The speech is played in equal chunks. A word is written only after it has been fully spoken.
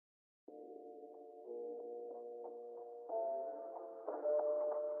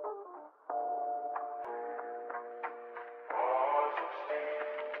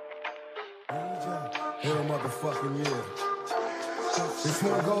Hell motherfucking yeah. This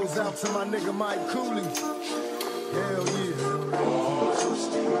one goes out to my nigga Mike Cooley. Hell yeah.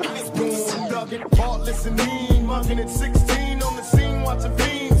 Boom, dugging, heartless and mean. Mugging at 16 on the scene, watching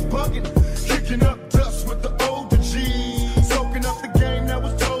fiends bugging. Kicking up dust with the older G's. Soaking up the game that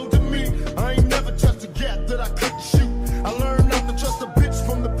was told to me. I ain't never touched a gap that I couldn't shoot. I learned not to trust a bitch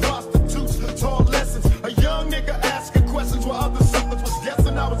from the prostitutes. Taught lessons, a young nigga asking questions while other suckers was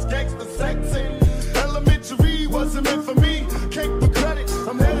guessing I was gangster sexing. Elementary wasn't meant for me. Can't regret it.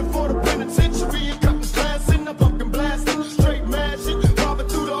 I'm headed for the penitentiary and cutting class in the fucking blasting. Straight mashing, robbing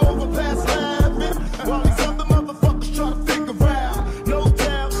through the overpass laughing. While these other motherfuckers try to figure out. No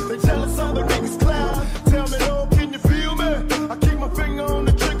doubt, they jealous other niggas clown. Tell me, oh, can you feel me? I keep my finger on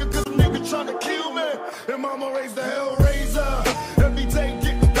the trigger cause the nigga trying to kill me. And mama raised the hell razor. Every day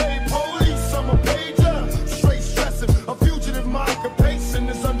getting paid police, I'm a pager. Straight stressing, a fugitive, my occupation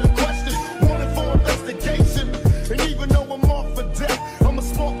is under question. Wanted for investigation. And even though I'm off for death, I'ma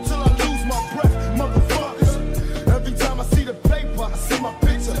smoke till I lose my breath. Motherfuckers, every time I see the paper, I see my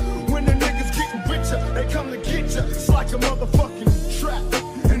picture. When the niggas getting richer, they come to get ya. It's like a motherfucking trap.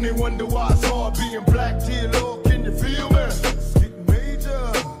 And they wonder why it's hard being black. Dear Lord, can you feel me? It's getting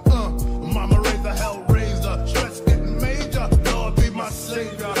major. Mama raised the hell razor. Stress getting major. Lord be my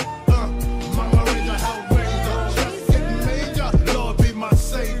savior. Mama raised the hell razor. Stress getting major. Lord be my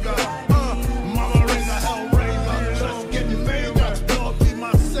savior. Mama raised the hell razor. Stress getting major. Lord be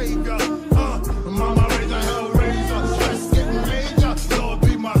my savior. Mama raised the hell razor. Stress getting major. Lord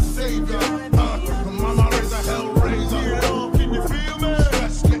be my savior. Mama raised the hell razor. Lord, can you feel me?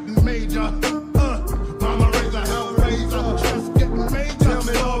 Stress getting major. Mama raised the hell razor. Stress getting major. Tell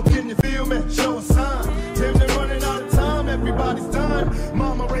me, Lord, can you feel me? Show a sign. Damn, they're running out of time. Everybody's done.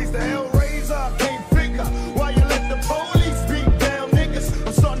 Mama raised the hell razor. I can't figure why you let the police beat down niggas.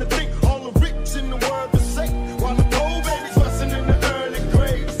 I'm starting to think all the rich in the world are safe, while the poor babies rusting in the early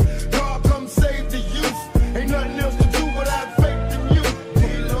graves. God come save the youth. Ain't nothing else to do but have faith in you.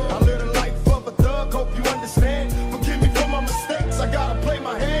 I live the life of a thug. Hope you understand. Forgive me for my mistakes. I gotta play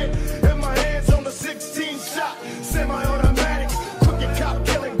my hand. And my hands on the 16 shot. Semi-automatic. Crooked cop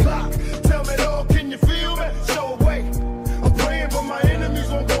killing Glock. Tell me, Lord, can you feel me? Show a way. I'm praying but my enemies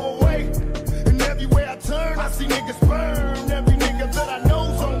won't go away. And everywhere I turn, I see niggas burn. Every nigga that I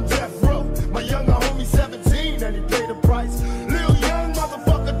know's on death row. My younger homie 17 and he paid the price. Lil young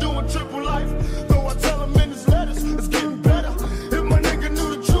motherfucker doing triple life. Though I tell him in his letters, it's getting better. If my nigga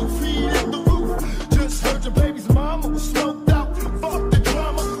knew the truth, he'd hit the roof. Just heard your baby's mama was smoked out. Fuck the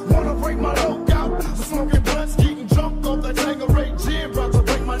drama, wanna break my logout. So smoking blunts, getting drunk off that Tangeray gin. About to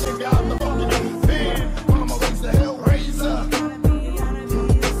break my nigga out the fucking pen. Mama raised the hell razor.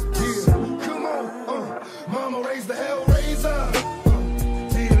 Yeah, come on, mama raised the hell razor.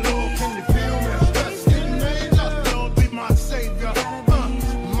 Dear Lord, can you feel me? Stress getting major. Lord be my savior.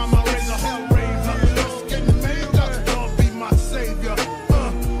 Mama raised the hell razor. Stress getting major. Lord be my savior.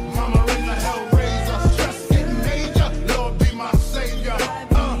 Mama raised the hell razor. Stress getting major. Lord be my savior.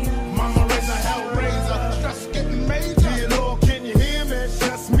 Mama raised the hell razor. Stress getting major. Dear Lord, can you hear me? It's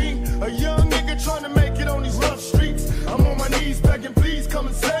just me, a young nigga trying to make it on these rough streets. I'm on my knees begging, please come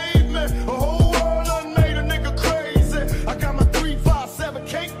and save me. A whole world done made a nigga crazy. I got my 357,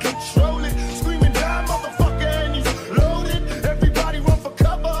 can't control it. Screaming down, motherfucker, and he's loaded. Everybody run for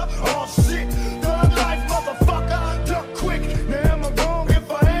cover. Oh shit, thug life, motherfucker. Duck quick. Now am I wrong?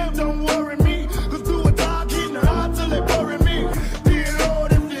 If I am, don't worry me. Cause do or die, getting high till they bury me. Dear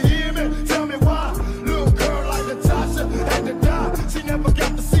Lord, if you hear me, tell me why. Little girl like Natasha had to die. She never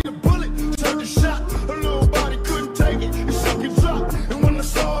got to see the bullet. Turned the shot. Her little body couldn't take it. It shook and dropped. And when I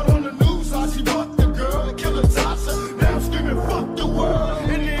saw it on the news, how she bucked the girl and killed Natasha. Now I'm screaming, fuck the world.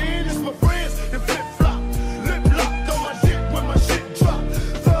 In the end, it's my friends that flip flop. Lip locked on my dick when my shit drop.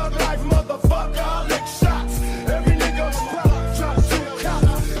 Thug life, motherfucker, I lick shots. Every nigga on the block try to shoot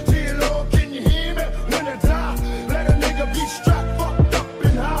cops. Dear Lord, can you hear me? When I die, let a nigga be strapped, fucked up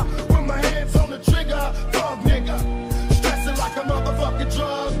and high. With my hands on the trigger, thug nigga. Stressing like a motherfucking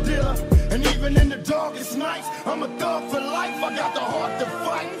drug dealer. And even in the darkest nights, I'm a thug for life. I got the heart to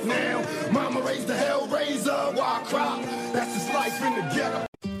fight now. Mama raised the hell razor, why I cry? That's his life in the ghetto.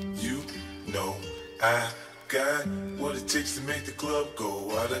 You know I got what it takes to make the club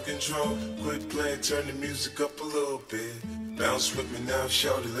go out of control. Quit playing, turn the music up a little bit. Bounce with me now,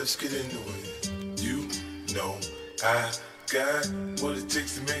 shout it, let's get into it. You know I got what it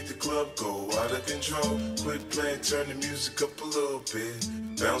takes to make the club go out of control. Quit playing, turn the music up a little bit.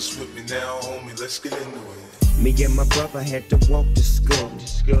 Bounce with me now, homie, let's get into it. Me and my brother had to walk to school.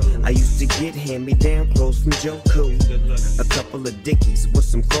 I used to get hand-me-down clothes from Joe Cool. A couple of Dickies with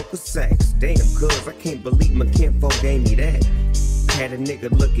some Croker sacks. Damn, cuz I can't believe my kinfolk gave me that. Had a nigga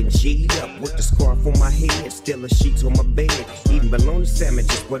looking G'd up with the scarf on my head, still a sheets on my bed. Eating bologna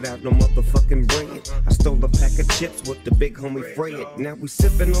sandwiches without no motherfucking bread. I stole a pack of chips with the big homie Fred. Now we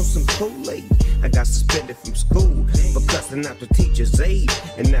sipping on some Kool-Aid. I got suspended from school for cussing out the teacher's aide.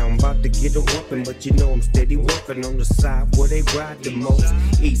 And now I'm about to get a whooping, but you know I'm steady working on the side where they ride the most.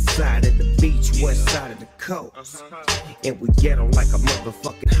 East side of the beach, west side of the coast. And we get on like a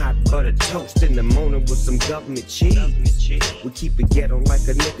motherfucking hot butter toast in the morning with some government cheese. We keep it ghetto like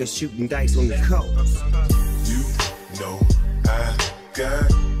a nigga shooting dice on the coast. You know I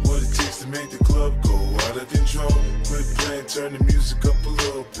got what it takes to make the club go out of control. Quit playing, turn the music up a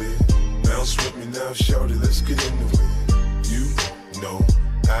little bit. Bounce with me now, shorty, let's get into it. You know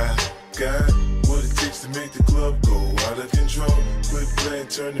I got what it takes to make the club go out of control. Quit playing,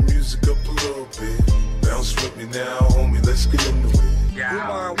 turn the music up a little bit. Bounce with me now, homie, let's get into it.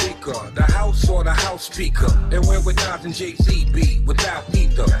 Rewind weaker, the house or the house speaker. And when without and Jay-Z beat, without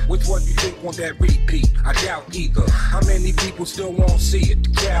either. Which one you think want that repeat? I doubt either. How many people still won't see it? The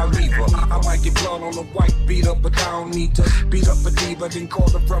cow lever. I might get blood on the white beater, but I don't need to beat up a diva, then call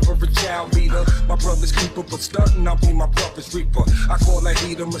the brother a child beater. My brother's keeper, but stunting, I'll be my brother's reaper. I call that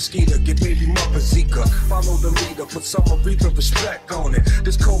heater mosquito, get baby mother Zika. Follow the leader, put some Aretha respect on it.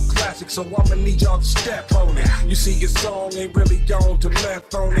 This cold classic, so I'ma need y'all to step on it. You see your song ain't really on to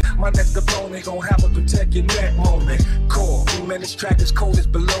left on it. My next opponent gon' have a protect your neck moment. Core, man, this track is cold as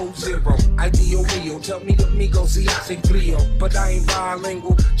below zero. Ideal Rio, tell me the Migo, see I say Cleo. But I ain't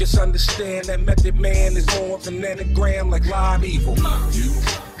bilingual, just understand that Method Man is more than an anagram like live evil. You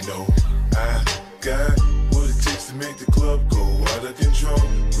know I got what it takes to make the club go out of control.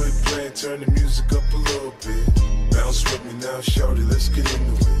 Quit playing, turn the music up a little bit. Bounce with me now, shorty, let's get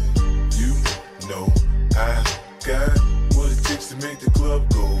into it. You know I got what it takes to make the club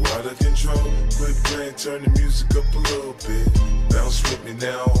go out of control. Quit playing, turn the music up a little bit. Bounce with me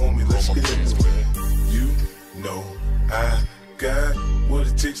now, homie, let's get into it. You know I got what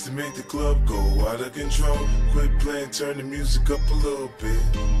it takes to make the club go out of control. Quit playing, turn the music up a little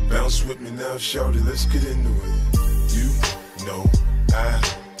bit. Bounce with me now, shorty, let's get into it. You know I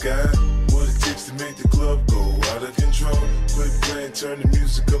got what it takes to make the club go out of control. Quit playing, turn the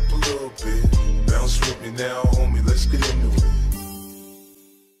music up a little bit. Bounce with me now, homie, let's get into it.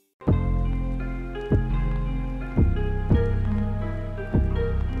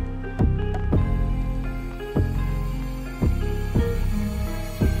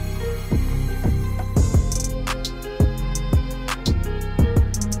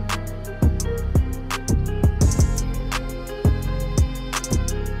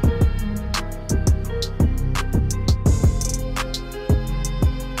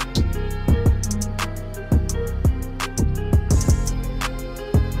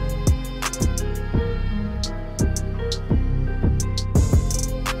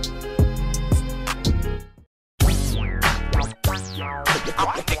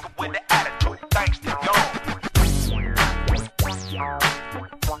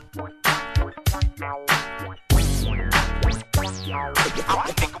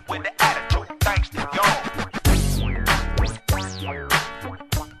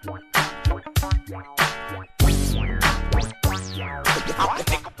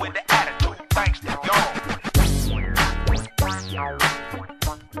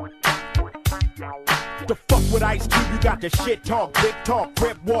 The shit talk, big talk,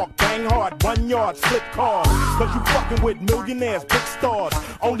 crib walk, bang hard, 1 yard, slip cars. Cause you fucking with millionaires, big stars.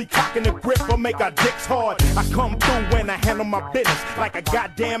 Only cocking the grip will make our dicks hard. I come through when I handle my business like a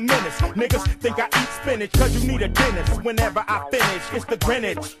goddamn menace. Niggas think I eat spinach cause you need a dentist. Whenever I finish, it's the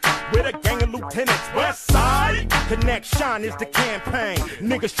Greenwich with a gang of lieutenants. West Side Connection is the campaign.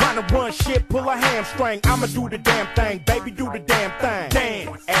 Niggas trying to run shit, pull a hamstring. I'ma do the damn thing, baby, do the damn thing.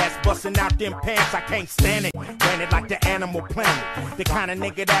 Damn, ass busting out them pants, I can't stand it. Ran it like the Animal Planet. The kind of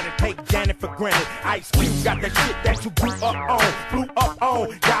nigga that'll take Janet for granted. Ice Cube got the shit that you blew up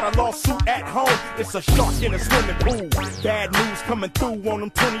on. Got a lawsuit at home. It's a shark in a swimming pool. Bad news coming through on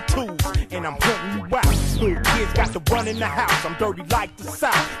them 22s, and I'm hunting you out. Little kids got the run in the house. I'm dirty like the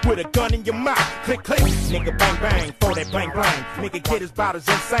South with a gun in your mouth. Click click, nigga bang bang, throw that bang bang. Nigga get his bout as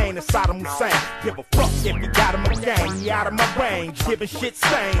insane as Saddam Hussein. Give a fuck if you got him a gang. He out of my range, giving shit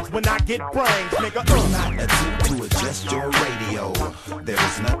stains when I get brains, nigga. Not a to adjust your radio. There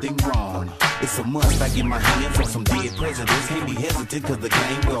is nothing wrong. It's a must I get my hands on some dead presidents. Can't be hesitant cause the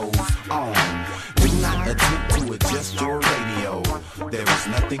game goes on. Do not attempt to adjust your radio. There is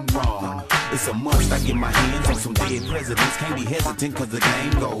nothing wrong. It's a must I get my hands on some dead presidents. Can't be hesitant cause the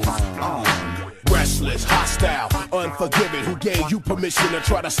game goes on. Restless, hostile, unforgiving. Who gave you permission to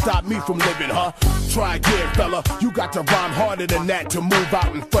try to stop me from living, huh? Try again, fella. You got to rhyme harder than that to move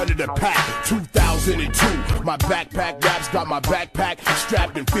out in front of the pack. 2002, my backpack raps got my backpack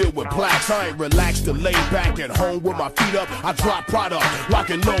strapped and filled with plaques. I ain't relaxed to lay back at home with my feet up. I drop product, lock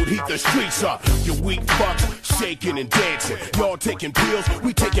and load, heat the streets up. You weak fucks, shaking and dancing. Y'all taking pills,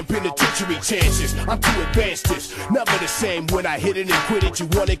 we taking penitentiary chances. I'm too advanced this, never the same. When I hit it and quit it, you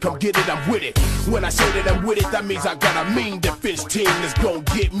want it, come get it, I'm with it. When I say that I'm with it, that means I got a mean defense team that's gon'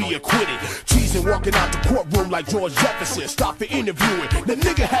 get me acquitted. Cheesing, walking out the courtroom like George Jefferson. Stop the interviewing, the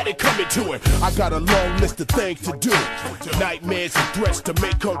nigga had it coming to him. I got a long list of things to do. Nightmares and threats to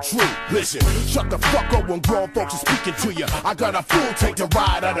make come true. Listen, shut the fuck up when grown folks are speaking to you. I got a full tank to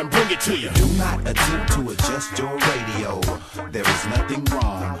ride out and bring it to you. Do not attempt to adjust your radio. There is nothing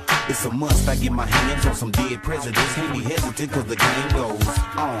wrong. It's a must I get my hands on some dead presidents. Can't be hesitant cause the game goes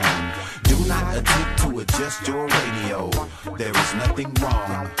on. Do not attempt to adjust your radio. There is nothing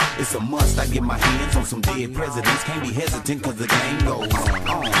wrong. It's a must I get my hands on some dead presidents. Can't be hesitant cause the game goes on.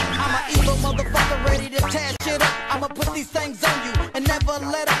 I'm an evil motherfucker ready to tear shit up. I'ma put these things on you and never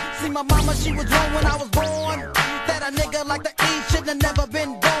let up. See my mama, she was wrong when I was born. That a nigga like the E shouldn't have never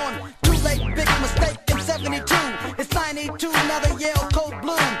been born. Too late, big mistake in 72. It's 92, now the Yale code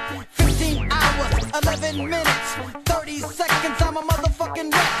blue. 15 hours, 11 minutes, 30 seconds, I'm a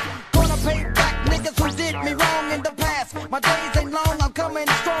motherfucking wreck. Gonna pay back niggas who did me wrong in the past. My days ain't long, I'm coming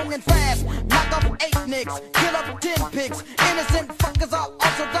strong and fast. Knock off 8 nicks, kill up 10 pigs. Innocent fuckers are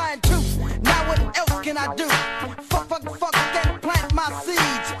also dying too. Now what else can I do? Fuck, then plant my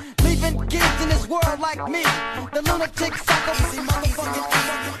seeds. Leaving kids in this world like me. The lunatic psycho, easy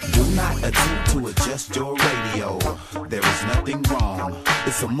motherfucking. Do not attempt to adjust your radio. There is nothing wrong.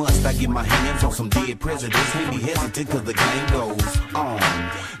 It's a must I get my hands on some dead presidents. Can't be hesitant cause the game goes on.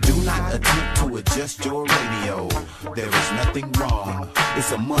 Do not attempt to adjust your radio. There is nothing wrong.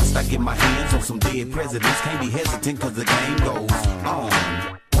 It's a must I get my hands on some dead presidents. Can't be hesitant cause the game goes on.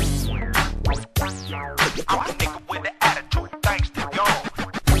 I'm a nigga with an attitude, thanks to y'all.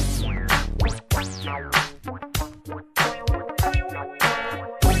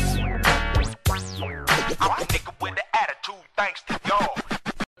 I'm a nigga with an attitude, thanks to y'all.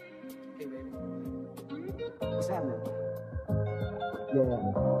 What's happening?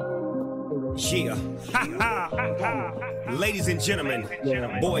 Yeah. Ladies and gentlemen,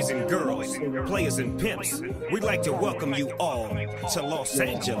 boys and girls, players and pimps, we'd like to welcome you all to Los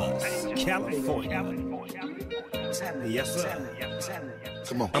Angeles, California. Yes, sir.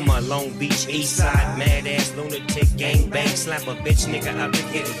 Come on. I'm a Long Beach East Side mad ass lunatic gang bang slap a bitch nigga out to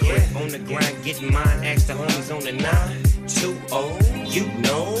get a grip on the grind, getting mine. Ask the homies on the 920. You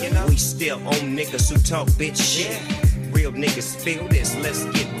know we still own niggas who talk bitch shit. Real niggas feel this, let's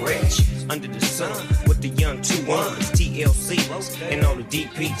get rich. Under the sun with the young 2-1s, TLCs, and all the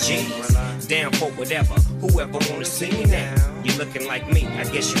DPGs. Down for whatever, whoever wanna see me now. You looking like me, I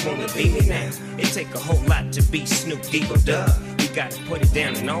guess you wanna be me now. It take a whole lot to be Snoop D-O Dub. You gotta put it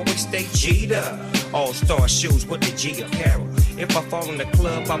down and always stay G'd up. All-star shoes with the G apparel. If I fall in the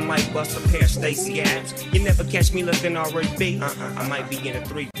club, I might bust a pair of Stacy Adams. You never catch me looking R&B. I might be in a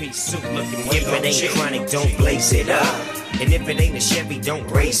 3-piece suit looking. If it ain't chronic, don't blaze it up. And if it ain't a Chevy, don't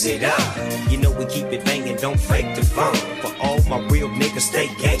raise it up. You know we keep it banging, don't fake the fun. For all my real niggas, stay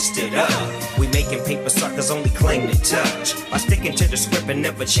gangsted up. We making paper suckers only claim to touch. By sticking to the script and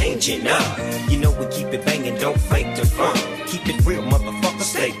never changing up. You know we keep it banging, don't fake the fun. Keep it real, motherfucker,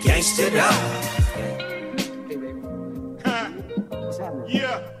 stay gangsted up.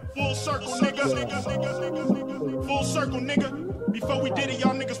 Yeah, full circle, nigga. Full circle, nigga. Before we did it,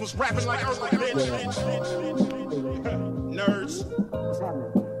 y'all niggas was rapping like early bitch. Nerds.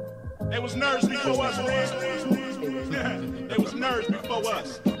 They was nerds before us, man. They was nerds before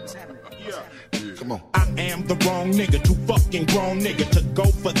us. Yeah. Come on. I am the wrong nigga, too fucking grown nigga to go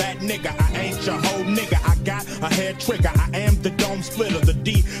for that nigga. I ain't your whole nigga, I got a hair trigger. I am the dome splitter, the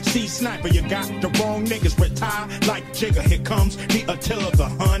DC sniper. You got the wrong niggas, retire like Jigger. Here comes the Attila the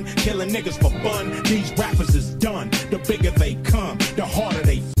Hun, killing niggas for fun. These rappers is done, the bigger they come, the harder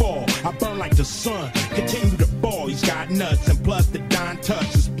they fall. I burn like the sun, continue to ball. He's got nuts and plus the Don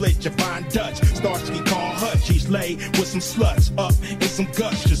touch to split your fine Dutch. Starsky call Hutch, he's laid with some sluts up and some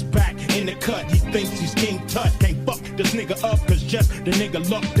guts, just back in the cut. He thinks he's King Tut, can't fuck this nigga up cause just the the nigga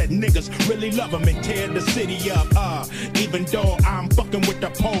look that niggas really love him and tear the city up. Even though I'm fucking with the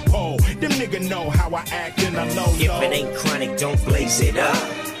po-po, them niggas know how I act in a low-low. If it ain't chronic, don't blaze it up.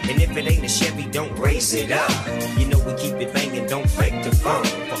 And if it ain't a Chevy, don't raise it up. You know we keep it banging, don't fake the funk.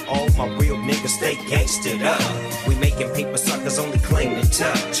 For all my real niggas, stay gangstered up. We making paper suckers only claim to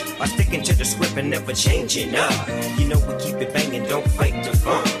touch. By sticking to the script and never changing up. You know we keep it banging, don't fake the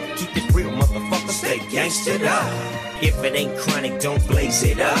funk. Keep it real, motherfuckers, stay gangstered up. If it ain't chronic, don't blaze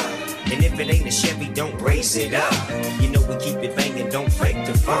it up. And if it ain't a Chevy, don't raise it up. You know we keep it banging, don't fake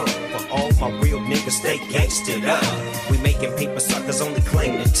the funk. For all my real niggas, stay gangstered up. We making paper suckers only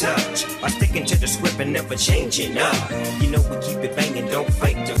claim to touch. By sticking to the script and never changing up. You know we keep it banging, don't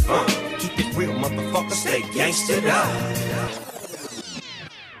fake the funk. Keep it real, motherfuckers, stay gangstered up.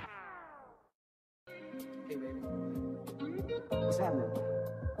 What's happening?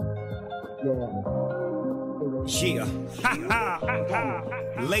 Yeah.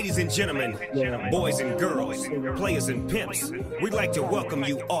 Ladies and gentlemen, boys and girls, players and pimps, we'd like to welcome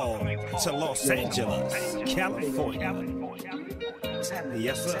you all to Los Angeles, California.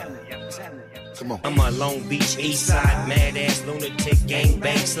 Yes, sir. Come on. I'm a Long Beach, East Side, mad ass lunatic, gang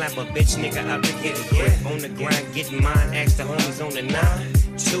bang, slap a bitch nigga out to get a grip on the grind, getting mine, ask the homies on the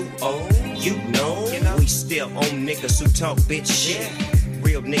 920. You know, we still own niggas who talk bitch shit.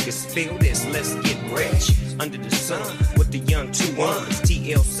 Real niggas feel this, let's get rich. Under the sun, with the young 2-1s,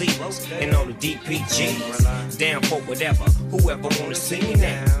 TLCs, and all the DPGs. Down for whatever, whoever wanna see me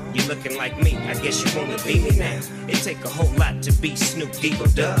now. You looking like me, I guess you wanna be me now. It take a whole lot to be Snoop D-O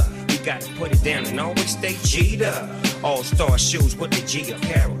Dub. You gotta put it down and always stay G'd up. All-star shoes with the G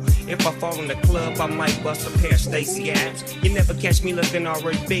apparel. If I fall in the club, I might bust a pair of Stacy Adams. You never catch me looking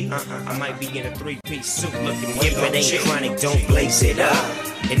R&B. I might be in a 3-piece suit looking. If it ain't chronic, don't blaze it up.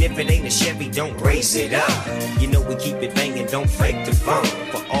 And if it ain't a Chevy, don't raise it up. You know we keep it banging, don't fake the funk.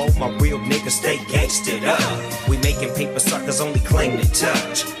 For all my real niggas, stay gangstered up. We making paper suckers only claim to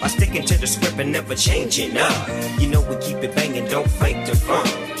touch. By sticking to the script and never changing up. You know we keep it banging, don't fake the funk.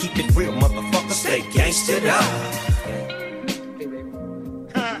 Keep it real, motherfuckers, stay gangstered up.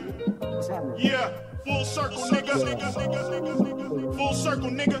 Yeah, full circle, nigga. Full circle,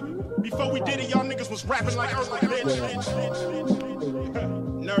 nigga. Before we did it, y'all niggas was rapping like early bitch.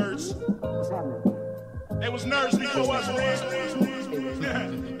 Nerds. They was nerds before us,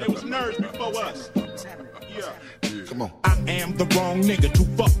 man. They was nerds before us. Yeah. Come on. I am the wrong nigga, too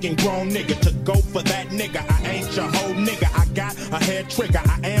fucking grown nigga to go for that nigga. I ain't your whole nigga, I got a hair trigger.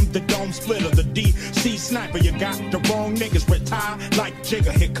 I am the dome splitter, the DC sniper. You got the wrong niggas, retire like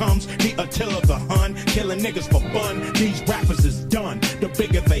Jigger. Here comes the Attila the Hun, killing niggas for fun. These rappers is done, the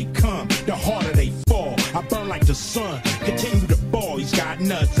bigger they come, the harder they fall. I burn like the sun, continue to ball. He's got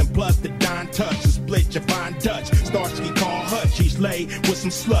nuts and plus the Don touch to split your fine Dutch. Starsky call Hutch, he's laid with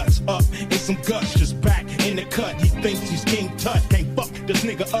some sluts up and some guts, just back in the cut. He thinks he's King Tut, can't fuck this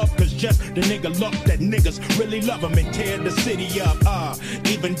nigga up, cause just the nigga look that niggas really love him and tear the city up.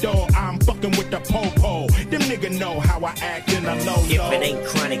 Even though I'm fucking with the po-po, them niggas know how I act in a low-low. If it ain't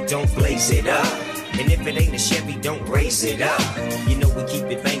chronic, don't blaze it up. And if it ain't a Chevy, don't raise it up. You know we keep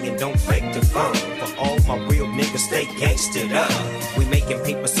it banging, don't fake the funk. For all my real niggas, stay gangstered up. We making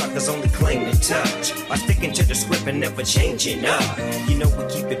paper suckers only claim to touch. By sticking to the script and never changing up. You know we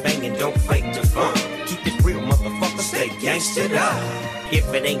keep it banging, don't fake the funk. Keep it real, motherfuckers, stay gangstered up.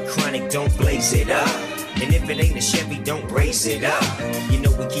 If it ain't chronic, don't blaze it up. And if it ain't a Chevy, don't raise it up. You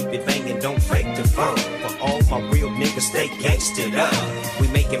know we keep it banging, don't fake the funk. For all my real niggas, stay gangstered up. We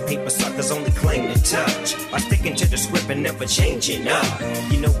making paper suckers only claim to touch. By sticking to the script and never changing up.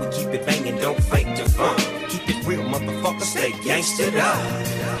 You know we keep it banging, don't fake the funk. Keep it real, motherfuckers, stay gangstered up.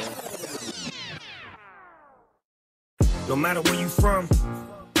 No matter where you from,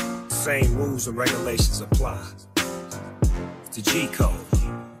 same rules and regulations apply. It's the G code.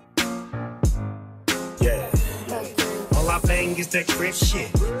 Yeah. All I bang is that crib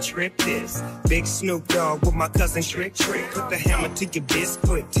shit. Trip this. Big Snoop Dogg with my cousin Trick. Put the hammer to your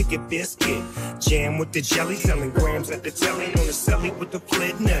biscuit, to your biscuit. Jam with the jelly, selling grams at the telly. On the celly with the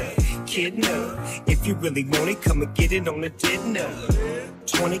flit nut. Kid nut. If you really want it, come and get it on the dinner.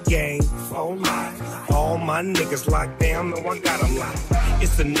 20 game, 4 life. All my niggas locked down, know I got them locked.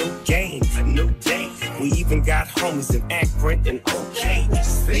 It's a new game, a new day. We even got homies in Akron and OK.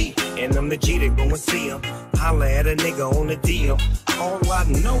 See, and I'm the G that go and see them. Holla at a nigga on the deal. All I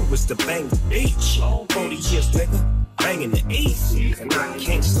know is to bang the beach. 40 years, nigga, banging the east. And I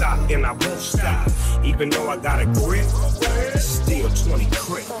can't stop and I won't stop. Even though I got a grip, still 20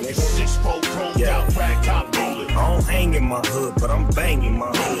 crit, nigga. 6-4 chromed out, crack top roller. I don't hang in my hood, but I'm banging my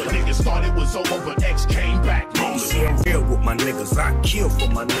hood. Niggas thought it was over, but X came back. You see, I'm real with my niggas. I kill for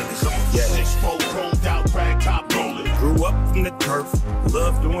my niggas. Yeah. 6-4 chromed out, rag top rolling. Grew up from the turf,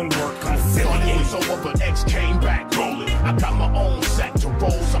 love doing work. I'm Thought it was affiliated. over, but X came back rolling. I got my own sack to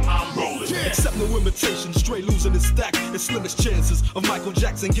roll, so I'm rolling. Except no imitation, straight losing his stack. It's slimmest chances of Michael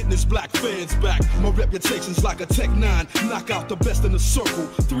Jackson getting his black fans back. My reputation's like a Tech 9, knock out the best in the circle.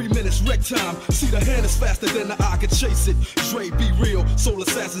 3 minutes wreck time, see the hand is faster than the eye can chase it. Dre, be real, soul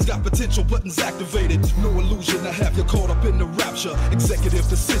assassins got potential buttons activated. No illusion to have you caught up in the rapture. Executive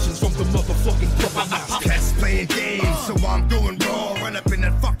decisions from the motherfucking puppet master. Cats playing games, so I'm going raw. Run up in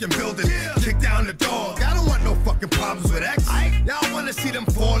that fucking building, kick down the door. I don't want no fucking problems with X. Y'all wanna see them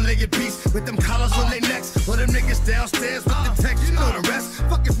four-legged beasts with them collars on their necks, or them niggas downstairs with the text. You know the rest.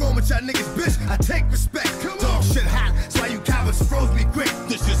 Fuck is wrong with y'all niggas, bitch? I take respect. Dog shit hot, so why you cowards froze me quick.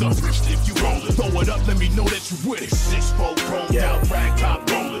 This is a if you roll it, throw it up, let me know that you with it. 6-4 chromed out, rag top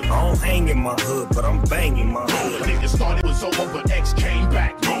rolling. I don't hang in my hood, but I'm banging my hood. Niggas thought it was over, but X came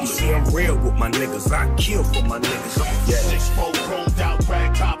back You rolling. see, I'm real with my niggas. I kill for my niggas. Yeah. 6-4 chromed out,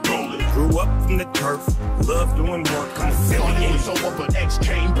 rag top rolling. Grew up from the turf, love doing work. I'm Thought it was affiliated. over, but X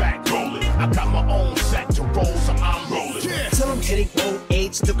came back rolling. I got my own sack to roll, so I'm rolling. Till I'm hitting old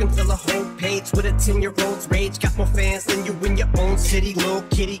age, still can fill a whole page with a 10-year-old's rage. Got more fans than you in your own city. Little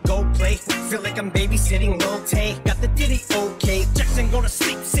kitty, go play. Feel like I'm babysitting Lil Tay. Got the ditty, okay. Jackson go to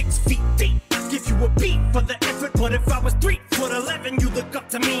sleep 6 feet deep. Give you a beat for the effort, but if I was 3'11", you look up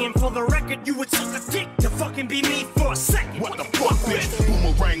to me, and for the record, you would suck a dick to fucking be me for a second. What the fuck, bitch?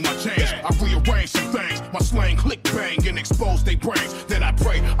 Boomerang my change. I rearrange some things. My slang click bang and expose they brains. Then I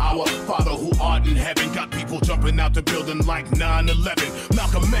pray, our Father who art in heaven. Got people jumping out the building like 9/11.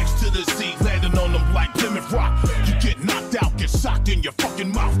 Malcolm X to the Z, landing on them like Plymouth Rock. You get knocked out, get socked in your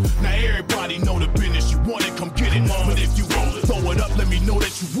fucking mouth. Now everybody know the business. You want it, come get it. But if you roll it, throw it up, let me know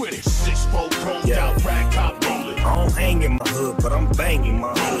that you with it. 6-4 chromed out, rag top rolling. I don't hang in my hood, but I'm banging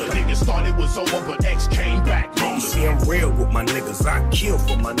my hood. Niggas thought it was over, but X came back You rolling. see, I'm real with my niggas. I kill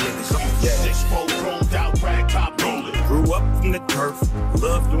for my niggas. Yeah. 6-4 chromed out, rag top rolling. Grew up from the turf,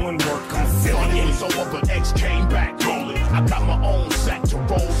 love doing work. I'm Thought it affiliated. was over, but X came back rolling. I got my own sack to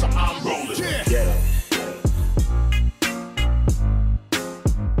roll, so I'm rolling. Yeah.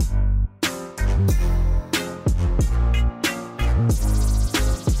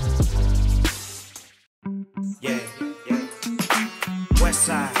 Yeah, yeah. West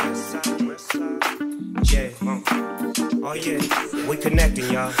side. Yeah. Oh yeah. We connecting,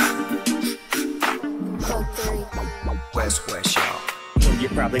 y'all. West, y'all. You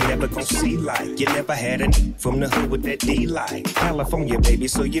probably never gon' see like. You never had a from the hood with that D like. California, baby,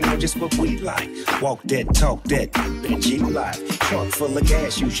 so you know just what we like. Walk that, talk that, G life. Trunk full of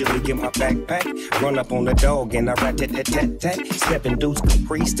gas, usually in my backpack. Run up on the dog and I rat tat tat tat tat. Stepping dudes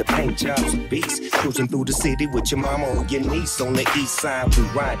caprice to paint jobs with beats. Cruising through the city with your mama or your niece. On the east side, we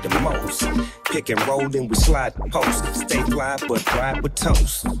ride the most. Pick and roll, then we slide the post. Stay fly, but ride with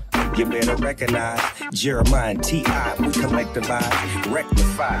toast. You better recognize Jeremiah and T.I. We collectivize,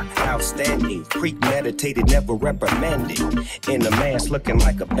 rectify, outstanding, premeditated, never reprimanded. In a mask looking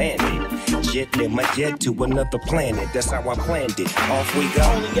like a bandit, jetting in my jet to another planet. That's how I planned it. Off we go.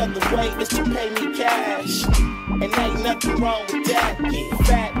 Only other way is to pay me cash, and ain't nothing wrong with that. Get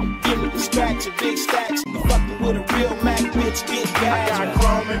fat, give me the scratch and big stacks. You fucking with a real Mac, bitch, get gas. I got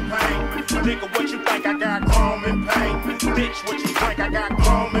chrome and pain. Nigga, what you think? I got chrome and pain. Bitch, what you think? I got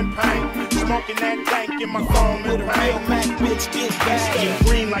chrome and pain. Smoking that dank in my phone With and a real pain. Mac, bitch, get gas. Skin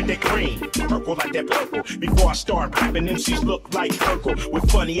green like that green, purple like that purple. Before I start rapping, MCs look like Urkel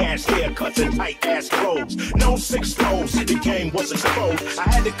with funny ass haircuts and tight ass clothes. No 6 flows, the game was exposed. I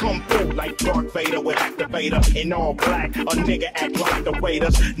had to come through like Darth Vader with activator in all black. A nigga act like the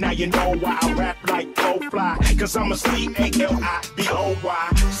waiters. Now you know why I rap like Go Fly. Cause I'm a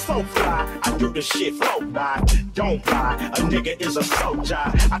C-A-L-I-B-O-Y. So fly, I do the shit flow by. Don't lie, a nigga is a soldier.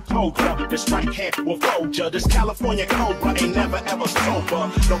 I told ya, this right hand will fold ya. This California Cobra ain't never ever sober.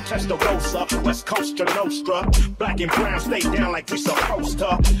 No Testarossa, West Coast or Nostra. Black and brown stay down like we supposed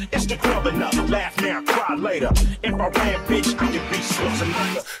to. It's the grubbing up, laugh now, cry later. If I ran, bitch, I could be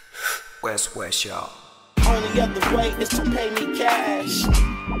Schwarzenegger. West, y'all. Only other way is to pay me cash,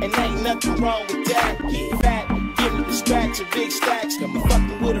 and ain't nothing wrong with that. Get fat, give me the scratch and big stacks. You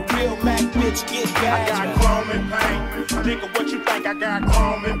fucking with a real Mac, bitch, get gas. I got chrome and pain. Nigga, what you think? I got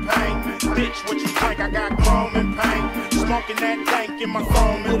chrome and pain. Bitch, what you think? I got chrome and pain. Smoking that dank in my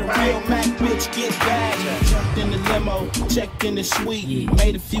chrome with a real Mac bitch, get back. Jumped in the limo, checked in the suite,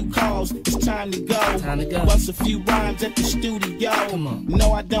 made a few calls, it's time to go. Bust a few rhymes at the studio.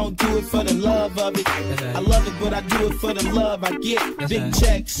 No, I don't do it for the love of it. I love it, but I do it for the love I get. Big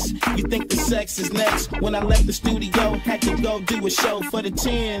checks, you think the sex is next. When I left the studio, had to go do a show for the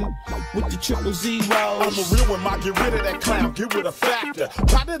 10 with the 000. I'm a real one, ma, get rid of that clown, get rid of factor.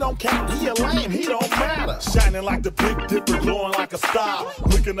 Potter don't count, he a lame, he don't matter. Shining like the Big Dipper, glowing like a star.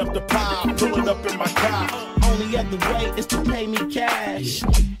 Looking up the pile, pulling up in my car. Only other way is to pay me cash.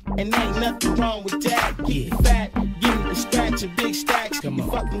 And ain't nothing wrong with that. Get fat, give me the scratch and big stacks. You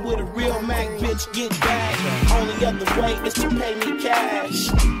fucking with a real Mac, bitch, get back. Only other way is to pay me cash.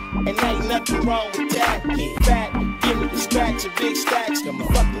 And ain't nothing wrong with that. Get fat, give me the scratch and big stacks. You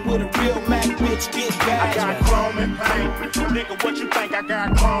fucking with a real Mac, bitch, get back. I got chrome and paint. Nigga, what you think? I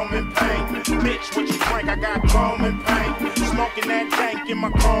got chrome and paint. Bitch, what you think? I got chrome and paint. Smoking that dank in my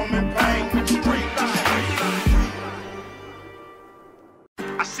chrome and paint. Street life.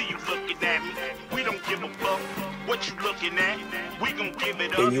 I see you looking at me. We don't give a fuck. What you looking at? We gon' give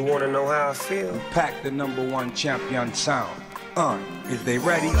it up. And you wanna know how I feel? Pack the #1 champion sound. Is they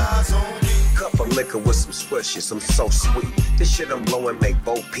ready? Cup of liquor with some swishes, I'm so sweet. This shit I'm blowing make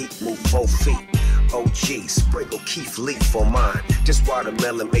Bo Peep move 4 feet. OG, sprinkle Keith Leaf on mine. This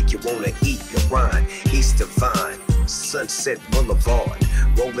watermelon make you wanna eat your rind. Easter Vine, Sunset Boulevard.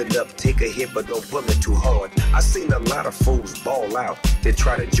 Roll it up, take a hit, but don't pull it too hard. I seen a lot of fools ball out, then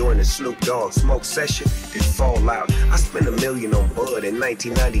try to join the Snoop Dogg smoke session, then fall out. I spent $1 million on bud in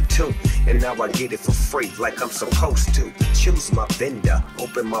 1992, and now I get it for free like I'm supposed to. Choose my vendor,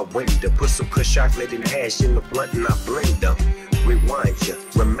 open my window, put some kush chocolate and hash in the blunt and I blend them. Rewind ya,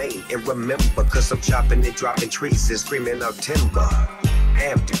 remain and remember, cause I'm chopping and dropping trees and screaming out timber.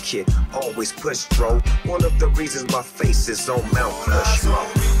 After kid, always push bro. One of the reasons my face is on Mount Rushmore.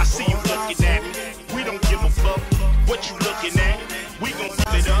 I see you looking at me. We don't give a fuck. What you looking at? We gon'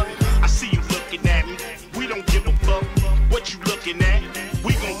 give it up. I see you looking at me. We don't give a fuck. What you looking at?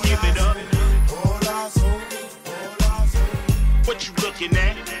 We gon' give it up. What you looking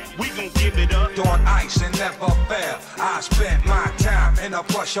at? We gon' give it up. On ice and never fail. I spent my time in a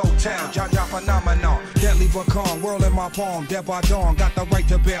plush hotel. Jaja phenomenon, deadly but calm. Whirl in my palm, dead by dawn. Got the right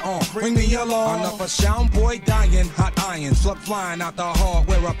to bear on. Bring me along. Another sound boy dying. Hot irons, slug flying out the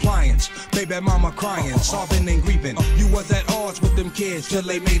hardware appliance. Baby mama crying, sobbing and grieving. You was at odds with them kids till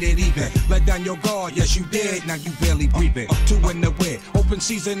they made it even. Let down your guard, yes you did. Now you barely breathing. 2 in the wind, open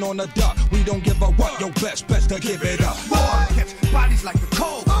season on the duck. We don't give a what. Your best to give it up. Boy, catch bodies like the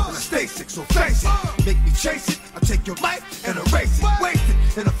cold. And I stay sick, so face it. Make me chase it. I take your life and erase it. Waste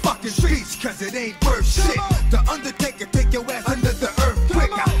it in the fucking streets, cause it ain't worth shit. The Undertaker take your ass under the earth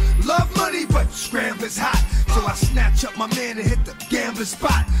quick. I love money, but scrambling's hot. So I snatch up my man and hit the gambling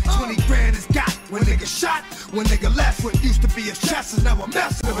spot. 20 grand is got. When nigga shot, when nigga left. What used to be his chest is now a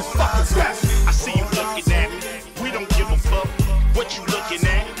mess of his fucking best. I see you looking at me. We don't give a fuck. What you looking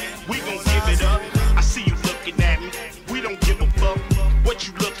at? We gon' give it up. I see you looking at me. We don't give a fuck. What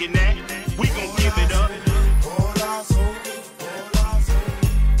you looking at? We gon' give it up.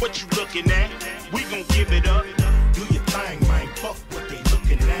 What you looking at? We gon' give it up. Do your thing, man. Fuck what they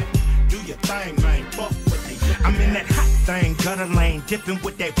looking at. Do your thing, man. Fuck what they looking at. I'm in that hot thing, gutter lane, dipping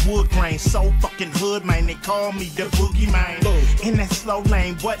with that wood grain. So fucking hood, man. They call me the boogie man. In that slow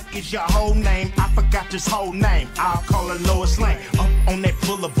lane, what is your whole name? I forgot this whole name. I'll call her Lois Lane. Up on that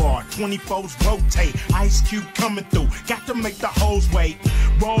boulevard, 24s rotate. Ice Cube coming through. Got to make the hoes wait.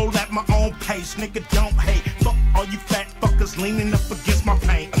 Roll at my own pace, nigga. Don't hate. Fuck all you fat fuckers leaning up against my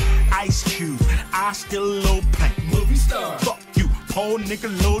paint. Ice Cube, I still a little paint. Movie star. Fuck you, poor nigga,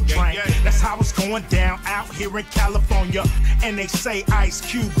 little drink. That's how it's going down out here in California. And they say Ice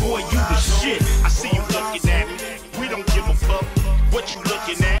Cube, boy, you the shit. I see you looking at me. We don't give a fuck. What you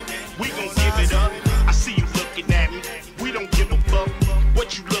looking at? We gon' give it up. I see you looking at me. We don't give a fuck.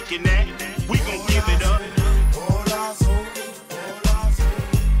 What you looking at? We gon' give it up.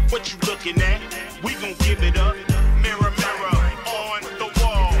 What you looking at? We gon' give it up. Mirror, mirror, on the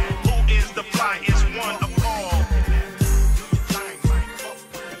wall. Who is the flyest one of all?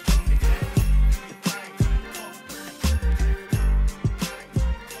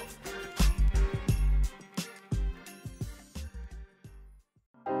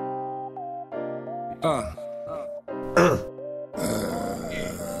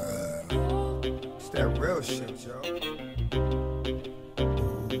 It's that real shit, yo.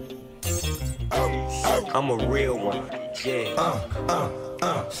 I'm a real one,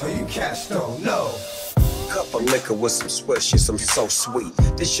 yeah. So you cats don't know. Cup of liquor with some swishes, I'm so sweet.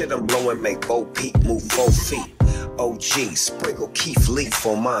 This shit I'm blowing make Bo Peep move 4 feet. OG, sprinkle Keith Leaf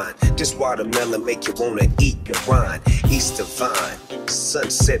on mine. This watermelon make you wanna eat your rind. Easter Vine,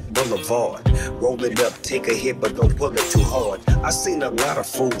 Sunset Boulevard. Roll it up, take a hit, but don't pull it too hard. I seen a lot of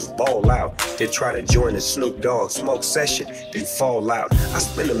fools ball out. They try to join the Snoop Dogg smoke session, then fall out. I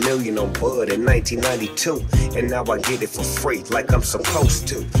spent $1 million on bud in 1992, and now I get it for free, like I'm supposed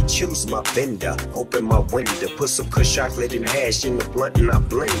to. Choose my vendor, open my window, put some kush chocolate and hash in the blunt, and I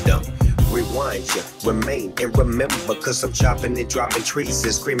blend them. Rewind ya, remain and remember, cause I'm chopping and dropping trees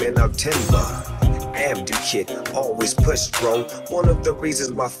and screaming out timber. Abdu kid, always push, bro. One of the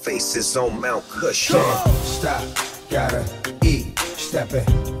reasons my face is on Mount Kush. Don't stop, gotta eat, stepping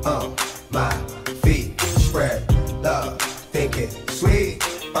on my feet, spread love, think it sweet,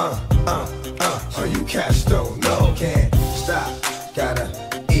 so you cats don't know. Can't stop, gotta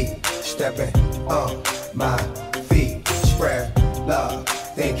eat, stepping on my feet, spread love,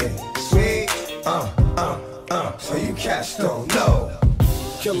 think it sweet, so you cats don't know.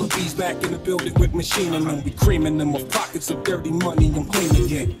 Killer bees back in the building with machining them. We creaming them of pockets of dirty money. I'm clean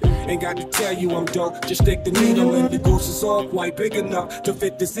again. Ain't got to tell you I'm dope. Just stick the needle in. The goose is all quite big enough to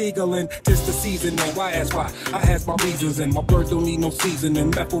fit this eagle in. Tis the season and why ask why? I has my reasons and my bird don't need no seasoning.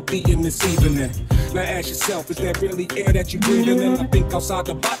 Meth will be in this evening. Now ask yourself, is that really air that you breathing in? I think outside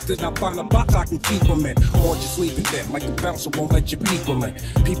the box, then I find a box I can keep them in. Or just leave it there, like the bouncer won't let your people in.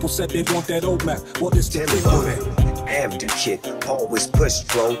 People said they want that old map. Well, it's the people in. Abdu kid, always push,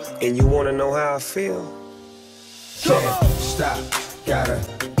 bro. And you wanna know how I feel? Can't stop, gotta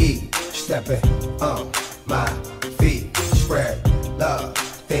eat, stepping on my feet, spread love,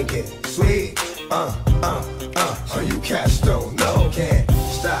 think it sweet, so you cats don't know. Can't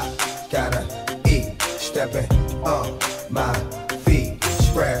stop, gotta eat, stepping on my feet,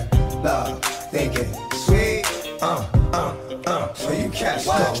 spread love, think it sweet, so you cats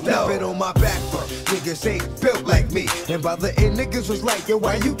don't know. Stepping on my back foot, niggas ain't built like me. And by the end, niggas was like, yo,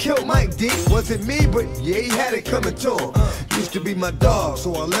 why you killed Mike D? Wasn't me, but yeah, he had it coming to him. Used to be my dog,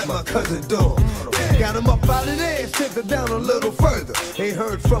 so I let my cousin do him. Got him up out of there and sent him down a little further. Ain't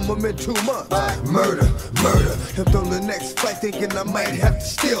heard from him in 2 months. Murder. Jumped on the next flight thinking I might have to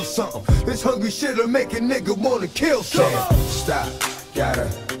steal something. This hungry shit'll make a nigga wanna kill something. Stop, gotta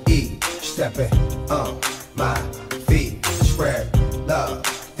eat, stepping on my feet, spread love,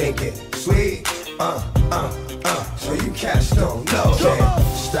 think it sweet, so you cats don't know. Can't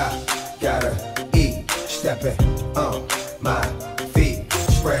stop, gotta eat, stepping on my feet,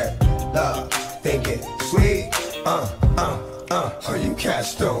 spread love, think it sweet, so you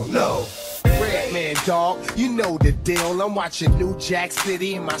cats don't know. Man, dog, you know the deal. I'm watching New Jack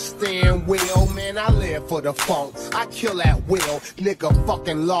City in my steering wheel. Man, I live for the funk. I kill at will. Nigga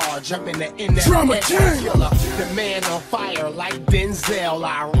fucking large. I'm in the internet killer. The man on fire like Denzel.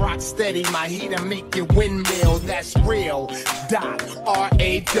 I rock steady. My heater make you windmill. That's real. Doc,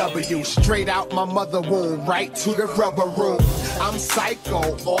 R-A-W. Straight out my mother womb. Right to the rubber room. I'm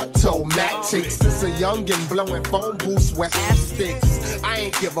psycho, automatics. This a youngin' blowing phone booths with half sticks. I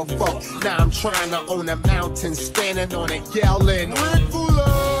ain't give a fuck. Now I'm trying to own a mountain, standing on it, yelling. Me,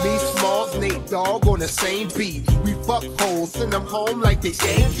 Smalls, Nate Dogg on the same beat. We fuck hoes, send them home like the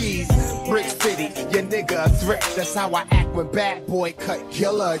Yankees. Brick City, your nigga a threat. That's how I act when bad boy cut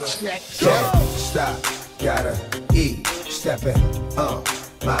killer check. Don't stop, gotta eat, stepping on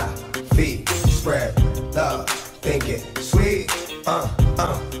my feet, spread love, think it sweet,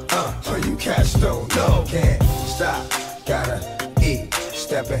 so you cats don't know. Can't stop, gotta eat,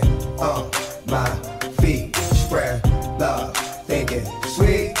 stepping on my feet, spread love, think it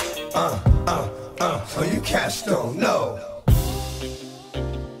sweet, so you cats don't know.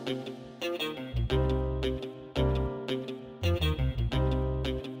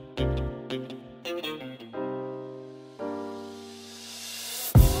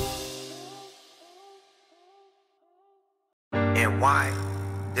 And why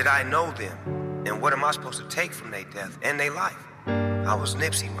did I know them? And what am I supposed to take from their death and their life? I was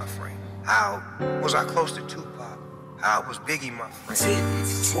Nipsey, my friend. How was I close to Tupac? How was Biggie, my friend?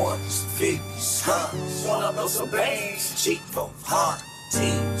 Titties, twins, figures, huh? Wanna blow some bangs, cheap for hard.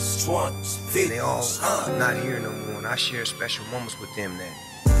 Teams, twins, figures, they all not here no more, and I share special moments with them that.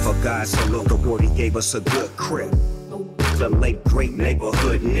 For God so loved the world, he gave us a good crib. The late great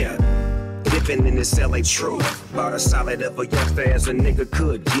neighborhood near. Living in this LA truth. About as solid of a youngster as a nigga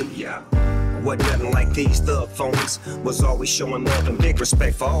could give ya. Wasn't nothing like these thug phonies. Was always showing love and big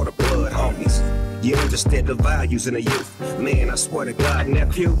respect for all the blood homies. You understand the values in the youth. Man, I swear to God,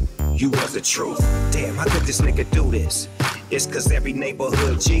 nephew, you was the truth. Damn, how could this nigga do this? It's cause every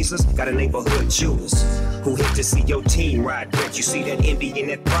neighborhood Jesus got a neighborhood Judas who hit to see your team ride rich. You see that envy and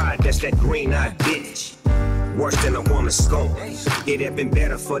that pride, that's that green-eyed bitch. worse than a woman's scorn. It'd have been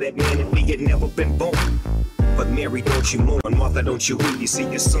better for that man if he had never been born. But Mary, don't you mourn, Martha, don't you weep. You see,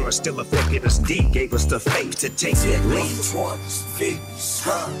 your son still affected us deep, gave us the faith to take that leap. Twins, fifties,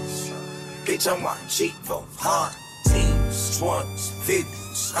 hundreds. Bitch, I'm on cheap for hard. Teams, twins,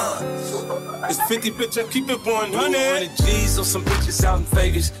 fifties, hundreds. It's 50, bitch, I keep it 100 G's on some bitches out in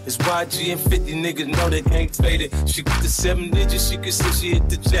Vegas. It's YG and 50 niggas know they ain't faded. She get the 7 digits, she can say she hit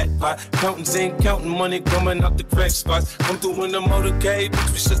the jackpot. Counting ain't counting money coming out the crack spots. I'm doing the motorcade,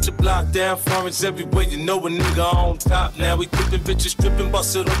 bitch, we shut your block down. Foreigns everywhere, you know a nigga on top. Now we clipping bitches, stripping,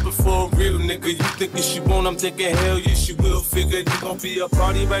 bust it open for a real nigga. You thinking she won't, I'm thinking hell yeah, she will. Figure you gon' be a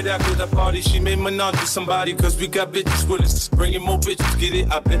party right after the party. She made menage with somebody, cause we got bitches with us. Bringing more bitches, get it.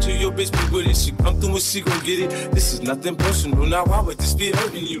 I bet you your bitch be with it. She come through and she gon' get it. This is nothing personal, now why would this be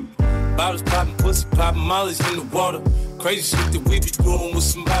hurting you? Bottles popping, pussy popping, mollies in the water. Crazy shit that we be doing with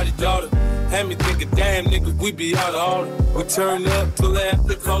somebody's daughter. Had me thinking, damn nigga, we be out of order. We turn up till they have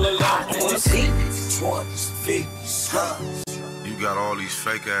to call a lot. You got all these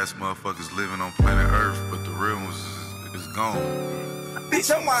fake ass motherfuckers living on planet Earth, but the real ones is gone. Bitch,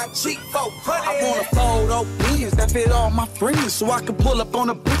 I'm on cheap for I wanna fold up beans that fit all my friends, so I can pull up on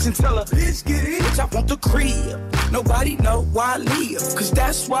a bitch and tell her, bitch, get it. Bitch, I want the crib. Nobody know where I live, cause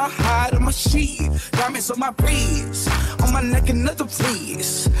that's why I hide on my shit. Diamonds on my wrist, on my neck another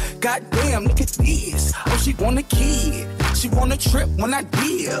wrist. Goddamn, look at this. Oh, she want a kid. She want a trip when I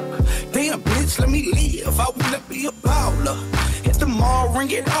dip. Damn, bitch, let me live. I wanna be a baller. Hit the mall,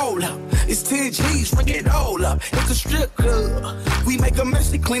 ring it all up. It's 10 G's, ring it all up. It's a strip club. We make a mess,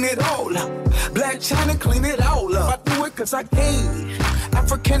 they clean it all up. Black China, clean it all up. I do it cause I can.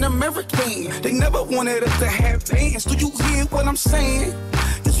 African American. They never wanted us to have bands. Do you hear what I'm saying?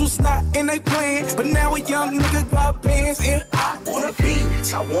 This was not in a plan, but now a young nigga got bands and I wanna be.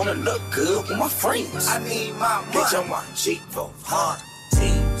 I wanna look good with my friends. I need my money. Bitch, I'm on cheap for hard.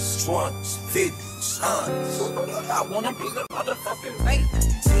 Teams, twins, 50s, hundreds. I wanna be the motherfucking man.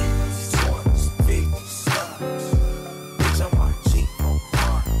 Teams, twins, 50s, hundreds. Bitch, I'm on cheap for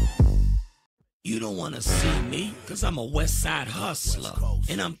hard. You don't wanna see me, cause I'm a West Side hustler.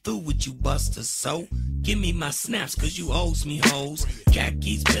 And I'm through with you busters, so give me my snaps, cause you owes me hoes.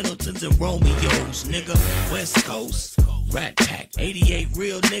 Khakis, Pendletons, and Romeos, nigga. West Coast, Rat Pack, 88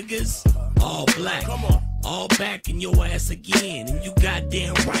 real niggas, all black. All back in your ass again, and you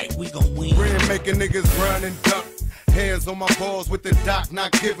goddamn right we gon' win. Brand making niggas run and duck. Hands on my balls with the doc,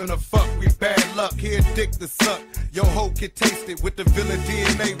 not giving a fuck. We bad luck, here dick to suck. Yo hoe can taste it with the villain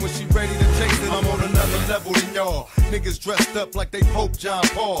DNA when she ready to chase it. I'm on another level than y'all. Niggas dressed up like they Pope John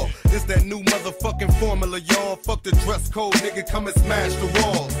Paul. This that new motherfucking formula, y'all. Fuck the dress code, nigga, come and smash the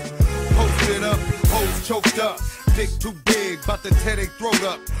walls. Posted up, hoes choked up. Dick too big, bout to tear they throat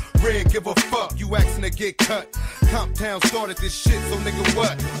up. Red, give a fuck, you asking to get cut. Comptown started this shit, so nigga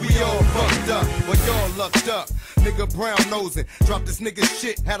what? We all fucked up, but y'all lucked up. Nigga brown nosing, dropped this nigga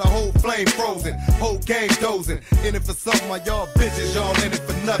shit, had a whole flame frozen. Whole game dozing, in it for something, while y'all bitches, y'all in it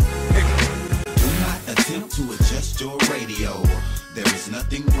for nothing, nigga. Do not attempt to adjust your radio. There is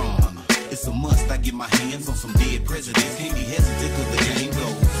nothing wrong. It's a must, I get my hands on some dead presidents. Can't be hesitant cause the game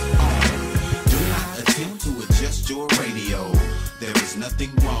goes on. Do not attempt to adjust your radio. There is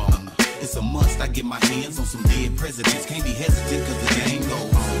nothing wrong. It's a must, I get my hands on some dead presidents. Can't be hesitant cause the game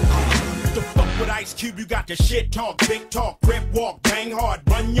goes on. The fuck with Ice Cube, you got the shit talk, big talk, rip walk, bang hard,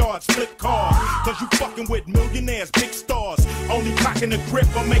 run yards, flip cars. Cause you fucking with millionaires, big stars. Only cocking the grip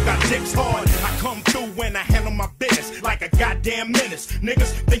or make our dicks hard. I come through when I handle my business like a goddamn menace.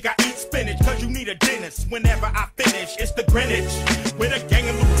 Niggas think I eat spinach cause you need a dentist. Whenever I finish, it's the Greenwich with a gang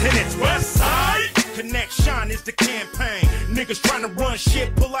of lieutenants. West Side Connection is the campaign. Niggas trying to run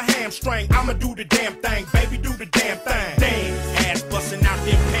shit, pull a hamstring. I'ma do the damn thing, baby, do the damn thing. Damn, ass busting out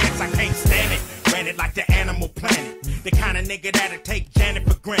their pants, I can't stand it. Ran it like the Animal Planet. The kind of nigga that'll take Janet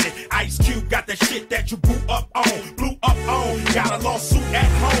for granted. Ice Cube got the shit that you blew up on. Got a lawsuit at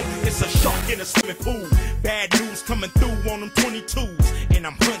home. It's a shark in a swimming pool. Bad news coming through on them 22s. And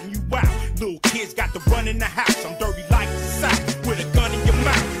I'm hunting you out. Little kids got the run in the house. I'm dirty like the South. With a gun in your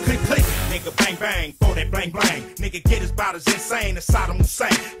mouth. Click, click. Nigga bang, bang. For that blang, blang. Nigga get his bout as insane as Saddam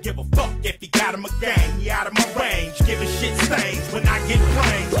Hussein. Give a fuck if he got him a gang. He out of my range. Giving shit stains when I get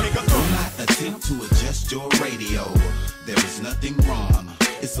brains. Nigga, do not attempt to adjust your radio. There is nothing wrong.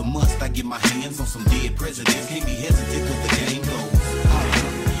 It's a must, I get my hands on some dead presidents. Can't be hesitant cause the game goes on.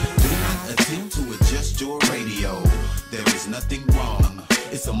 Do not attempt to adjust your radio. There is nothing wrong.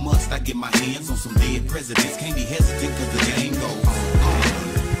 It's a must, I get my hands on some dead presidents. Can't be hesitant cause the game goes on.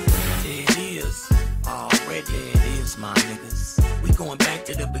 It is, already it is, my niggas. We going back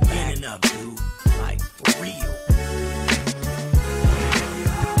to the beginning of you, like for real.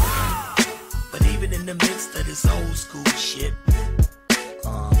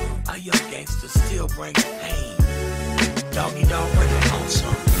 young gangsters still bring pain. Doggy dog, bring it on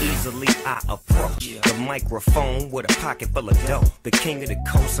some. Easily I approach the microphone with a pocket full of dough. The king of the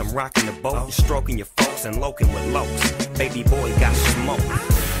coast, I'm rocking the boat, stroking your folks and loking with lokes. Baby boy got smoke.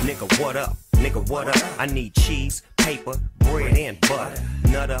 Nigga, what up? Nigga, what up? I need cheese, paper, bread, and butter.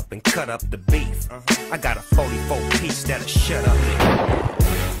 Nut up and cut up the beef. I got a 44 piece that'll shut up, nigga.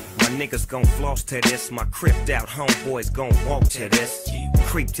 My niggas gon' floss to this. My cripped out homeboys gon' walk to this.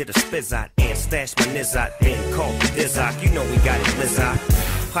 Creep to the spizzot and stash my nizzot. Then call the dizzot. You know we got it, blizzot.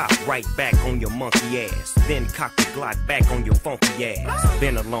 Pop right back on your monkey ass. Then cock the Glock back on your funky ass.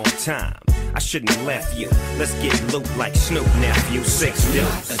 Been a long time. I shouldn't have left you. Let's get loot like Snoop, nephew. 6 Do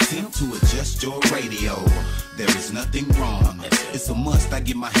not attempt to adjust your radio. There is nothing wrong. It's a must. I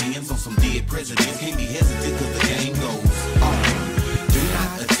get my hands on some dead presidents. Can't be hesitant cause the game goes on. Do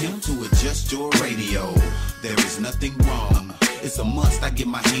not attempt to adjust your radio. There is nothing wrong. It's a must. I get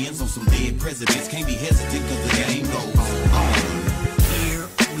my hands on some dead presidents. Can't be hesitant cause the game goes on. Here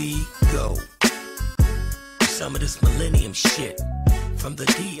we go. Some of this millennium shit from the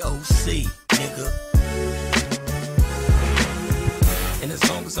DOC, nigga. And as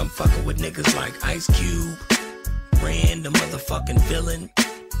long as I'm fucking with niggas like Ice Cube, Ran, the motherfucking villain,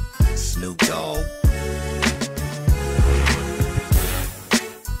 Snoop Dogg,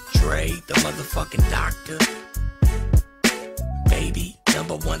 Dre, the motherfucking doctor, Baby,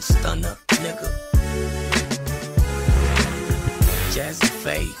 #1 stunner, nigga, Jazzy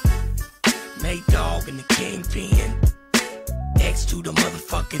Faye, Nate Dogg and the Kingpin, X to the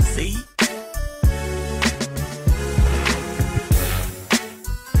motherfucking Z,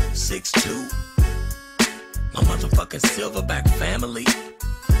 6'2", my motherfucking Silverback family,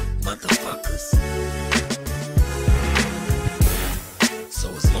 motherfuckers. So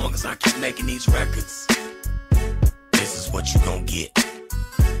as long as I keep making these records, this is what you gon' get.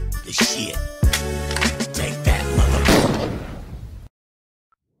 The shit. Take that, motherfucker.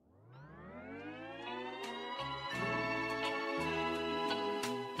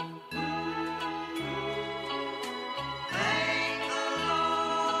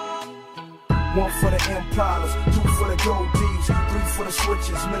 One for the Impalas, 2 for the Gold D's, 3 for the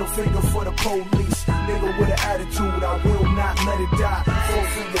switches, middle finger for the police. Nigga with an attitude, I will not let it die. 4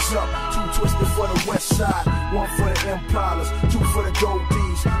 fingers up, 2 twisted for the west side. 1 for the Impalas, 2 for the Gold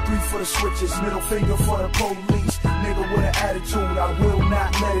D's, 3 for the switches, middle finger for the police. Nigga with an attitude, I will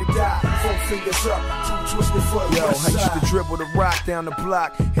not let it die. 4 fingers up, 2 twisted for the west side. I used to dribble the rock down the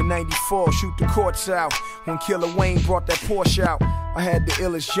block in 94, shoot the courts out. When Killer Wayne brought that Porsche out, I had the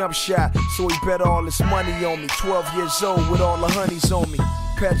illest jump shot, so he bet all his money on me. 12 years old with all the honeys on me.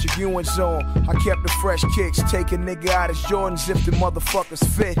 Patrick Ewing's on, I kept the fresh kicks. Take a nigga out his Jordans if the motherfuckers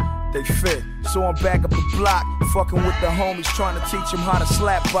fit. They fit. So I'm back up the block, fucking with the homies, trying to teach them how to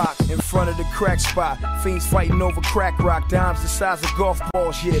slap box. In front of the crack spot, fiends fighting over crack rock. Dimes the size of golf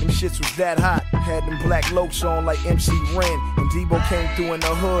balls, yeah, them shits was that hot. Had them black locs on like MC Ren, and Debo came through in the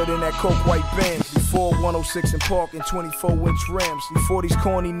hood in that coke white Benz. Before 106 and Park and 24-inch rims. Before these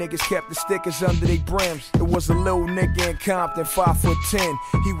corny niggas kept the stickers under their brims. It was a little nigga in Compton, 5'10".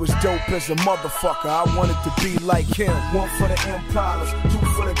 He was dope as a motherfucker, I wanted to be like him. 1 for the Impalas, 2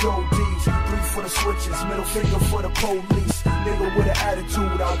 for the Gold D's, 3 for the switches, middle finger for the police. Nigga with an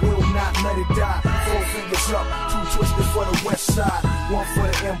attitude, I will not let it die. 4 fingers up, 2 twisted for the west side. 1 for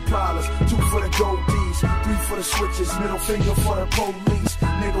the Impalas, 2 for the Gold D's, 3 for the switches, middle finger for the police.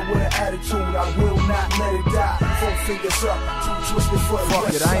 Nigga with an attitude, I will not let it die. 4 fingers up, 2 twisted for the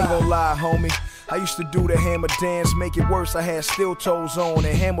west side. Fuck it, I ain't gon' lie, homie. I used to do the hammer dance, make it worse, I had steel toes on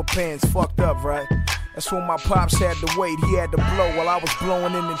and hammer pants. Fucked up, right? That's when my pops had to wait, he had to blow while I was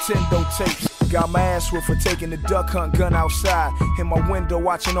blowing in Nintendo tapes. Got my ass whipped for taking the duck hunt gun outside. In my window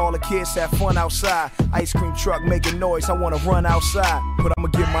watching all the kids have fun outside. Ice cream truck making noise, I wanna run outside. But I'ma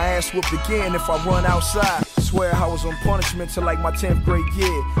get my ass whooped again if I run outside. Swear I was on punishment till like my 10th grade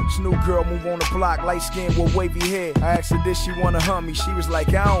year. Snoop girl move on the block, light skin with wavy hair. I asked her did she wanna hunt me, she was like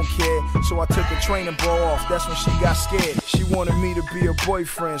I don't care. So I took the training bra off, that's when she got scared. She wanted me to be her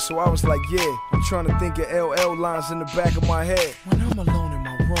boyfriend, so I was like yeah. I'm trying to think of LL lines in the back of my head. When I'm alone in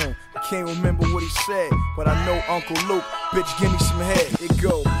my room, I can't remember what he said, but I know Uncle Luke, bitch give me some head. It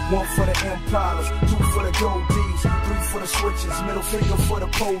go 1 for the Impalas, 2 for the Gold D's, 3 for the switches, middle finger for the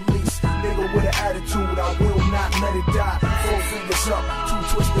police. Nigga with an attitude, I will not let it die. 4 fingers up,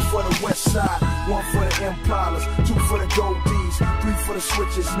 2 twisted for the west side. 1 for the Impalas, 2 for the Gold D's, 3 for the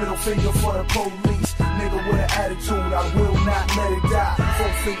switches, middle finger for the police. Nigga with an attitude, I will not let it die.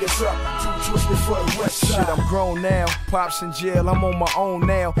 4 fingers up, 2 twisted for the west side. Shit, I'm grown now, pops in jail, I'm on my own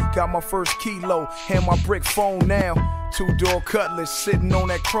now. Got my first kilo, and my brick phone now. Two-door cutlass sitting on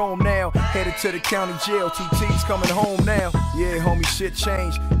that chrome now. Headed to the county jail, 2 T's coming home now. Yeah, homie, shit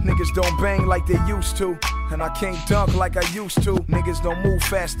changed. Niggas don't bang like they used to. And I can't dunk like I used to. Niggas don't move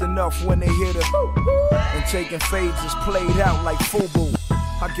fast enough when they hit a and taking fades is played out like FUBU.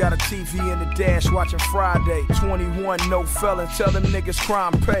 I got a TV in the dash watching Friday. 21, no felon, tell them niggas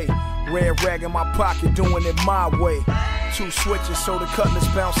crime pay. Red rag in my pocket, doing it my way. 2 switches so the cutlass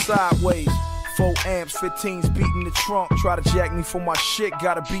bounce sideways. 4 amps, 15s beating the trunk. Try to jack me for my shit,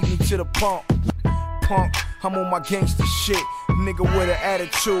 gotta beat me to the pump. Punk, I'm on my gangster shit. Nigga with an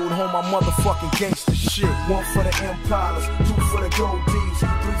attitude, on my motherfucking gangster shit. 1 for the Impalas, 2 for the Gold D's, 3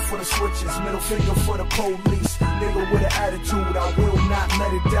 for the switches, middle finger for the police. Nigga with an attitude, I will not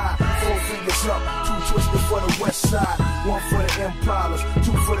let it die. 4 fingers up, 2 twisted for the west side. 1 for the Impalas,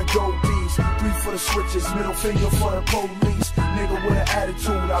 2 for the Gold D's, 3 for the switches, middle finger for the police. Nigga with an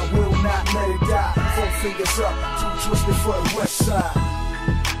attitude, I will not let it die. 4 fingers up, 2 twisted for the west side.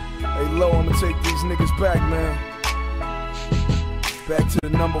 Hey, Lo, I'ma take these niggas back, man. Back to the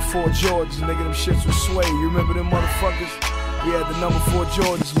number 4 Georges, nigga, them shits was sway. You remember them motherfuckers? We had the number 4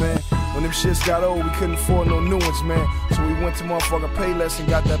 Georges, man. When them shits got old, we couldn't afford no new ones, man. So we went to motherfucking Payless and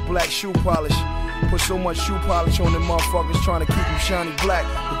got that black shoe polish. Put so much shoe polish on them motherfuckers, trying to keep them shiny black,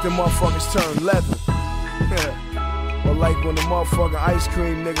 but them motherfuckers turned leather. Or like when the motherfucking ice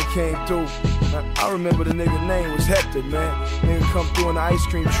cream nigga came through. Now, I remember the nigga name was Hector, man. Nigga come through in the ice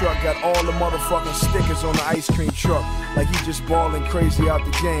cream truck, got all the motherfucking stickers on the ice cream truck. Like he just balling crazy out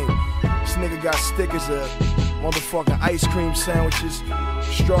the game. This nigga got stickers of motherfucking ice cream sandwiches,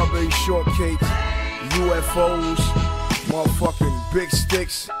 strawberry shortcakes, UFOs, motherfucking big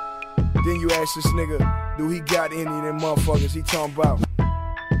sticks. Then you ask this nigga, do he got any of them motherfuckers? He talking about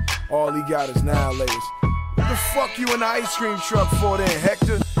all he got is Annihilators. What the fuck you in the ice cream truck for then,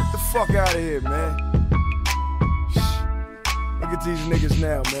 Hector? Get the fuck out of here, man. Look at these niggas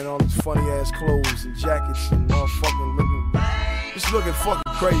now, man. All these funny ass clothes and jackets and motherfucking looking. Just looking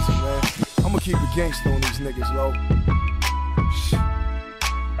fucking crazy, man. I'ma keep it gangsta on these niggas, Lo.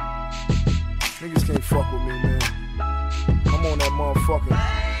 Niggas can't fuck with me, man. I'm on that motherfucking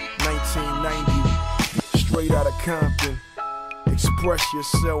 1990, straight out of Compton. Express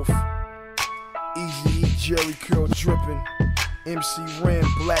yourself. Easy E, Jerry curl dripping. MC Ren,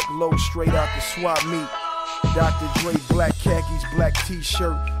 black low, straight out the swap meet. Dr. Dre, black khakis, black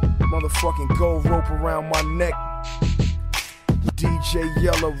t-shirt. Motherfucking gold rope around my neck. DJ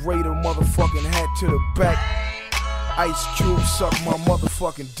Yellow Raider, motherfucking hat to the back. Ice Cube suck my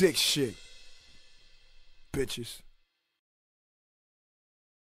motherfucking dick shit. Bitches.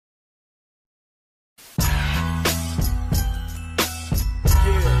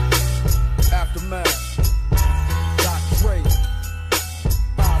 Aftermath. Dr. Dre.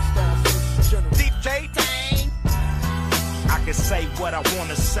 5-star general. Deep J-Tang. I can say what I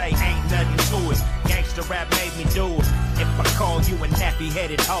wanna say, ain't nothing to it. Gangsta rap made me do it. If I call you a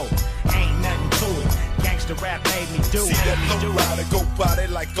nappy-headed hoe, ain't nothing to it. Gangsta rap made me do it. See that low rider go by there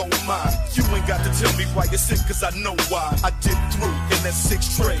like, oh my. You ain't got to tell me why you're sick, cause I know why. I did through in that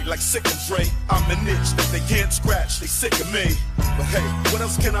 6 tray, like sick and Dre. I'm an itch that they can't scratch, they sick of me. But hey, what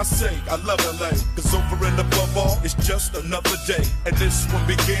else can I say? I love LA, cause over and above all, it's just another day. And this one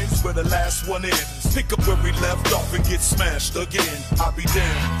begins where the last one ends. Pick up where we left off and get smashed again. I'll be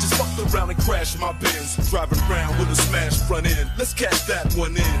damned, just fucked around and crashed my Benz. Driving around with a smashed front end. Let's catch that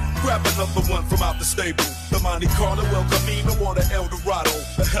one in. Grab another one from out the stable. The Monte Carlo, El Camino, or the Eldorado.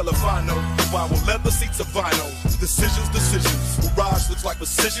 The hell if I know. Vinyl leather seats of vinyl. Decisions. Mirage looks like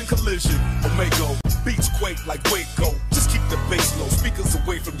precision collision. Omega beats quake like Waco. Just keep the bass low. Speakers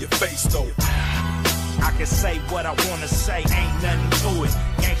away from your face though. I can say what I wanna say, ain't nothing to it.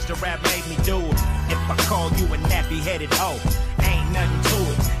 Gangsta rap made me do it. If I call you a nappy-headed hoe, ain't nothing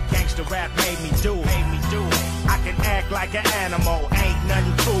to it. Gangsta rap made me do it. I can act like an animal, ain't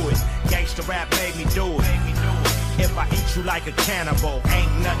nothing to it. Gangsta rap made me do it. If I eat you like a cannibal,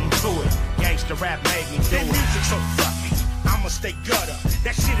 ain't nothing to it. Gangsta rap made me do it. That music so fluffy, I'ma stay gutter.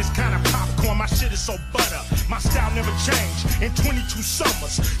 That shit is kinda popcorn, my shit is so butter. My style never changed in 22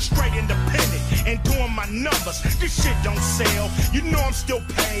 summers. Straight independent and doing my numbers. This shit don't sell, you know I'm still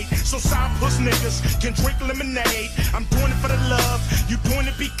paid. So side puss niggas can drink lemonade. I'm doing it for the love, you doing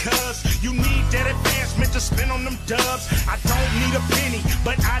it because you need that advancement to spend on them dubs. I don't need a penny,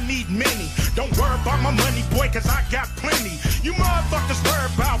 but I need many. Don't worry about my money, boy, cause I got plenty. You motherfuckers worry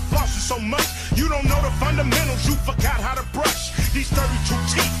about flossing so much. You don't know the fundamentals, you forgot how to brush. These 32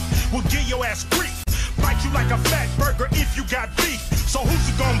 teeth will give your ass grief. Bite you like a fat burger if you got beef. So who's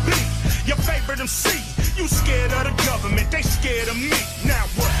it gonna be? Your favorite MC. You scared of the government, they scared of me. Now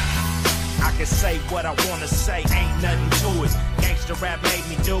what? I can say what I wanna say, ain't nothing to it. Gangsta rap made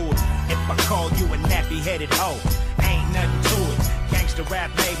me do it. If I call you a nappy-headed hoe, ain't nothing to it. Gangsta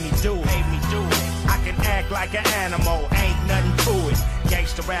rap made me do it. I can act like an animal, ain't nothing to it.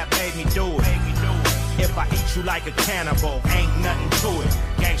 Gangsta rap made me do it. If I eat you like a cannibal, ain't nothing to it.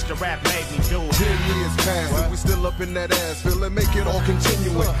 Gangsta rap made me do it. 10 years passed and we still up in that ass. Feel it, make it all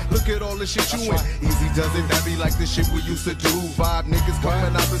continuing. Look at all the shit you in. Easy does it, that be like the shit we used to do. 5 niggas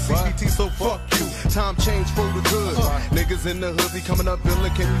coming out the CBT, so fuck you. Time change for the good. Niggas in the hood be coming up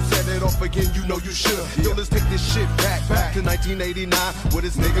villain. Can you set it off again? You know you should. Yo, let's take this shit back to 1989. With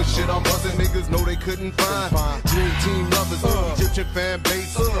this nigga shit I'm buzzing. Niggas know they couldn't find. Dream team lovers, Egyptian fan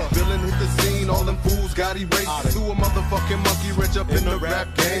base. Villain hit the scene, all them fools got erased. To a motherfucking monkey wrench up in the rap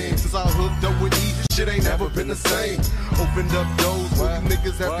game. Since I hooked up with E, shit ain't never been the same. Opened up doors where you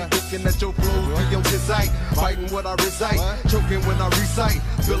niggas have been thinking that your flows be on his sight. Fighting what I recite, choking when I recite,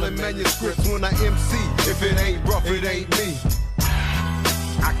 filling manuscripts when I MC. If it ain't rough, it ain't me.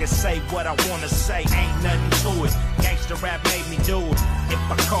 I can say what I wanna say, ain't nothing to it. Gangsta rap made me do it. If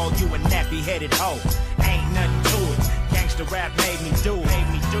I call you a nappy-headed hoe, ain't nothing to it. Gangsta rap made me do it.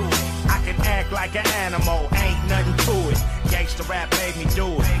 I can act like an animal, ain't nothing to it. Gangsta rap made me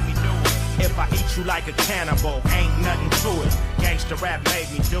do it. If I eat you like a cannibal, ain't nothing to it. Gangsta rap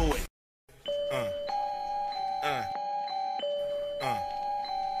made me do it.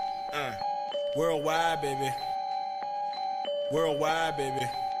 Worldwide, baby. Worldwide, baby.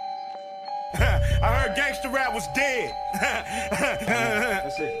 I heard gangsta rap was dead.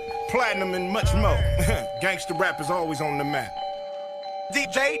 That's it. Platinum and much more. Gangsta rap is always on the map.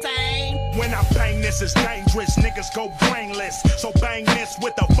 DJ Tang. When I bang this, it's dangerous. Niggas go brainless. So bang this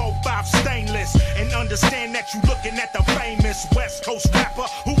with a 4-5 stainless. And understand that you looking at the famous West Coast rapper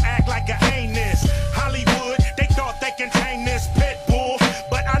who act like a anus. Hollywood, they thought they can tame this pit bull.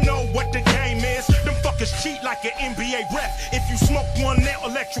 But I know what the game is. Them fuckers cheat like an NBA rep. If you smoke one, they'll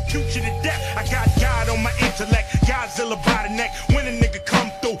electrocute you to death. I got God on my intellect. Godzilla by the neck. When a nigga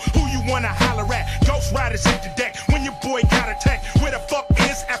come through, who you wanna holler at? Ghost Riders hit the deck. When your boy got attacked, where the fuck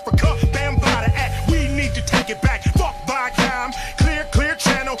is Africa? Bam by the act. We need to take it back. Fuck Viacom, clear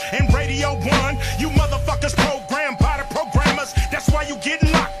channel, and Radio 1. You motherfuckers programmed by the programmers. That's why you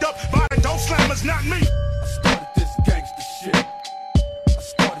getting locked up by the dope slammers, not me. I started this gangsta shit. I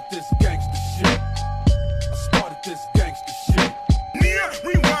started this gangsta shit. I started this gangsta shit. Nia,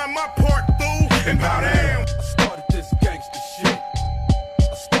 rewind my part, fool, and bow down. I started this gangsta shit.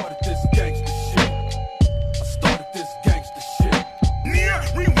 I started this gangsta shit. I started this gangsta shit. Nia,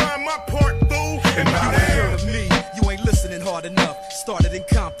 rewind my part, fool, and bow down. Of me, you ain't listening hard enough. Started in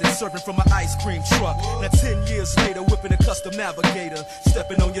Compton, serving from an ice cream truck. Now 10 years later, whipping a custom navigator.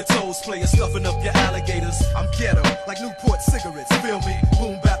 Stepping on your toes, player, stuffing up your alligators. I'm ghetto, like Newport cigarettes, feel me?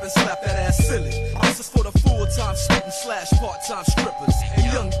 Boom bap and slap that ass silly. This is for the full-time student / part-time strippers. And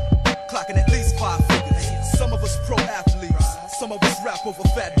young clocking at least 5 figures. Some of us pro athletes, some of us rap over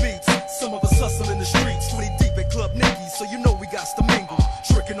fat beats. Some of us hustle in the streets, 20 deep at Club Nicky, so you know we got to mingle.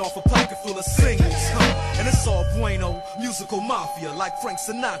 Tricking off a pocket full of singles, and it's all bueno, musical mafia like Frank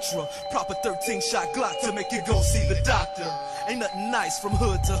Sinatra. Proper 13-shot Glock to make you go see the doctor. Ain't nothing nice from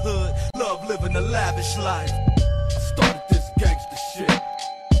hood to hood, love living a lavish life. I started this gangsta shit.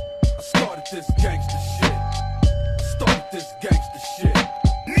 I started this gangsta shit. I started this gangsta shit.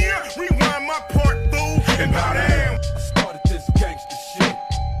 Nia, rewind my part, fool, and bow down. I started this gangsta shit.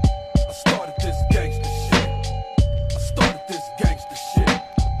 I started this gangsta shit. I started this gangsta shit.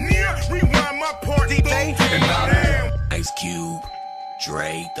 Nia, rewind my part, fool, and bow down. Ice Cube,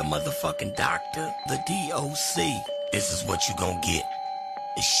 Dre, the motherfucking doctor, the DOC. This is what you gon' get.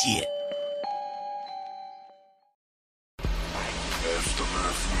 The shit.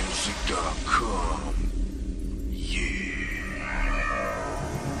 AftermathMusic.com.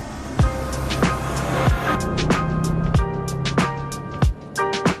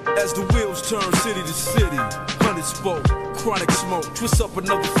 As the wheels turn city to city, 100 spoke, chronic smoke, twist up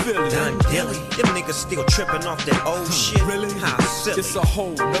another Philly. Done dilly, them niggas still tripping off that old shit. Really? How silly. It's a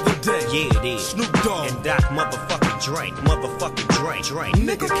whole nother day. Yeah, it is. Snoop Dogg and Doc motherfucking Dre.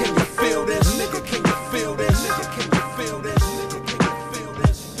 Nigga, can you feel this? Nigga, can you feel this? Nigga, can you feel this? Nigga, can you feel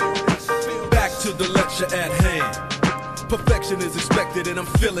this? Back to the lecture at hand. Perfection is expected and I'm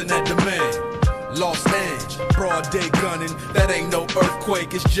feeling that demand. Los Angeles, broad day gunning, that ain't no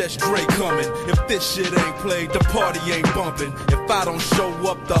earthquake, it's just Dre coming. If this shit ain't played, the party ain't bumping. If I don't show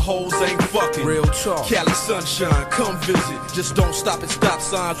up, the hoes ain't fucking. Real talk. Cali sunshine, come visit. Just don't stop at stop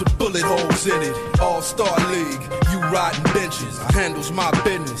signs with bullet holes in it. All-Star League, you riding benches. Handles my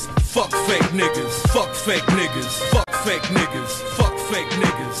business. Fuck fake niggas. Fuck fake niggas. Fuck fake niggas. Fuck fake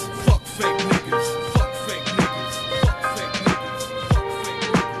niggas. Fuck fake fake niggas. Fuck fake niggas. Fuck fake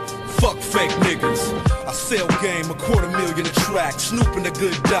niggas. Fuck fake niggas. I sell game, $250,000 a track. Snoop and the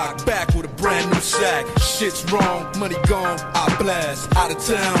good doc, back with a brand new sack. Shit's wrong, money gone, I blast. Out of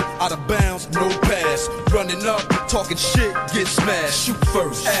town, out of bounds, no pass. Running up, talking shit, get smashed. Shoot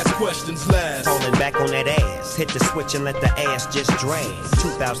first, ask questions last. Falling back on that ass, hit the switch and let the ass just drag.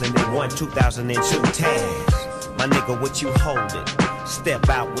 2001, 2002 tags. My nigga, what you holding? Step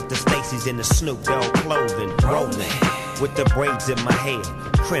out with the Stacy's in the Snoop Dogg clothing. Rolling with the braids in my hair.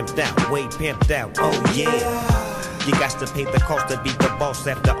 Crimped out, way pimped out, oh yeah. You got to pay the cost to be the boss.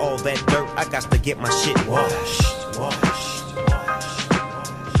 After all that dirt, I got to get my shit washed. Washed.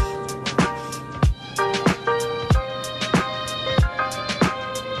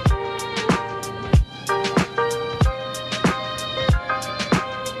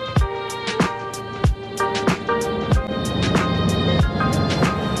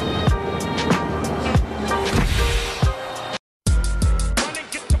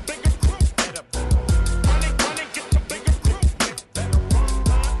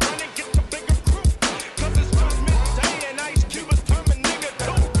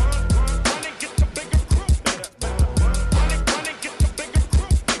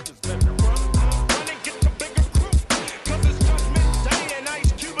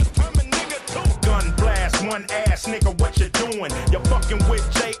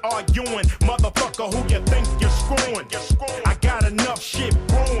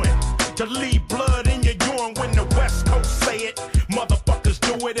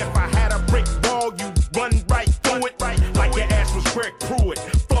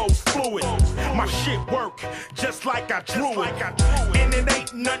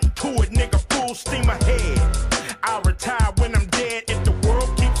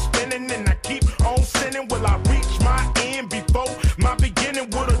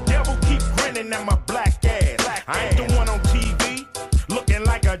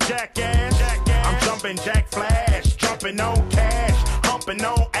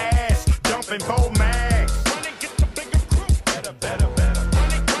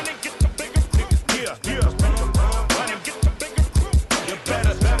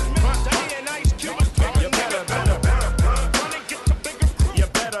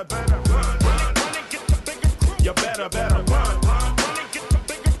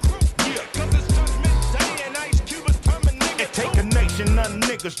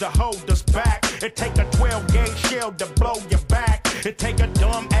 To hold us back. It take a 12-gauge shell to blow your back. It take a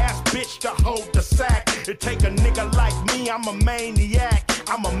dumb ass bitch to hold the sack. It take a nigga like me, I'm a maniac.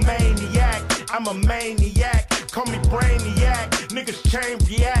 I'm a maniac. I'm a maniac. Call me brainiac. Niggas chain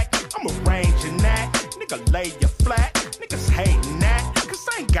react. I'm arranging that. Nigga lay you flat. Niggas hating that. Cause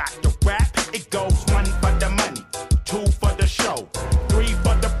I ain't got the rap. It goes 1 for the money, 2 for the show, 3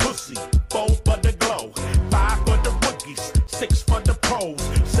 for the pussy, 4 for the glow, 5 for the rookies, 6 for the pros,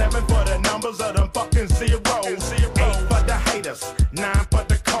 7 for the numbers of them fucking zeros, 8 for the haters, 9 for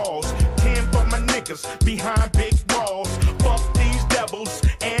the cause, 10 for my niggas behind big walls. Fuck these devils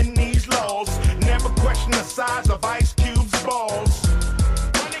and these laws. Never question the size of Ice Cube's balls.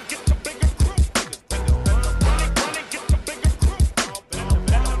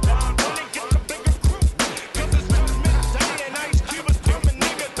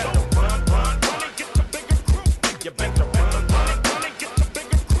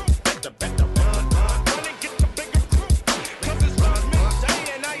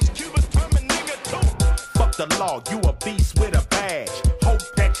 The law, you a beast with a badge. Hope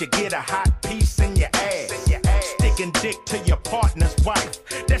that you get a hot piece in your ass. Sticking dick to your partner's wife.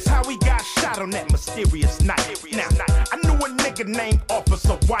 That's how he got shot on that mysterious night. Now, I knew a nigga named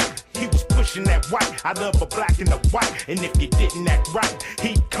Officer White. He was pushing that white out of a black and a white. And if you didn't act right,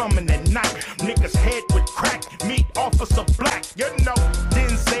 he'd come in at night. Niggas head would crack, meet Officer Black. You know,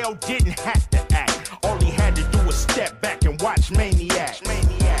 Denzel didn't have to act. All he had to do was step back and watch Maniac.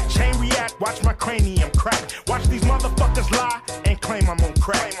 Chain react, watch my cranium crack. Watch these motherfuckers lie and claim I'm on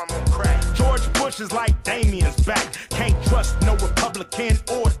crack. George Bush is like Damien's back. Can't trust no Republican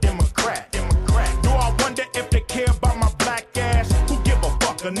or Democrat. Do I wonder if they care about my black ass? Who give a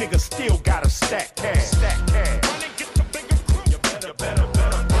fuck? A nigga still got a stack cash.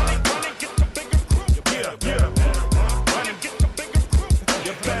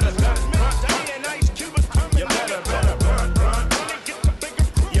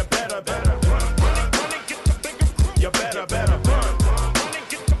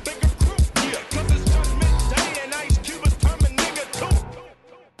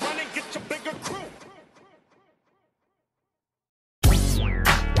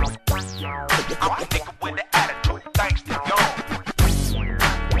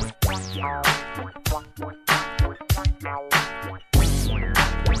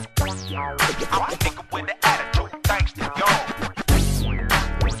 I'm the nigga with the attitude, thanks to y'all.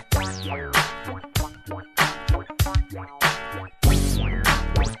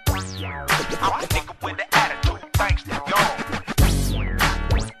 I'm the nigga with the attitude, thanks to y'all.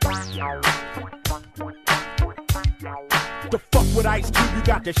 The fuck with Ice Cube, you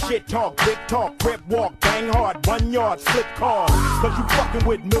got the shit talk, big talk, crip walk, bang hard, 1 yard, slip cars. Cause you fucking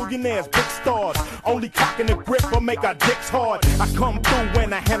with millionaires, big stars. Only cocking the grip or make our dicks hard. I come through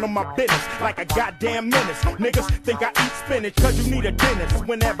when I handle my business like a goddamn menace. Niggas think I eat spinach cause you need a dentist.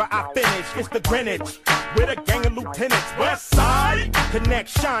 Whenever I finish, it's the Greenwich with a gang of lieutenants. West Side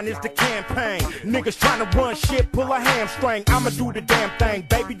Connection is the campaign. Niggas trying to run shit, pull a hamstring. I'ma do the damn thing,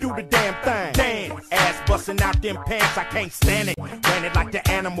 baby, do the damn thing. Dance, ass busting out them pants, I can't stand it. Ran it like the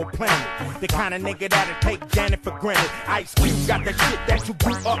Animal Planet. The kind of nigga that'll take Janet for granted. Ice Cube got the shit that you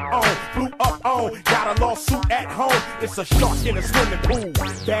blew up on. Got a lawsuit at home. It's a shark in a swimming pool.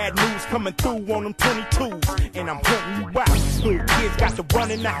 Bad news coming through on them 22s, and I'm hunting you out. Little kids got to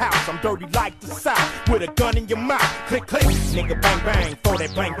run in the house. I'm dirty like the South with a gun in your mouth. Click click, nigga bang bang, throw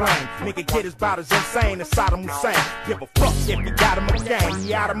that bang bang. Nigga get his bout as insane as Saddam Hussein. Give a fuck if you got him a gang.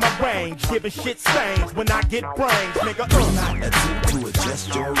 He out of my range, giving shit stains when I get brains, nigga. Do not attempt to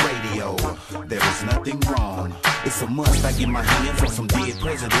adjust your radio. There is nothing wrong. It's a must. I get my hands on some dead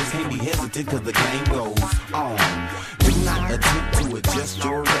presidents. Can't be hesitant cause the game goes on. Do not attempt to adjust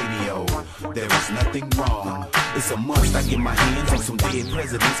your radio. There is nothing wrong. It's a must. I get my hands on some dead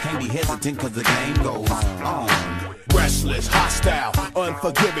presidents. Can't be hesitant cause the game goes on. Restless, hostile,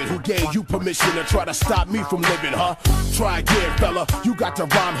 unforgiving. Who gave you permission to try to stop me from living, huh? Try again, fella. You got to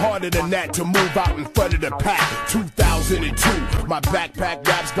rhyme harder than that to move out in front of the pack. 2002, my backpack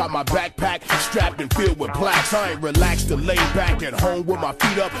raps got my backpack strapped and filled with plaques. I ain't relaxed to lay back at home with my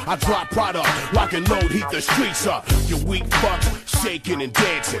feet up. I drop product, lock and load, heat the streets up. You weak fucks, shaking and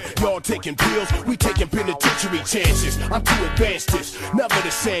dancing. Y'all taking pills, we taking penitentiary chances. I'm too advanced this, never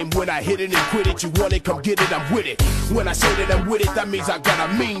the same. When I hit it and quit it, you want it, come get it, I'm with it. When I say that I'm with it, that means I got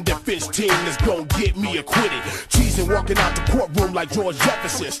a mean defense team that's gon' get me acquitted. Cheesing walking out the courtroom like George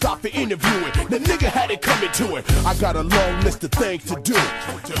Jefferson. Stop for interviewing, the nigga had it coming to him. I got a long list of things to do,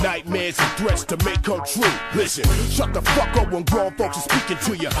 nightmares and threats to make come true. Listen, shut the fuck up when grown folks are speaking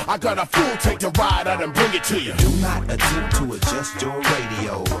to you. I got a full tank to ride out and bring it to you. Do not attempt to adjust your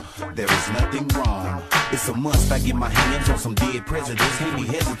radio. There is nothing wrong. It's a must. I get my hands on some dead presidents. Can't be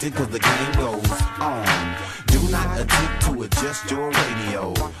hesitant cause the game goes on. Do not attempt to adjust your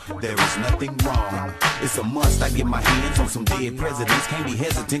radio. There is nothing wrong. It's a must. I get my hands on some dead presidents. Can't be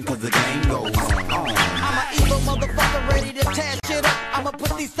hesitant cause the game goes on. I'm an evil motherfucker ready to tear shit up. I'ma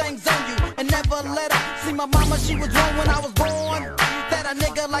put these things on you and never let up. See my mama, she was wrong when I was born. That a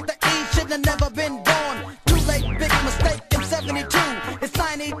nigga like the E shouldn't have never been born. Too late, big mistake in 72. It's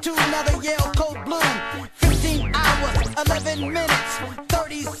 92, now the Yale code blue. 15 hours, 11 minutes,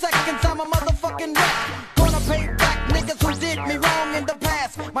 30 seconds, I'm a motherfucking wreck. Gonna pay back niggas who did me wrong in the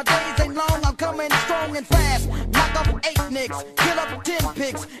past. My days ain't long, I'm coming strong and fast. Knock off 8 nicks, kill up 10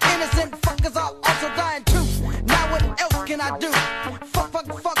 pigs. Innocent fuckers are also dying too. Now what else can I do? Fuck, and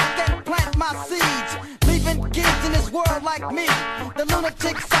plant my seeds. Leaving kids in this world like me. The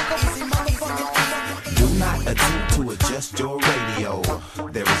lunatic sucker, easy motherfucking easy. Do not attempt to adjust your radio.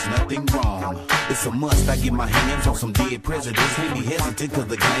 There is nothing wrong. It's a must. I get my hands on some dead presidents. Can't be hesitant cause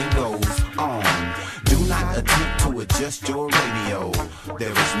the game goes on. Do not attempt to adjust your radio.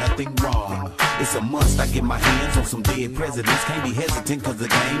 There is nothing wrong. It's a must. I get my hands on some dead presidents. Can't be hesitant cause the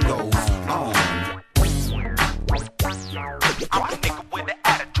game goes on. I'm the nigga with the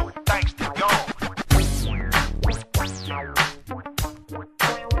attitude, thanks to y'all. I'm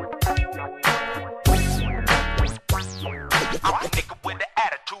the nigga with the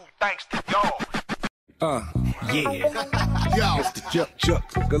attitude, thanks to y'all. Yeah. Yo. Mr. Chuck.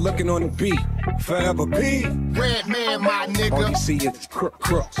 Good looking on the beat. Forever P. Red man, my nigga. All you see is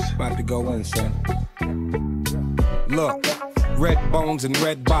crooks. About to go in, son. Look. Red bones and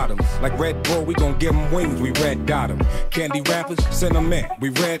red bottoms. Like Red Bull, we gon' give them wings, we red dot them. Candy rappers, send them in, we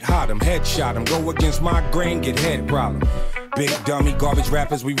red hot them. Headshot them, go against my grain, get head problem. Big dummy, garbage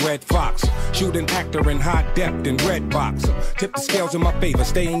rappers, we red fox. Shoot an actor in high depth and red box. Tip the scales in my favor,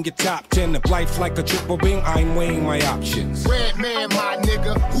 stay in your top 10. If life's like a triple beam, I'm weighing my options. Red man, my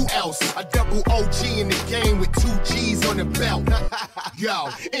nigga, who else? A double OG in the game with 2 G's on the belt. Yo,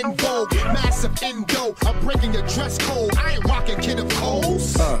 in vogue, massive indo. I'm breaking your dress code, I ain't rocking Kid of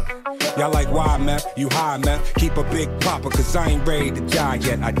Coles. Yo, Y'all like why, meth? You high, meth? Keep a big popper, cause I ain't ready to die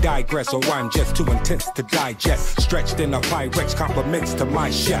yet. I digress, or I'm just too intense to digest. Stretched in a Pyrex, compliments to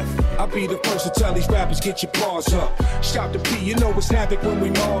my chef. I'll be the first to tell these rappers, get your paws up. Shout to P, you know it's havoc when we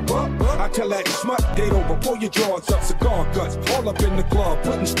mob up. I tell that smut, date over, pull your drawers up. Cigar guts, all up in the club,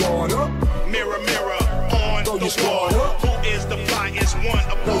 putting squad up. Mirror, mirror, on throw the your squad wall. up. Who is the flyest one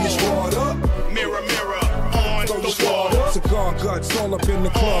of Throw all? your squad up. Mirror, mirror, on Throw the your squad wall. up. Cigar guts, all up in the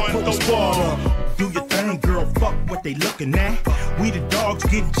club, On putting the squad wall. up. Do your thing, girl, fuck what they looking at. We the dogs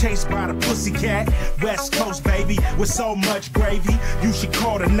getting chased by the pussycat. West Coast, baby, with so much gravy. You should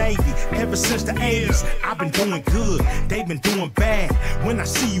call the Navy. Ever since the 80s, I've been doing good. They've been doing bad. When I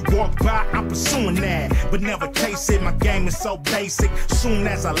see you walk by, I'm pursuing that. But never chase it, my game is so basic. Soon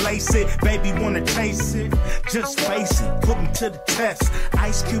as I lace it, baby wanna chase it. Just face it, put me to the test.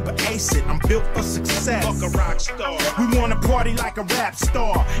 Ice Cube or ace it, I'm built for success. Fuck a rock star. We wanna party like a rap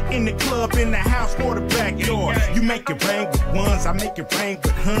star. In the club, in the house, or the backyard. You make it rain with ones, I make it rain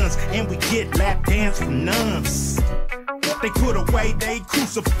with huns. And we get lap dance from nuns. They put away they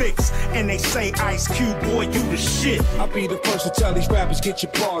crucifix and they say, Ice Cube, boy, you the shit. I'll be the first to tell these rappers, get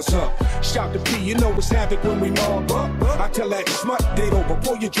your paws up. Shout to P, you know it's havoc when we mob up. I tell that smut, date over,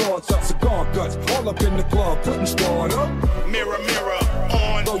 pull your drawers up. Cigar guts, all up in the club, putting squad up. Mirror, mirror,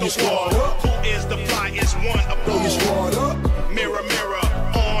 on throw the your squad wall. up. Who is the flyest one of all? Throw your squad up. Mirror,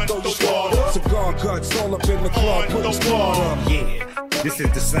 mirror, on Throw the your squad wall. up. Cigar guts, all up in the club, putting squad up. Yeah. This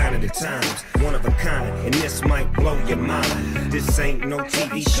is the sign of the times, one of a kind, and this might blow your mind. This ain't no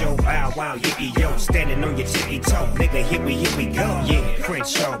TV show, wow, wow, yippee yo, standing on your tippy toe, nigga, here we go. Yeah,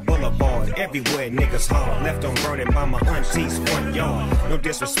 Crenshaw Boulevard, everywhere niggas hard, left on burning by my auntie's front yard. No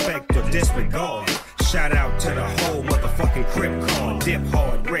disrespect or disregard. Shout out to the whole motherfucking crib car. Dip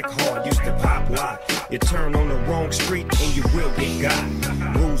hard, brick hard, used to pop lock. You turn on the wrong street and you will get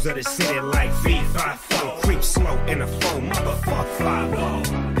got. Rules of the city like V54. Creep slow in a phone, motherfuck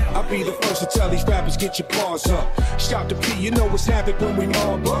 5-0. I'll be the first to tell these rappers, get your paws up. Shout to P, you know it's havoc when we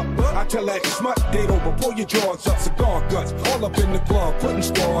mob up. I tell that smut, date over, pull your drawers up. Cigar guts, all up in the club, putting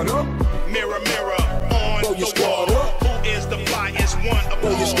squad up. Mirror, mirror, on throw your the squad wall. up. Who is the flyest one of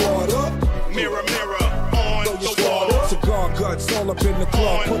Throw all? your squad up. Mirror, mirror, on Throw your the squad wall. up. Cigar guts, all up in the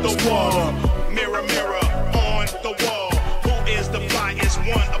club, On putting the squad wall. up. Mirror, mirror, on the wall. Who is the flyest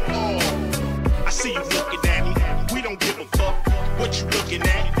one of all? I see you looking at me. We don't give a fuck what you looking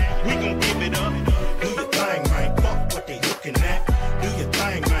at. We gon' give it up. Do your thing, man. Fuck what they looking at. Do your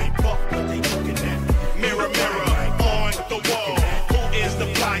thing, man. Fuck what they looking at. Mirror, mirror, on the wall. Who is the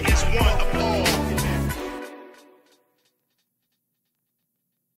flyest one of all?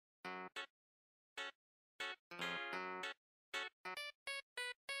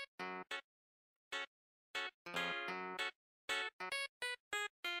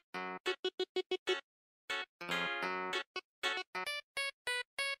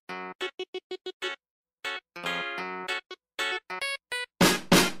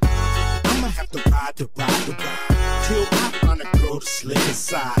 I'ma have to ride till I find a girl to slip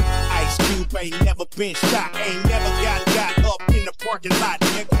inside. Ice Cube ain't never been shot, ain't never got up in the parking lot,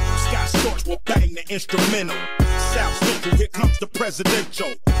 nigga. Scott Storch will bang the instrumental. South Central, here comes the presidential.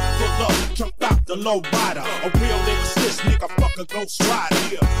 Pull up, jump out the low rider. A real lyricist, nigga, fuck a ghost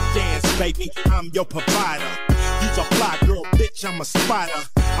rider. Dance, baby, I'm your provider. You's a fly girl, bitch, I'm a spider.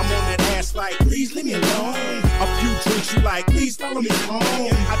 I'm on that ass like, please leave me alone. A few drinks you like, please follow me home.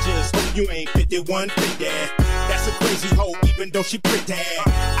 I just hope you ain't 5150. That's a crazy hoe, even though she pretty.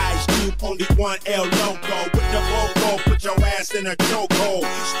 Ice Cube, only one L logo. With the logo, put your ass in a chokehold.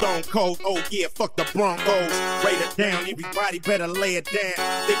 Stone Cold, oh yeah, fuck the Broncos. Rate it down, everybody better lay it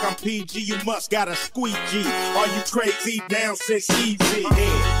down. Think I'm PG, you must got a squeegee. Are you crazy? Down 6 easy.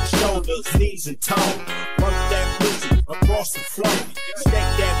 Head, shoulders, knees, and toes. Work that pussy across the floor. Shake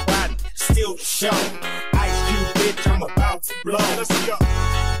that body, still the show. Ice Cube, bitch, I'm about to blow. Let's go.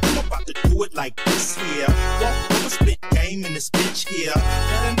 I'm about to do it like this here. Walk over, spit game in this bitch here.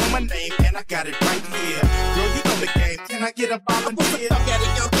 Gotta know my name and I got it right here. Girl, you know the game. Can I get a volunteer? I was at a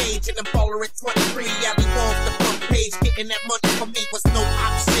young age and a baller at 23. I be off the front page, getting that money for me was no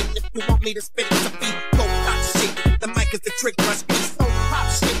option. If you want me to spit it to beat, go pop shit. The mic is the trick, my speech. So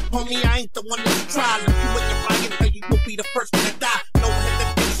pop shit, homie, I ain't the one that's trying. If you and your Ryan, so you will be the first one to die. No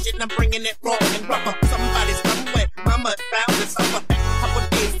hesitation, I'm bringing it raw and rubber. Somebody somewhere, mama found this summer. Couple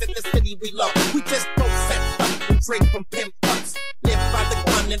days in the city we love. We just both set up and drink from pimp ups. Live by the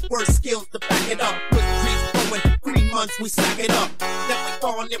gun and word skills to back it up. With trees growing, 3 months we sack it up. Then we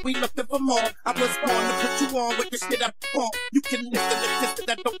gone and we looking for more. I was born to put you on with the shit I perform. You can listen and listen,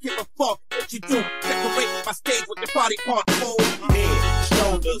 I don't give a fuck what you do. Decorate my stage with your body part. Oh, Head,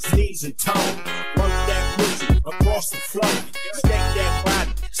 shoulders, shoulders, knees, and toes. Work that pussy across the floor. Shake that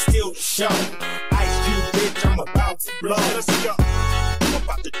body, still the show. Ice Cube, bitch, I'm about to blow. Let's go. I'm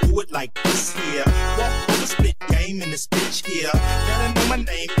about to do it like this here. Walk over, spit game in this bitch here. Gotta know my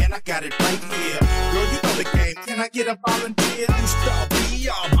name and I got it right here. Girl, you know the game. Can I get a volunteer? You start be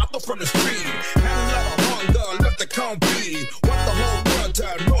I'm from the street. Had a lot of hunger, left the compete. What the whole world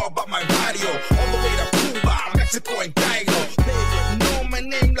to know about my radio? All the way to Cuba, Mexico and Cairo. They would know my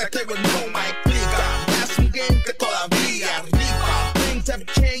name like they would know my clica. That's some game que todavía rica. Things have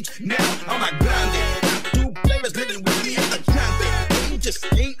changed, now I'm a grande. Got two players living with me at the grande. Things just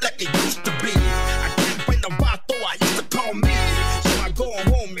ain't like it used to be. I can't find the vato I used to call me. So I go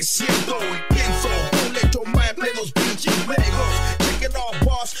home me siento intenso. Don't let your mind play those pinches juegos. Check it all,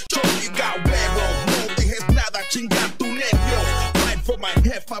 boss, show you got huevos. No dejes nada, chinga tu nervios. Fight for my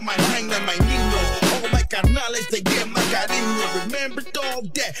jefa, my reina, my niños. All my carnales, they get my cariño. Remember,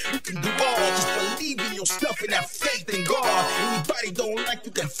 dog, that you can do all. Just believe in yourself and have faith in God. Anybody don't like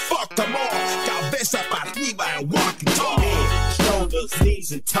you, then fuck them all. Cabeza para arriba and walk and talk. Head, shoulders,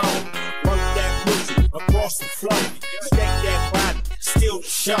 knees, and toes. Work that pussy across the floor. Shake that body, still the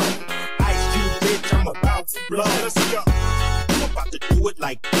show. Ice Cube, bitch, I'm about to blow. Let's go. I'm about to do it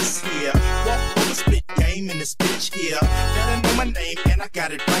like this here. Walk over, spit game in this bitch here. Gotta know my name and I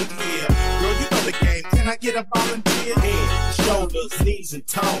got it right here. Girl, you know the game. Can I get a volunteer? Head, shoulders, knees, and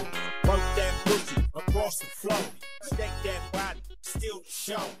toes. Work that pussy across the floor. Shake that body, still the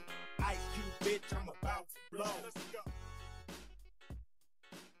show. Ice Cube, bitch, I'm about to blow. Let's go.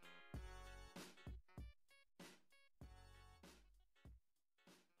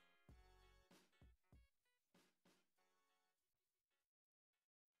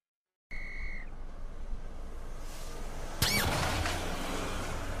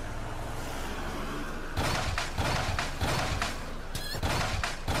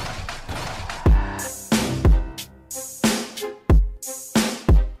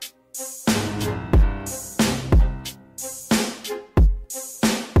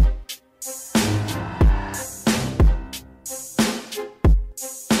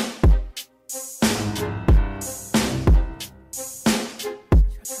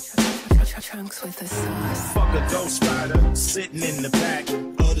 With a sauce. Fuck a ghost rider sitting in the back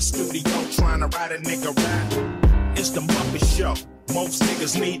of the studio trying to write a nigga rap. It's the Muppet Show. Most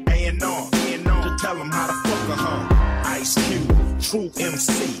niggas need A&R to tell them how to fuck a hoe. Ice Cube, true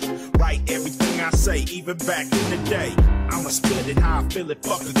MC. Write everything I say, even back in the day. I'ma spit it how I feel it,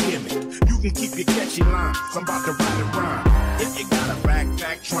 fuck a gimmick. You can keep your catchy lines, I'm about to write a rhyme. If you got a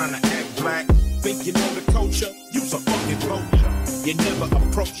backpack trying to act black, think you know the culture, you's a fucking vulture. You never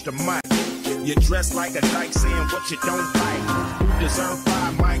approach the mic. You dress like a dyke saying what you don't like. Who deserve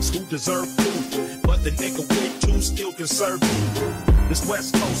 5 mics, who deserve 2? But the nigga with 2 still can serve you. This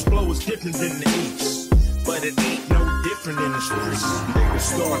West Coast flow is different than the East, but it ain't no different in the streets. Niggas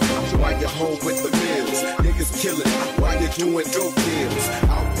start while you're home with the bills. Niggas killing while you're doing dope deals.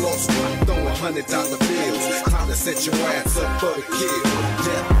 Outlaw squad throwing $100 bills. Time to set your ass up for the kill.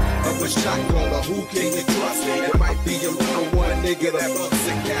 Death of a shotgunner, who can you trust? It might be your little one nigga that bucks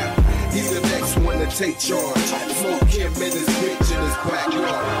it down. He's the next one to take charge. Smoke him in his bitch in his backyard.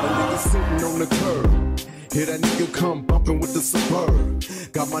 A nigga sitting on the curb. Hear that nigga come bumping with the Suburb.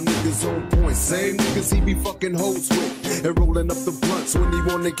 Got my niggas on point. Same niggas he be fucking hoes with. And rolling up the blunts when he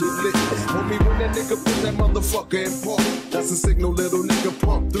wanna get lit. Homie, when that nigga put that motherfucker in park, that's a signal little nigga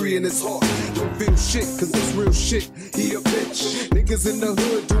pump 3 in his heart. Don't feel shit, cause it's real shit. He a bitch. Niggas in the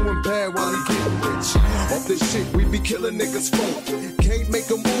hood doing bad while he getting rich. Off this shit, we be killing niggas for. Can't make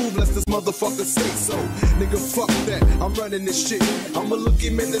a move unless this motherfucker say so. Nigga, fuck that. I'm running this shit. I'ma look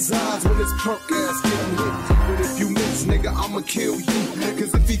him in his eyes when his punk ass getting hit. But if you miss, nigga, I'ma kill you.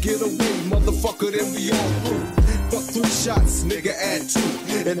 Cause if he get away, motherfucker, then we all through. Fuck 3 shots, nigga, add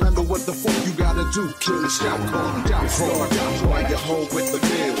 2. And I know what the fuck you gotta do. Kill the shot, call him down. Start while you're home with the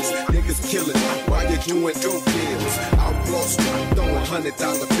bills. Niggas killing while you're doing dope deals. Outlaw squad throwing $100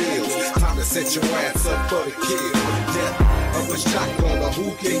 bills. Time to set your ass up for the kill. Death of a shotgunner,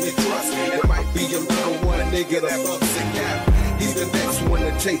 who can you trust? It might be your little one nigga that bucks it down. He's the next one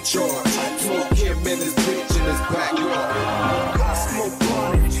to take charge. Smoke him in his bitch in his backyard. I smoke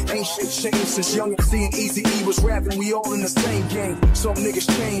blunt, Ain't shit changed since Young MC and Easy E was rapping. We all in the same game. Some niggas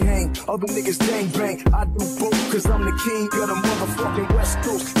chain hang, other niggas gang bang. I do both, cause I'm the king of the motherfucking West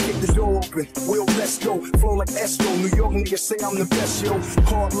Coast. Kick the door open, Will, let's go. Flow like Esco, New York niggas say I'm the best, yo.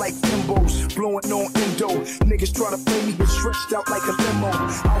 Hard like Timbos, blowing on endo. Niggas try to play me, get stretched out like a limo.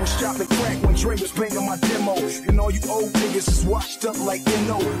 I was shopping crack when Dre was banging my demo. And all you old niggas is washed up like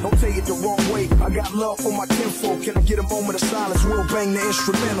NO. Don't take it the wrong way, I got love for my kinfolk. Can I get a moment of silence? We'll bang the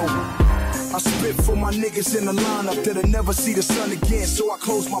instrumental. I spit for my niggas in the lineup that'll never see the sun again, so I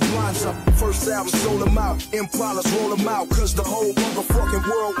close my blinds up. First album, sold them out, Impalas roll them out, cause the whole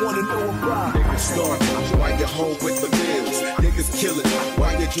motherfucking world wanna know about. Niggas start while you're home with the bills. Niggas kill it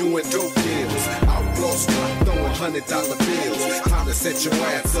while you're doing dope deals. Outlaws throwing $100 bills. Time to set your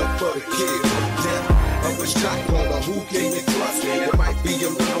ass up for the kill. Death of a shot caller, who can you trust? It might be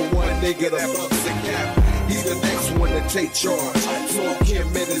your little one nigga that bucks a cap. He the next one to take charge. Smoke him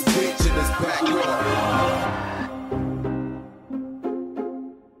in his bitch in his backyard.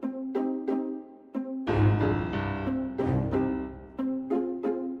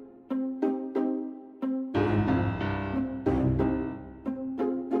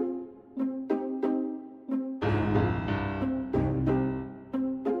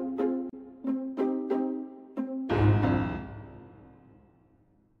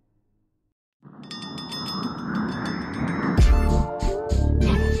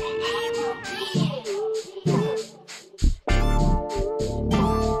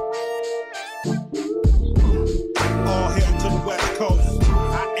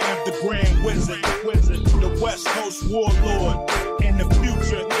 Warlord, and the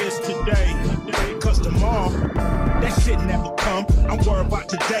future is today. Cause tomorrow, that shit never come. I'm worried about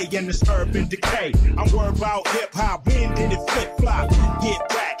today and this urban decay. I'm worried about hip hop. When did it flip flop? Get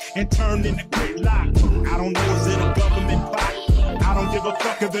back and turn into gridlock. I don't know, is it a government plot? I don't give a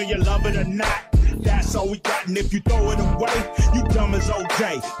fuck whether you love it or not. That's all we got, and if you throw it away, you dumb as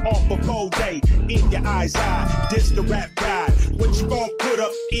OJ. Off a cold day, in your eye's eye. This the rap guide. What you gon' put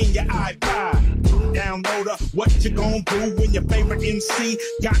up in your iPod? Downloader, what you gon' do when your favorite MC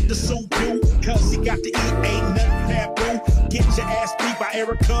got the suit do? Cause he got to eat, ain't nothing taboo. Get your ass beat by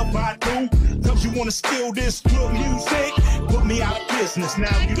Erica Badu. Cause you wanna steal this good music? Put me out of business,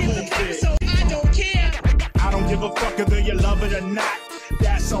 now you lose it. So I don't care. I don't give a fuck whether you love it or not.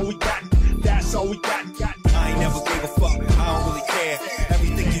 That's all we got. That's all we got. I ain't never gave a fuck. I don't really care.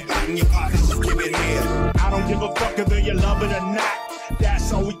 Everything you got in your pockets, just give it here. I don't give a fuck whether you love it or not.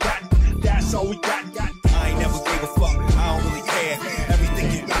 That's all we got. That's all we got. I ain't never gave a fuck. I don't really care.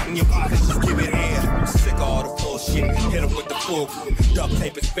 Everything you got in your pockets, just give it here. I'm sick of all the bullshit. Hit him with the full duct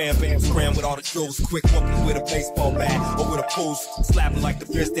tape and spam scram with all the drills. Quick whooping with a baseball bat or with a pulse. Slap him like the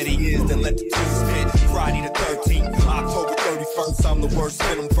bitch that he is, then let the tools spit. Friday the 13th, October 31st. I'm the worst.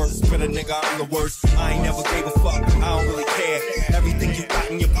 Spin him first. Spin a nigga, I'm the worst. I ain't never gave a fuck. I don't really care. Everything you got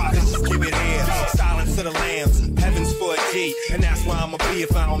in your pockets, just give it here. Silence to the lambs. Heaven's for a G. And that's where I'ma be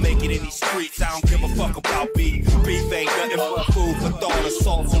if I don't make it in these streets. I don't give a fuck about beef. Beef ain't nothing but food for thought,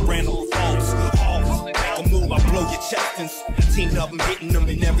 assaults and random assaults. Make a move, I blow your chest and teamed up and hitting them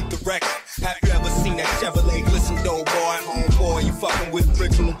in every direction. Have you ever seen that Chevrolet glisten dough boy? Homeboy, you fucking with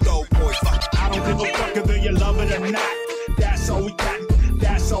original dough boy. Fuck. I don't give a fuck whether you love it or not. That's all we got.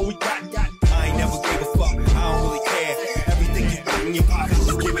 That's all we got. I ain't never gave a fuck. I don't really care. Everything you got in your pockets,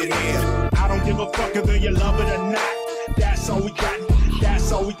 just give it here. I don't give a fuck whether you love it or not. That's all we got.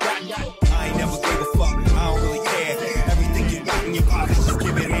 That's all we got. I ain't never gave a fuck. I don't really care. Everything you got in your pockets, just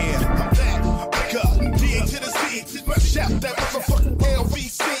give it here. I'm back, up, D to the Z. Rush out that motherfucking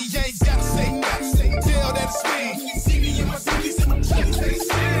LVC. You ain't gotta say nothing. Tell that it's me. You see me in my cities and I'm trying to stay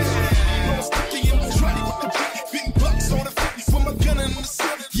still. I'm sticky in my trunk with the big bucks on the 50 with my gun in the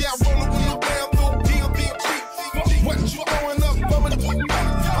city. Yeah, I roll it with no damn little deal being cheap. What you throwing up, bumming the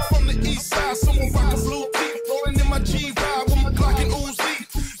I'm from the east side, someone rock a blue tee. Rolling in my G-Ride with my Glock and Uzi.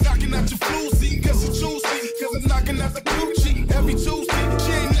 Knocking out your floozy, cause you choosy. Cause I'm knocking out the Gucci every Tuesday.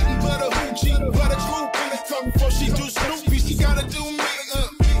 She ain't nothing but a hoochie, but a droopy. Talking before she do Snoopy, she gotta do me.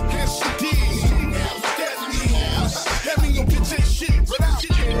 And she did. That mean your bitch ain't shit without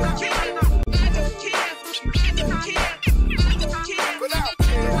it. I don't care. I don't care. I don't care. I don't care. Without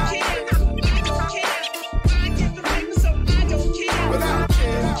care. I don't care. I get the paper, so I don't care. Without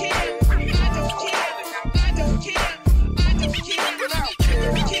care. I don't care. I don't care. I don't care. I don't care. Without care.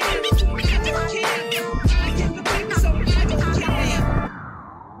 I don't care. I get the paper, so I don't care.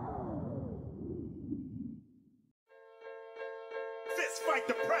 Fist fight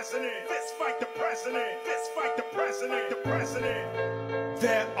the president. Fist fight the president. Fist fight the president. The president.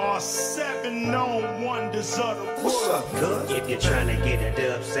 There are 7 known wonders of the world. What's up, good? If you're trying to get a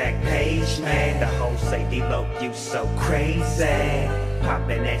dub sack page, man, the whole say D-Lo, you so crazy.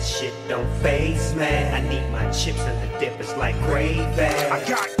 Poppin' that shit don't faze, man. I need my chips and the dip is like gravy. I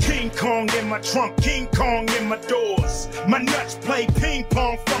got King Kong in my trunk, King Kong in my doors. My nuts play ping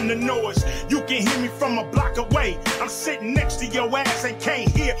pong from the noise. You can hear me from a block away. I'm sitting next to your ass and can't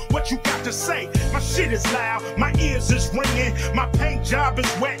hear what you got to say. My shit is loud, my ears is ringing. My paint job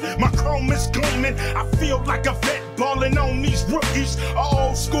is wet, my chrome is gleaming. I feel like a vet ballin' on these rookies. A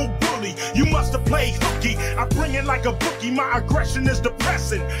old school bully, you must have played hooky. I bring it like a bookie, my aggression is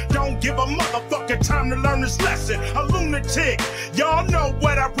depressing. Don't give a motherfucker time to learn this lesson. A lunatic, y'all know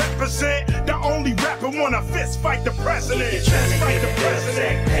what I represent. The only rapper wanna fist fight the president. If you're trying to get a dub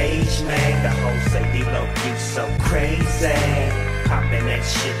sack page, man, the whole say D-Lo, you so crazy. Poppin' that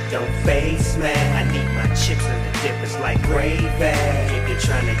shit don't faze, man. I need my chips and the dip is like gravy. If you're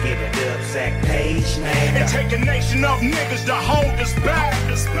trying to get a dub sack page, man, and take a nation of niggas to hold us back.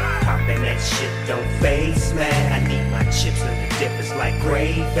 Poppin' that shit don't faze, man. I need my chips and the dip is like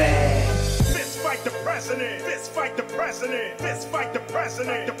gravy. Fist fight the president. Fist fight the president. Fist fight the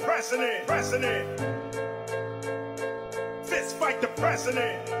president. The president. President. Fist fight the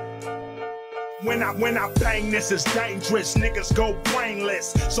president. When I bang this, it's dangerous. Niggas go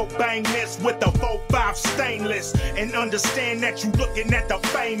brainless. So bang this with the 4-5 stainless. And understand that you looking at the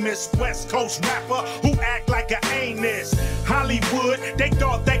famous West Coast rapper who act like a anus. Hollywood, they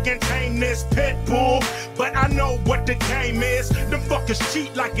thought they can tame this pit bull. But I know what the game is. Them fuckers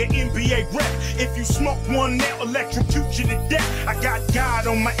cheat like an NBA rep. If you smoke one, they'll electrocute you to death. I got God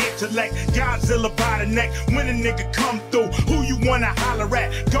on my intellect, Godzilla by the neck. When a nigga come through, who you wanna holler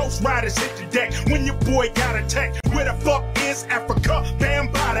at? Ghost Riders hit the deck. When your boy got attacked, where the fuck is Africa? Bam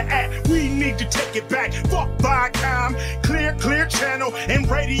by the act, we need to take it back. Fuck Viacom, clear channel, and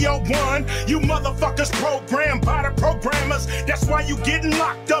Radio 1. You motherfuckers programmed by the programmers. That's why you getting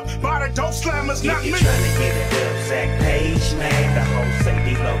locked up by the dope slammers, not me. If you're trying to get a dub sack page, man, the whole say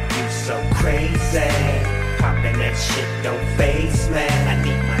D-Lo, you so crazy. Poppin' that shit don't faze, man. I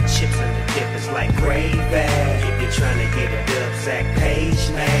need my chips and the dip is like gravy. If you're trying to get a dub sack page,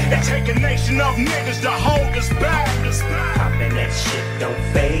 man, and take a nation of niggas to hold us back. Poppin' that shit don't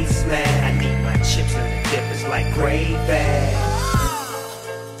faze, man. I need my chips and the dip is like gravy.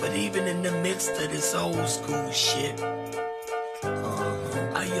 But even in the midst of this old school shit,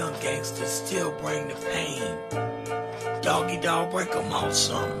 our young gangsters still bring the pain. Doggy dog, break 'em off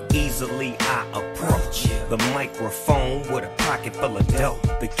some. Easily I approach the microphone with a pocket full of dope.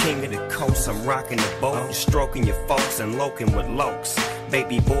 The king of the coast, I'm rocking the boat, stroking your folks and loking with lokes.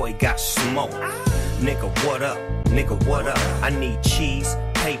 Baby boy got smoke. Nigga, what up? Nigga, what up? I need cheese,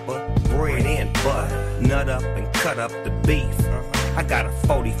 paper, bread, and butter. Nut up and cut up the beef. I got a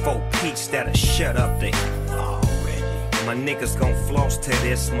 44 piece that'll shut up the My niggas gon' floss to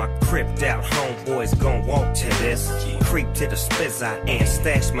this. My cripped out homeboys gon' walk to this. Creep to the spizzot and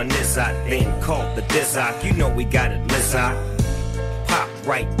stash my nizzot. Then call the dizzot. You know we got it lizzot. Pop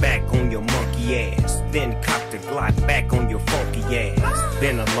right back on your monkey ass. Then cock the Glock back on your funky ass.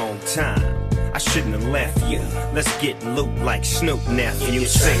 Been a long time, I shouldn't have left you. Let's get loot like Snoop nephew. If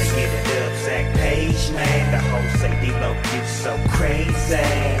you're trying to get a dub sack page, man, the whole say D-Lo, you so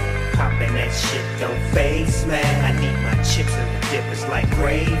crazy. Poppin' that shit don't faze, man. I need my chips and the dip is like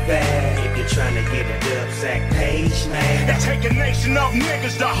gravy. If you're trying to get a dub sack page, man, and take a nation of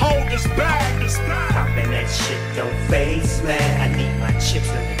niggas to hold us back. Poppin' that shit don't faze, man. I need my chips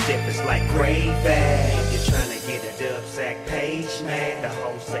and the dip is like gravy. If you're trying to get a dub sack page, man, the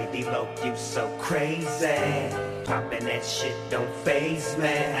whole say D-Lo, you so crazy. Poppin' that shit don't faze,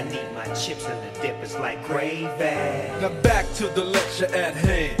 man. I need my chips and the dip is like gravy. Now back to the lecture at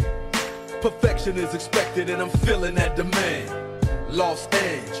hand. Perfection is expected and I'm feeling that demand. Los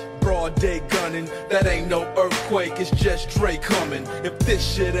Angeles, broad day gunning, that ain't no earthquake, it's just Dre coming. If this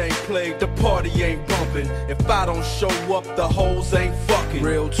shit ain't played, the party ain't bumping. If I don't show up, the hoes ain't fucking.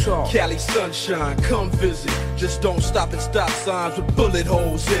 Real talk. Cali sunshine, come visit. Just don't stop at stop signs with bullet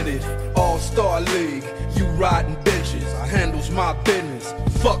holes in it. All-Star League, you riding benches, I handles my business.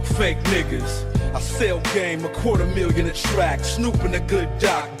 Fuck fake niggas. I sell game, $250,000 a track. Snoop in a good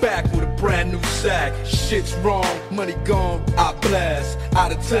doc, back with a brand new sack. Shit's wrong, money gone, I blast.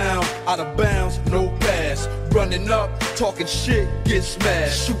 Out of town, out of bounds, no pass. Running up, talking shit, get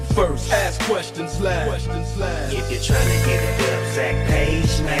smashed. Shoot first, ask questions last. If you're trying to get a dub sack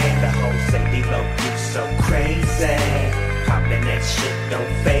page, man, the whole say D-Lo, you so crazy. Poppin' that shit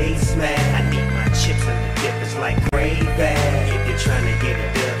don't faze, man. I need my chips and the dip is like gravy. If you're trying to get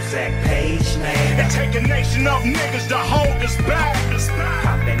a dub sack page, man, take a nation of niggas to hold us back.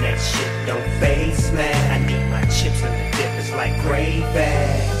 Poppin' that shit don't faze, man. I need my chips and the dip is like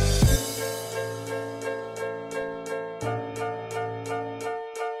gravy.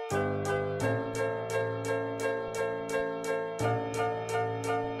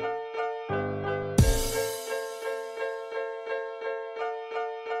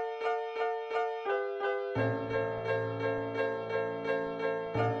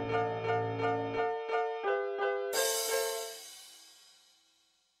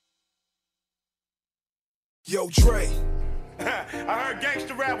 Yo, Dre. I heard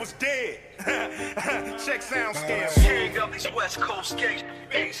gangsta rap was dead. Check sound scale. King of these West Coast gangsta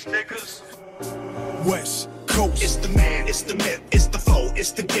beats, niggas. West Coast. It's the man, it's the myth, it's the flow,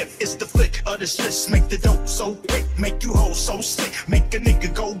 it's the gift, it's the flick of the Swiss. Make the dope so quick, make you hold so sick, make a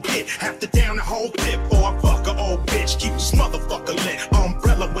nigga go get half the down the whole clip, or fuck a old bitch, keep this motherfucker lit.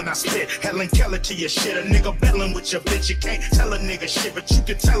 Umbrella when I spit, Helen Keller to your shit. A nigga bellin' with your bitch, you can't tell a nigga shit, but you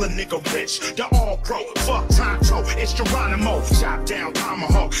can tell a nigga rich. The all pro, fuck Tonto, it's Geronimo. Chop down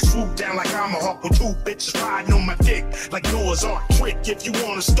tomahawk, swoop down like I'm a hawk with two bitches riding on my dick like Noah's Ark. Trick if you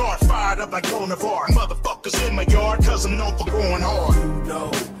wanna start, fired up like Bonavar. Motherfuckers in my yard, cause I'm known for going hard. You know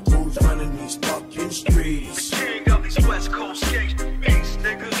who's running these fucking streets. King of these West Coast gangsta beats,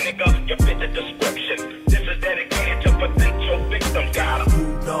 niggas. Nigga, you fit the description. This is dedicated to potential victims. Got 'em.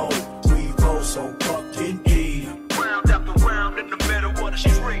 You know we go so fucking deep. Round after round in the middle of the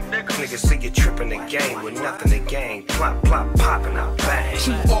street, nigga. Niggas see you tripping the game with nothing to gain. Plop, plop, popping out bang.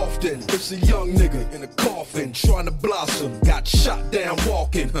 Too often, it's a young nigga in a coffin trying to blossom. Got shot down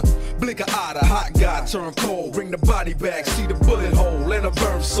walking. Blink an eye, the hot guy turn cold. Bring the body back, see the bullet hole and a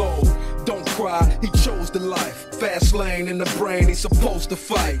burned soul. Don't cry, he chose the life. Fast lane in the brain, he's supposed to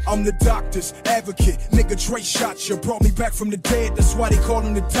fight. I'm the doctor's advocate. Nigga Dre shot you, brought me back from the dead. That's why they call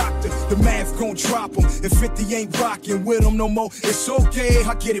him the doctor. The math gon' drop him. If 50 ain't rockin' with him no more, it's okay,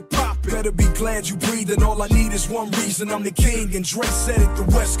 I get it poppin'. Better be glad you breathin'. All I need is one reason, I'm the king. And Dre said it, the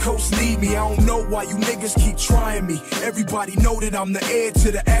West Coast need me. I don't know why you niggas keep trying me. Everybody know that I'm the heir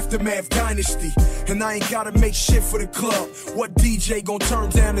to the Aftermath dynasty. And I ain't gotta make shit for the club. What DJ gon'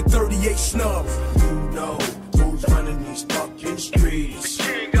 turn down the 38 snub? You know who's running these fucking streets.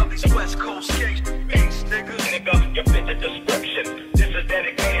 King of these West Coast gangsta beats, niggas. Nigga, you fit the description. This is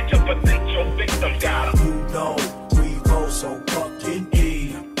dedicated to potential victims. Got 'em. You know we go so fucking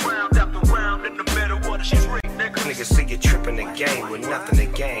deep. Round after round in the middle of the street, nigga. Niggas see you tripping the game with nothing to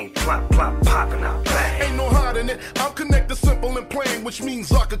gain. Plop, plop, popping out bang. Ain't no hiding it. I'm connected, simple and plain, which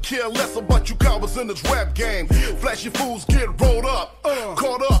means I could care less about you cowards in this rap game. Flashy fools get rolled up,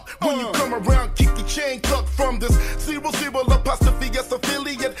 caught up. When you come around, keep your chain tucked from this 00 apostrophe S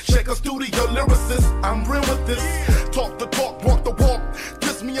affiliate. Check a studio lyricist. I'm real with this. Talk the talk, walk the walk.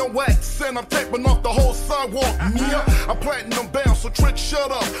 Kiss me on wax, and I'm taping off the whole sidewalk. Mia, I'm platinum bound, so trick,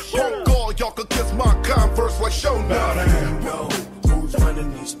 shut up. Punk all y'all could kiss my Converse like show now. You know who's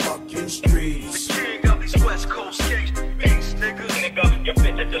running these fucking streets. King of these West Coast gangsta beats, niggas. Nigga, you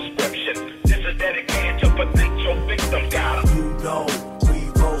fit the description. This is dedicated to potential victims. Got 'em. You know we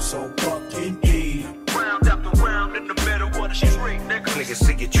go so fucking deep. Round after round in the middle of the street, niggas. Niggas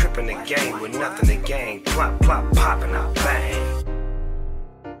see you tripping the game with nothing to gain. Plop, plop, popping out bang.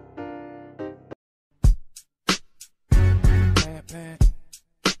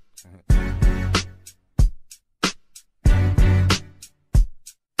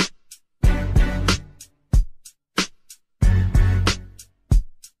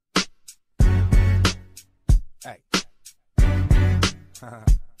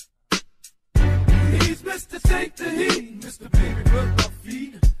 He's Mr. Take the Heat, Mr. Baby Rub My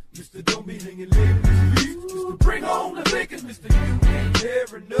Feet, Mr. Don't Be Hanging Late in the Street, Mr. Bring On the Bacon, Mr. You Ain't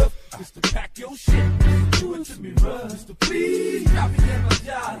There Enough, Mr. Pack Your Shit, Mr. Do It To Me Run, Mr. Please Drop me in my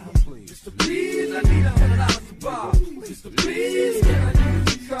job, Mr. Please I need $100 to buy, Mr. Please can I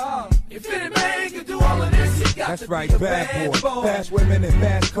use your car? If any man can do all of this, he got That's to right, be a bad boy. boy. Fast women and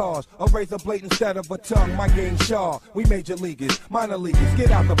fast cars. A razor blade instead of a tongue. My game sharp. We major leaguers, minor leaguers.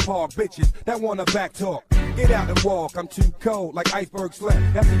 Get out the park, bitches that wanna back talk. Get out and walk. I'm too cold like iceberg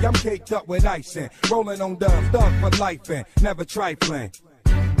slim. That's why I'm caked up with icing. Rolling on dubs, thug for life and never trifling.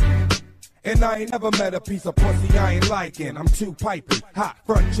 And I ain't never met a piece of pussy I ain't liking. I'm too piping, hot,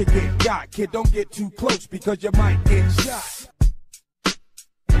 front chick get got. Kid, don't get too close because you might get shot.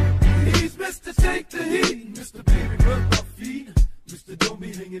 He's Mr. Take the Heat, Mr. Baby Rub My Feet, Mr. Don't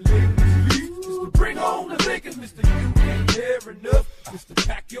Be Hanging Late in the Street, Mr. Bring On the Bacon, Mr. You Ain't There Enough, Mr.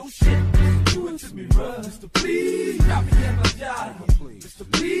 Pack Your Shit, Mr. Do It To Me Run, Mr. Please Drop me in my job,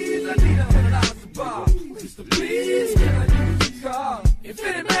 Mr. Please I need $100 to buy, Mr. Please can I use your car? If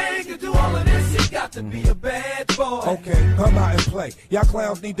any man can do all of this, he got got to be a bad boy. Okay, come out and play. Y'all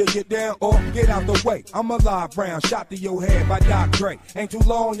clowns need to get down or get out the way. I'm a live round, shot to your head by Doc Dre. Ain't too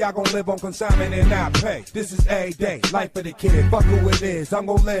long, y'all gon' live on consignment and not pay. This is a day, life of the kid. Fuck who it is, I'm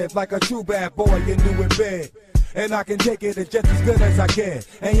gon' live like a true bad boy in new in bed. And I can take it just as good as I can.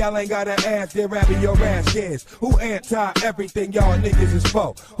 And y'all ain't gotta ask, they're rapping your ass kids. Who anti everything y'all niggas is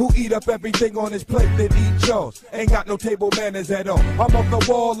for? Who eat up everything on his plate that eat yours? Ain't got no table manners at all. I'm off the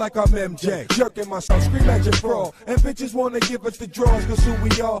wall like I'm MJ, jerking myself, scream at your fraud. And bitches wanna give us the draws, cause who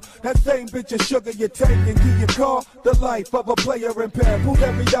we are. That same bitch is sugar you take and give your car. The life of a player in pen. Who's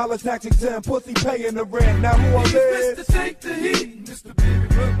every dollar tax exempt, pussy paying the rent. Now who I'm Mr. Take the Heat, Mr.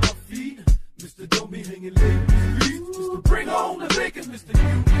 Baby rub my feet, Mr. Don't be hanging late in the streets, Mr. Bring on the bacon, Mr.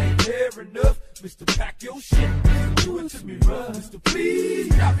 You ain't here enough, Mr. Pack your shit, Mr. Do it to me rough, Mr. Please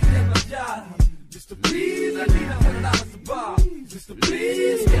drop me in my job, Mr. Please I need $100 to buy, Mr.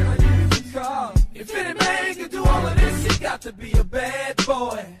 Please can I use your car? If any man can do all of this, he got to be a bad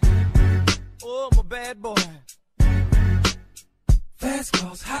boy. Oh, I'm a bad boy. Fast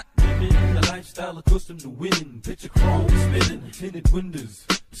cars, hot women, the lifestyle accustomed to winning. Picture chrome spinning, tinted windows.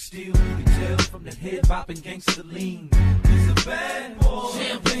 Still, you can tell from that head bopping gangster lean. He's a bad boy.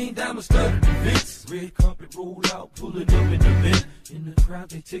 Champagne diamond studded events. Red carpet rolled out, pulling up in the vent. In the crowd,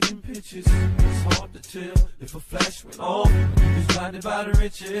 they taking pictures. It's hard to tell if a flash went off. He was blinded by the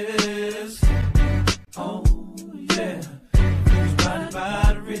riches. Oh, yeah. He was blinded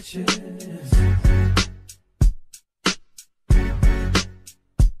by the riches.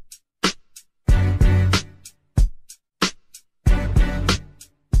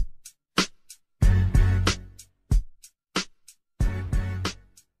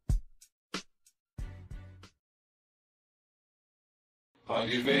 Are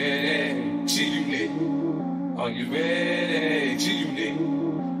you ready? G-Unit. Are you ready?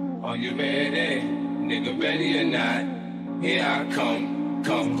 G-Unit. Are you ready? Nigga, ready or not? Here I come.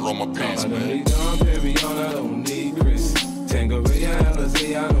 Roll my pants, man. I don't need Dom Perignon, I don't need Chris. Tangeray,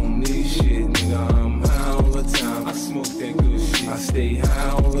 Alizé, I don't need shit. Nigga, I'm high all the time. I smoke that good shit. I stay high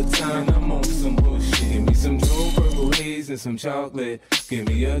all the time. I'm on some bullshit. Give me some Joe Purple Haze and some chocolate. Give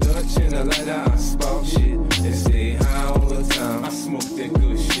me a Dutch and a lighter. I spark shit. And stay high all the time. I smoke that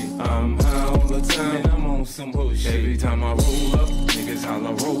good shit. I'm high all the time. And I'm on some bullshit. Every time I roll up, niggas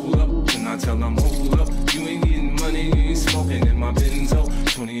holla roll up. And I tell them hold up. You ain't getting money, you ain't smoking in my Benzo.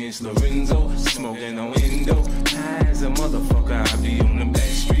 20-inch Lorenzo, smoking on window. High as a motherfucker, I be on the back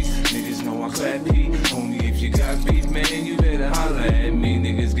streets. Niggas know I clap heat. Only if you got beef, man, you better holla at me.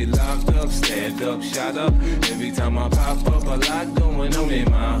 Niggas get locked up, stabbed up, shot up. Every time I pop up, a lot going on in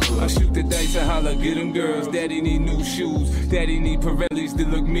my hood. I shoot the dice, I holla, get them girls. Daddy need new shoes. Daddy need Pirellis that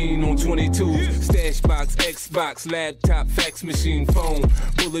look mean on 22s. Stash box, Xbox, laptop, fax machine, phone.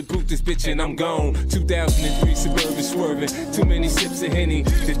 Bulletproof this bitch and I'm gone. 2003 Suburban swerving. Too many sips of Henny.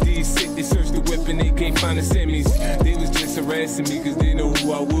 The D's sick, they searched the whip and they can't find the semis. They was just harassing me cause they know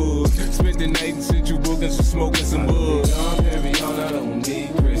who I was. Spent the night in Central Bookings for smoking some wood. Dom Perignon, I don't need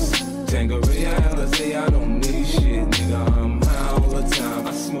Chris. Tangeray, Alizé, I don't need shit. Nigga, I'm high all the time.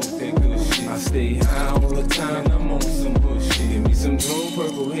 I smoke that good shit. I stay high all the time. And I'm on some bullshit. Give me some Joe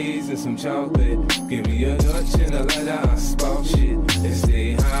Purple Haze and some chocolate. Give me a Dutch and a lighter. I spark shit. And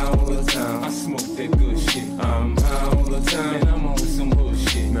stay high all the time. I smoke that good shit. I'm high all the time. And I'm on some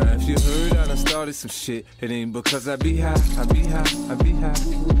bullshit. Now if you heard I done started some shit, it ain't because I be high. I be high. I be high.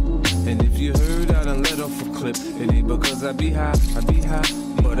 And if you heard I done let off a clip, it ain't because I be high. I be high.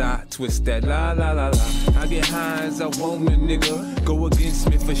 But I twist that la la la la. I get high as I want a nigga. Go against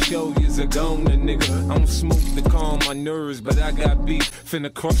me for show, years ago, the nigga. I don't smoke to calm my nerves, but I got beef.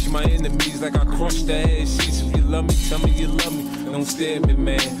 Finna crush my enemies like I crushed the ass sheets. If you love me, tell me you love me. Don't stare at me,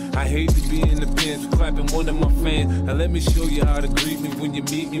 man. I hate to be in the pins for clapping one of my fans. Now let me show you how to greet me when you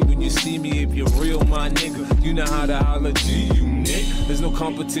meet me, when you see me. If you're real, my nigga, you know how to holler G-Unit. There's no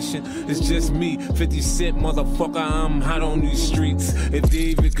competition, it's just me. 50 Cent, motherfucker, I'm hot on these streets. If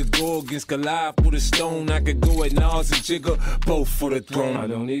David could go against Goliath with a stone, I could go at Nas and Jigga, both for the throne. I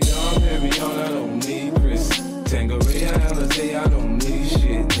don't need Dom Perignon, I don't need Chris. Tangeray, Alizé, I don't need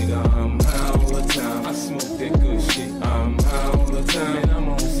shit. Nigga, I'm high all the time. I smoke that good shit. I'm high all the time, and I'm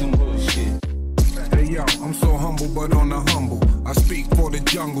on some bullshit. Hey yo, I'm so humble, but on the humble. I speak for the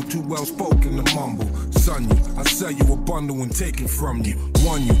jungle, too well spoken to mumble. Son you, I sell you a bundle and take it from you.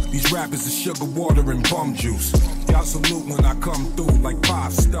 Won you, these rappers are sugar water and bum juice. Y'all salute when I come through like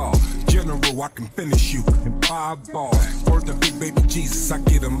 5-star. General, I can finish you in 5 bars. Worth a big baby Jesus, I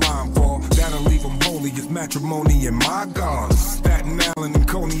get a mind ball. That'll leave them holy as matrimony and my gods. Staten Island and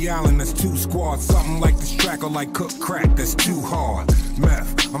Coney the island, that's 2 squads. Something like this track or like cook crack, that's too hard.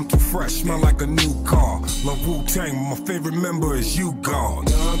 Meth, I'm too fresh, smell like a new car. Love Wu-Tang, my favorite member is you, God.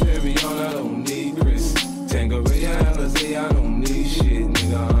 Young Perion, I don't need Chris. Tangeray, Alizé, I don't need shit,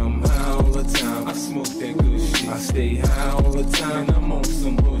 nigga. I'm high all the time. I smoke that good shit. I stay high all the time. I'm on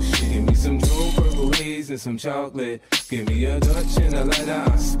some bullshit. Give me some Joe Purple Haze and some chocolate. Give me a Dutch and a lighter.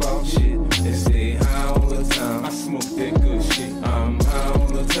 I spark shit. And stay high all the time. I smoke that good shit. I'm high all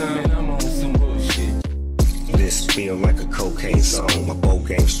the time and I'm on some bullshit. This feel like a cocaine song. My bow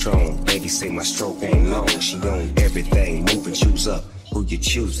game strong. Baby say my stroke ain't long. She on everything. Move and choose up. Who you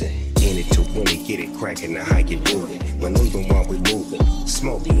choosing? In it to win it, get it crackin', now how you do it? Maneuvering while we moving,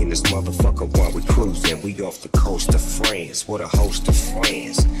 smoky in this motherfucker while we cruising. We off the coast of France, what a host of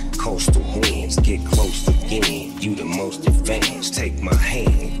friends. Coastal winds, get close again. You the most advanced, take my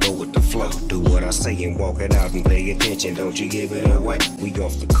hand, go with the flow. Do what I say and walk it out and pay attention, don't you give it away. We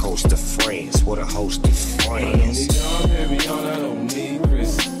off the coast of France, what a host of friends. I don't need John, I don't need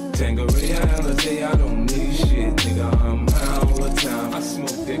Chris. Tangeray, Alizé, I don't need shit, nigga. I'm high all the time. I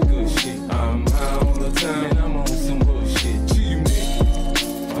smoke that good shit. I'm high all the time and I'm on some bullshit.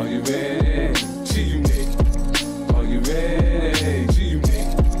 G-Unit, are you ready? G-Unit, are you ready?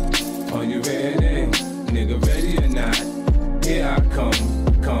 G-Unit, are you ready? Nigga, ready or not? Here I come.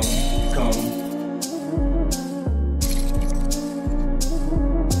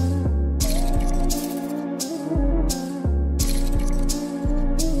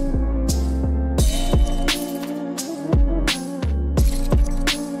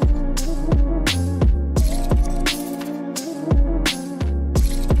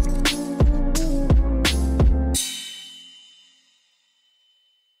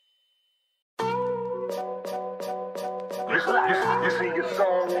 You see your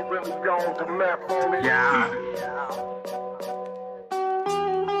song ain't really gone to map on it. Yeah.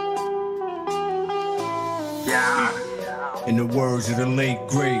 Yeah. In the words of the late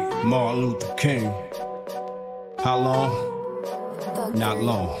great Martin Luther King, how long? Not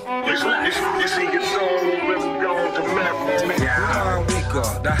long. You see your song ain't really gone to map on it. Yeah.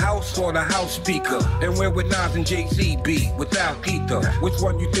 The house or the house speaker, and where would Nas and Jay-Z be without either? Which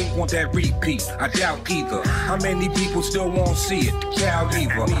one you think want that repeat? I doubt either. How many people still won't see it? The cow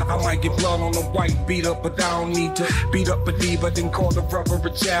either. I might get blood on the white beater, but I don't need to beat up a diva, then call the brother a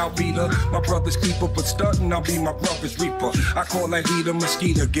child beater. My brother's keeper, but stuntin', I'll be my brother's reaper. I call that heater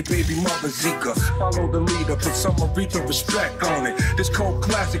mosquito, get baby mother Zika. Follow the leader, put some Aretha respect on it. This cold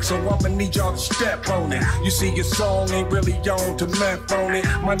classic, so I'ma need y'all to step on it. You see your song ain't really on to map on it.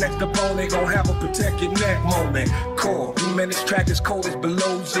 My next opponent gon' have a protect your neck moment. Core, man, this track is cold as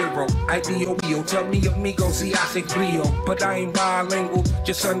below zero. IDOBO, tell me amigo, see I say Brio. But I ain't bilingual,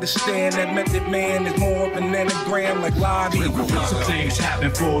 just understand that Method Man is more of an anagram like Live Eagle. Some things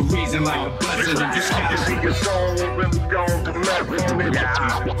happen for a reason, like a blessing in disguise. You see your song ain't really gone to map on it.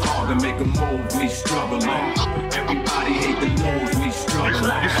 Hard to make a move, we struggling. Everybody hate the moves, we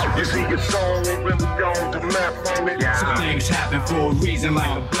struggling. You see your song ain't really gone to map on it. Some things happen for a reason,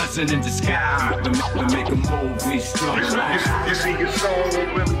 like a blessing in disguise. To make a move, we struggling. You see your song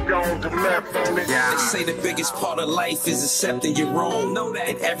ain't really gone to map on it. They say the biggest part of life is accepting your own.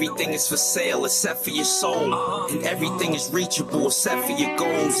 And everything is for sale except for your soul. And everything is reachable except for your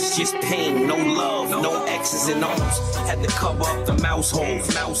goals. It's just pain, no love, no X's and O's. Had to cover up the mouse holes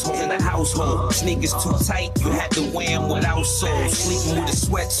in the household. Sneakers too tight, you had to wear them without soles. Sleeping with a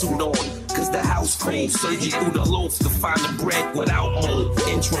sweatsuit on, cause the house cold. Surge you through the loaf to find the bread without mold.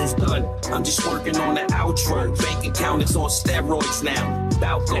 Intro's done, I'm just working on the outro. Bank account is on steroids now.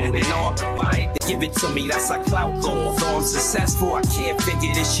 About going off, fight to give it to me, that's like clout goal. Though I'm successful, I can't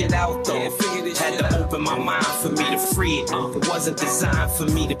figure this shit out though. Had to open my mind for me to free it. It wasn't designed for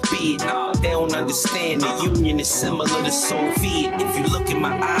me to be it. They don't understand the union is similar to Soviet. If you look in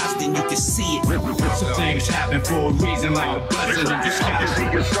my eyes, then you can see it. Some things happen for a reason, like a blessing in disguise. You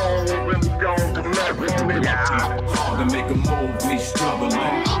see your song ain't really gone to map on it. Hard to make a move, we struggling.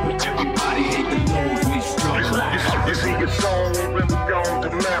 Everybody hate the moves, we struggling. You see your song ain't really gone to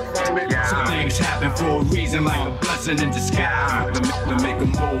map on it. Some things happen for a reason, like a blessing in disguise. To make a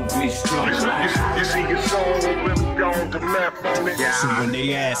move, we struggling. You see your song ain't really gone to map on it. So when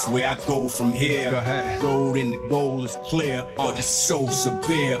they ask where I go from here, road in the goal is clear, or just so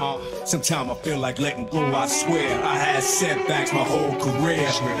severe. Sometimes I feel like letting go, I swear. I had setbacks my whole career.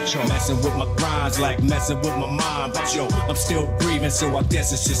 Messing with my grinds like messing with my mind. But yo, I'm still breathing, so I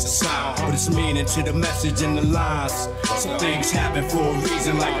guess it's just a sign. But it's meaning to the message in the lines. Some things happen for a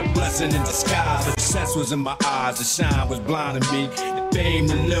reason, like a blessing in disguise. The success was in my eyes, the shine was blinding me. fame,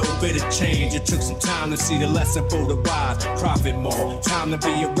 a little bit of change. It took some time to see the lesson for the rise, profit more. Time to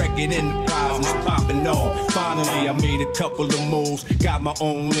be a record enterprise, and it's popping off. Finally, I made a couple of moves, got my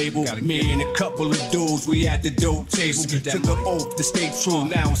own label. Me and a couple of dudes, we at the dope table. Took an oath to stay true,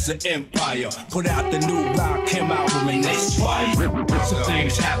 now it's an empire. Put out the new rock, came out with me next twice. Some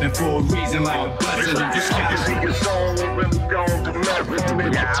things happen for a reason, like a blessing in disguise.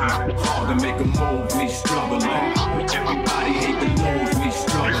 Hard to make a move, we struggle on. Everybody hate the news, we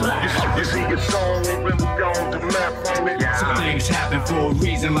struggle on. You see your song really gone to map on it. Some things happen for a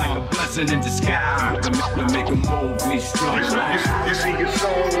reason, like a blessing in disguise. To make a move, we struggle on. You see your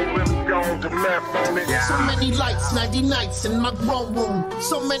song really gone to map on it. So many lights, 90 nights in my grown room.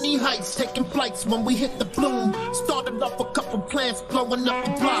 So many heights, taking flights when we hit the bloom. Started off a couple plants, blowing up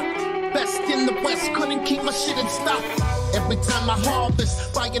the block. Best in the West, couldn't keep my shit in stock. Every time I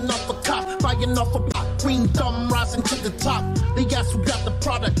harvest, buying off a cop, buying off a block. Green thumb rising to the top. They ask who got the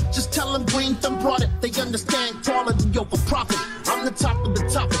product, just tell them Green Thumb brought it. They understand quality over profit. I'm the top of the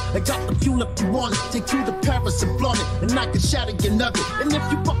topic. I got the fuel if you want it. Take you to Paris and flaunt it, and I can shatter your nugget. And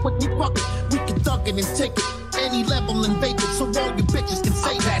if you fuck with me, fuck it. We can thug it and take it. Any level and vape it, so all you bitches can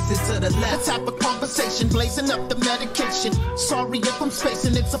say pass it to the left. Let's have a conversation, blazing up the medication. Sorry if I'm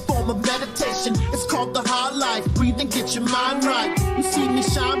spacing, it's a form of meditation. It's called the high life. Breathe and get your mind right. You see me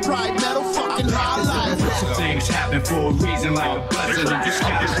shine bright, metal fucking high life. Some things happen for a reason, like a blessing in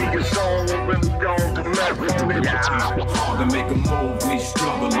disguise. You see your song really gone to map on it. Hard to make a move, we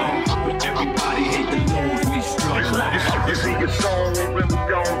struggle on. Everybody hate the news, we struggle on. You see your song really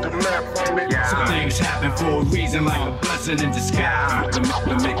gone to map on it. Some things happen for a reason, like a blessing in disguise. To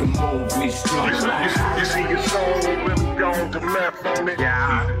make a move, we struggle on. You see your song really gone to map on it.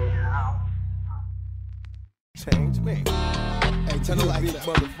 Change me. Hey, tell the light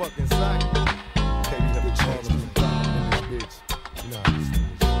motherfucking cycle. Hey, you never change me. In this bitch. Nah.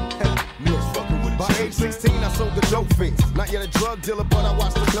 By age 16, I sold the dope fiends. Not yet a drug dealer, but I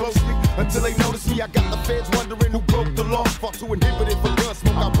watched them closely. Until they noticed me, I got the feds wondering who broke the law. Fought to inhibit it for gun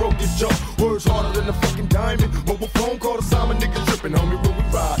smoke, I broke his jaw. Words harder than a fucking diamond. Mobile phone call to Simon, niggas tripping, homie, when we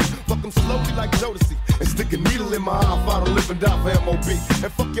ride. Fuck them slowly like Jodeci. And stick a needle in my eye, find a live and die for MOB.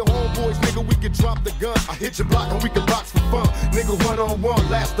 And fuck your homeboys, nigga, we can drop the gun. I hit your block and we can box for fun. Nigga, one-on-one,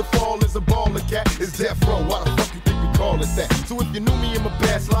 last to fall is a baller cat. It's death row, why the fuck you think we call it that? So if you knew me in my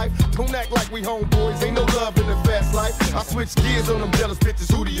past life, don't act like we homeboys, ain't no love in the fast life. I switch gears on them jealous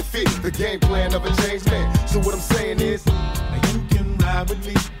bitches, who do you fit? The game plan of a changed man. So what I'm saying is, now you can ride with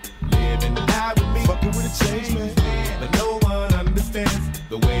me, live and die with me, fucking with a changed man. But no one understands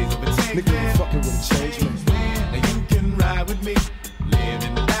the ways of a changed man. Nigga, fucking with a changed man. Now you can ride with me, live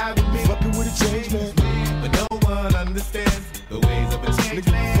and die with me, fucking with a changed man. But no one understands the ways of a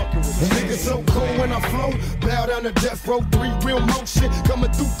changed man. Nigga so cold when I flow, bow down to death row, 3 real motion,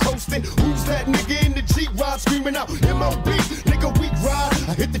 coming through coasting. Who's that nigga in the G-Rod screaming out M.O.B. Nigga, we ride.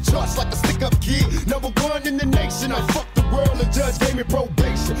 I hit the charts like a stick-up kid, #1 in the nation. I fucked the world, the judge gave me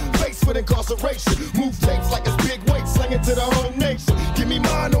probation, faced with incarceration. Move tapes like it's big weight, slang it to the whole nation. Give me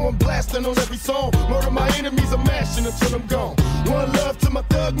mine or I'm blasting on every song. Murder my enemies, I'm mashing until I'm gone. One love to my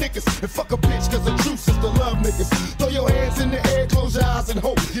thug niggas, and fuck a bitch, cause the truth is the love niggas. Throw your hands in the air, close your eyes and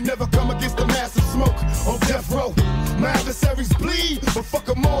hope you never come against the massive smoke on death row. My adversaries bleed, but fuck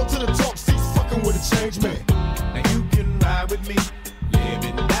them all to the top seats, fucking with a change man. Now you can ride with me, live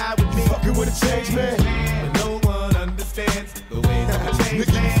and die with me, fucking with a change man. But no one understands the ways of a change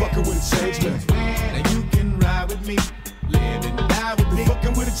nigga, man. you fucking with a change man. Now you can ride with me, live and die with me,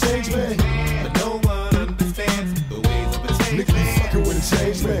 fucking with a change man. But no one understands the ways of a change nigga, man. you fucking with a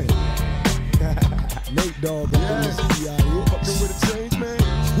change man. Nate Dogg, yes. Fucking with a change man.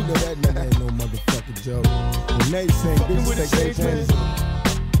 You know that nigga ain't no motherfucking joke. When Nate saying bitches take their chances,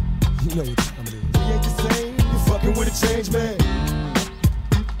 you know what time it is. He ain't the same. You fucking with a change man.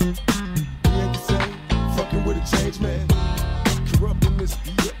 He ain't the same. Fucking with a change man. Corrupting this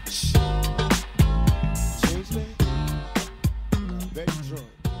bitch. Change man. Very drunk.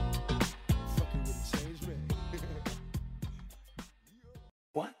 Fucking with a change man.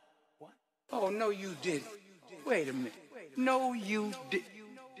 What? Oh, no, you didn't. Wait a minute. No, you didn't.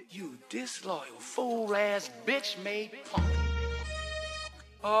 You disloyal, fool-ass, bitch-made punk.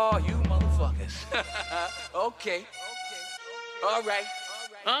 Oh, you motherfuckers. Okay. All right.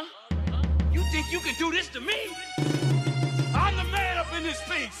 Huh? You think you can do this to me? I'm the man up in this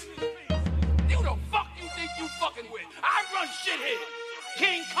piece. Who the fuck you think you fucking with? I run shit here.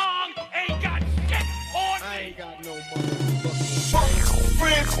 King Kong ain't got shit on me. I ain't got no motherfucking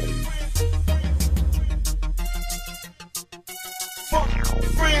friends. Fuck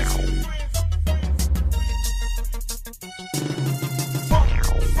friends.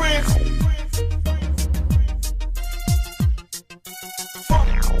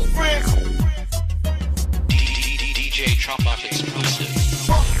 Trump Life exclusive.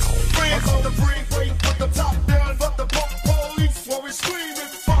 Fuck friends on the brink, waiting for the top down, but the police while we screaming.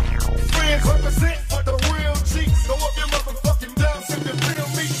 Fuck friends represent for the real cheeks. Throw up your motherfucking down, if you feel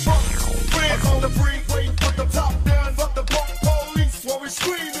me. Fuck friends on the brink, waiting for the top down, but the police while we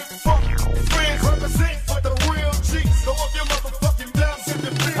screaming. Fuck friends represent for the real cheeks. Throw up your motherfucking down, if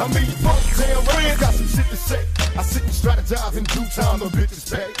you feel me. I mean, fuck damn friends got some shit to say. I sit and strategize in due time, the bitches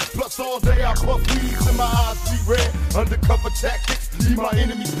pay. Plus all day I puff weeds and my eyes be red. Undercover tactics, leave my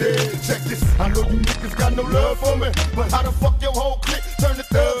enemies dead. Check this, I know you niggas got no love for me, but how the fuck your whole clique turn the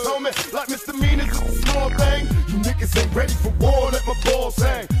thugs on me? Like misdemeanors is a small thing. You niggas ain't ready for war, let my balls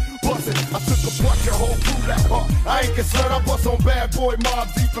hang. Bust it, I took a bunch of whole crew that hard. I ain't concerned, I bust on bad boy mob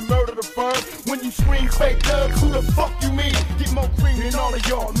deep and murder the firm. When you scream fake thugs, who the fuck you mean? Get more cream than all of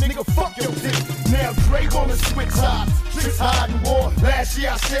y'all, nigga, fuck your dick. Now Dre wanna switch sides, tricks hiding war. Last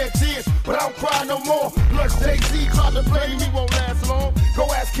year I shed tears, but I don't cry no more. Plus Jay-Z tried to blame me, won't last long. Go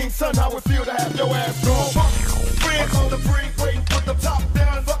ask King Son how it feel to have your ass gone. Fuck friends on the brink, waiting for the top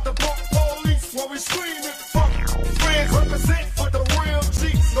down, but the police while we screaming. Fuck friends represent for the real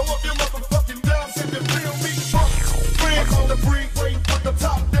cheeks. Throw up your motherfucking down, if you feel me. Fuck friends on the brink, waiting for the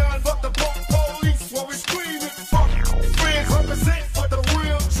top down, but the police while we screaming. Fuck friends represent for the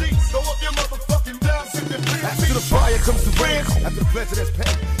real cheeks. Throw up your motherfucking down, if you feel me. After the fire comes the rain, after the pleasure that's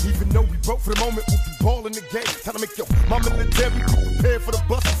paid. Even though we broke for the moment, we'll be balling the game. Time to make your my military be prepared for the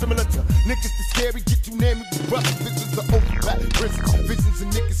bus. Similar to niggas too scary, get you near me, we bust. Visions are open back prisons, visions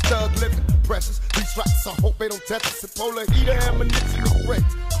and niggas thug living. Precious, these shots, I hope they don't touch us. And polar heater, ammunition, and great.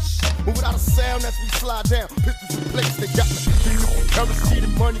 But without a sound as we slide down, pistols in place, they got me feeling for currency, the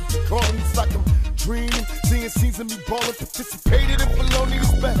money be calling me like I'm dreaming. Seeing scenes of me ballin', participated in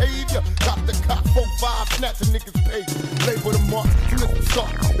felonious behavior. Got the cop 4-5, snatching niggas' page. Label the mark, soon as we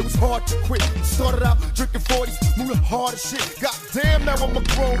start, it was hard to quit. Started out drinking 40s, moving hard as shit. Goddamn, now I'm a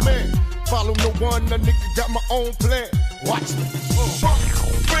grown man. Follow no one, a nigga got my own plan. Watch me. Fuck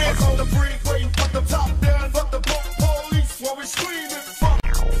friends on the brink, waiting for the top down, but the police while we screaming. Fuck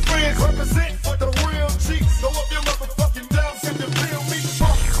friends represent for the real cheeks. Throw up your motherfucking down, if you feel me.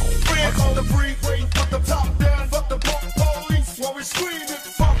 Fuck friends on the brink, waiting for the top down, but the police while we screaming.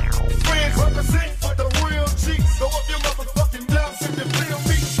 Fuck friends represent for the real cheeks. Throw up your motherfucking down, if you feel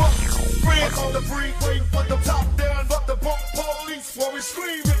me. Fuck friends on the brink, waiting for the top down, but the police while we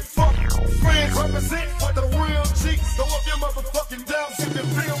screaming. Fuck friends represent for the real cheeks. Throw up your motherfucking down, if you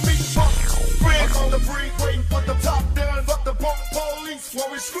feel me. Fuck friends on the brink, waiting for the top down, but the police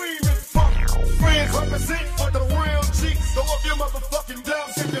while we screaming. Fuck friends represent for the real cheeks. Throw up your motherfucking down,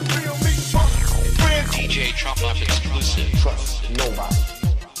 if you feel me. Fuck friends. DJ Trump Life exclusive. Trust nobody.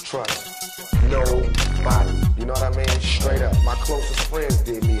 Trust nobody. You know what I mean? Straight up. My closest friends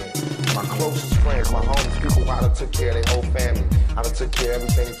did me in. My closest friends, my homies, people who I done took care of their whole family. I done took care of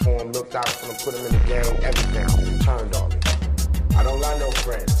everything for them, looked out for them, put them in the game, everything. Turned on me. I don't got no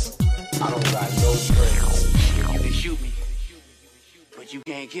friends. I don't got no friends. You can shoot me, but you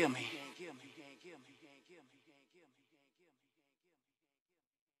can't kill me.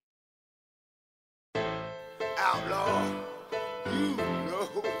 Outlaw, you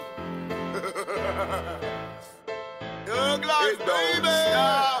know. Thug life, baby.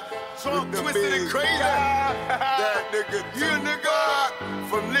 Trump twisted and crazy. That nigga, you nigga.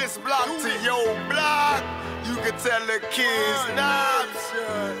 From this block to your block, you can tell the kids now.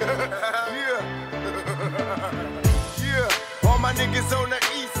 Yeah. All my niggas on the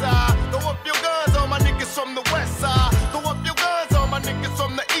east side. Throw up your guns, all my niggas from the west side. Throw up your guns, all my niggas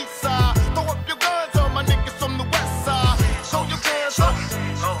from the east side. Throw up your guns, all my niggas from the west side. Throw your guns up.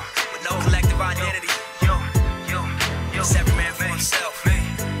 Oh, with no collective identity. Yo, every man for himself. Me.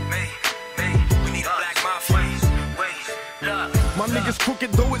 We need a black mafia. My niggas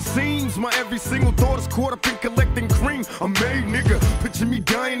crooked though it seems. My every single thought is caught up in collecting cream. I'm made, nigga. Picture me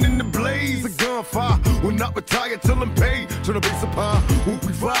dying in the blaze. A gunfire will not retire till I'm paid. Turn the bass up high. When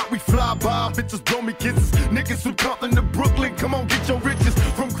we ride, we fly by. Bitches blow me kisses. Niggas from Compton to Brooklyn. Come on, get your riches.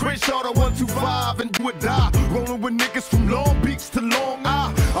 From Crenshaw to 125 and do or die. Rolling with niggas from Long Beach to Long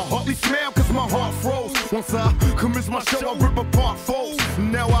Island. I hardly smell cause my heart froze. Once I commence my show, I rip apart foes.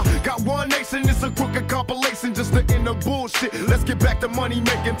 Now I got one nation. It's a crooked compilation just to end the bullshit. Let's get back to money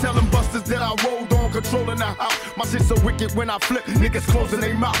making. Tell them busters that I rolled on, controlling the house. My shit so wicked when I flip, niggas closing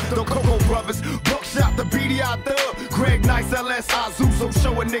their mouth. The Coco Brothers, Buckshot, the BDI Thug, Greg Nice, LS, Azuso,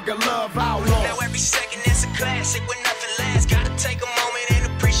 show a nigga love, outlaw. Now every second is a classic when nothing lasts. Gotta take a moment and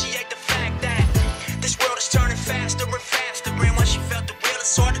appreciate the fact that this world is turning faster and faster. And once you felt the real,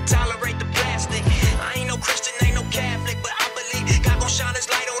 it's hard to tolerate the plastic. I ain't no Christian, ain't no Catholic, but I believe God gon' shine his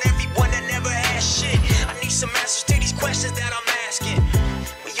light on everyone that never had shit. I need some answers to these questions.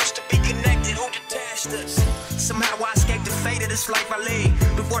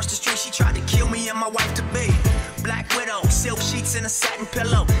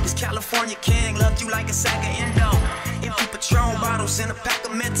 window. This California king loved you like a sack of endo. Empty Patron bottles and a pack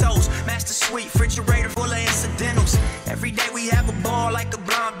of Mentos. Master suite, refrigerator full of incidentals. Every day we have a ball like a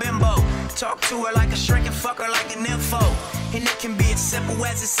blonde bimbo. Talk to her like a shrink and fuck her like an info. And it can be as simple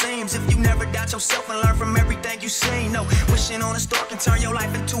as it seems if you never doubt yourself and learn from everything you see. No, wishing on a star can turn your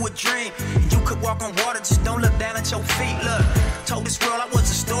life into a dream. You could walk on water, just don't look down at your feet. Look, told this world I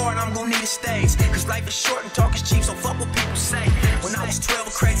was a star and I'm gonna need a stage. Cause life is short and talk is cheap, so fuck what people say. When I was 12,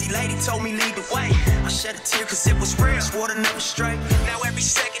 a crazy lady told me lead the way. I shed a tear cause it was real, swore to never stray. Now every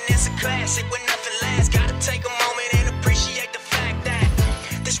second is a classic when nothing lasts. Gotta take a moment and appreciate the fact that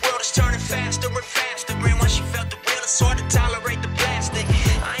this world is turning faster and faster. And once you felt the real, it's hard to tolerate the plastic.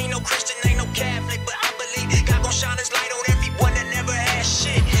 I ain't no Christian, ain't no Catholic, but I believe God gon' shine his light on everyone that never had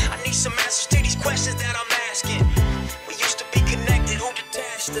shit. I need some answers to these questions that I'm asking. We used to be connected, who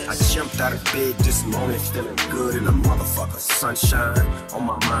detached us? I jumped out of bed this morning, feeling good in a motherfucker. Sunshine on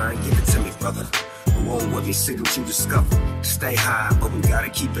my mind, give it to me, brother. Roll with me, see what you discover. Stay high, but we gotta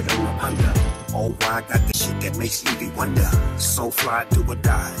keep it on the under. Oh, I got the shit that makes Stevie wonder. So fly, do or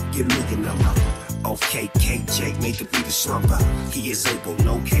die, give me your number. Okay, KJ, made the beat a slumber. He is able,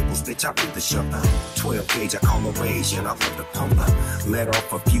 no cables, bitch, I beat the shopper. 12 gauge, I call a rage, and I love the pumper. Let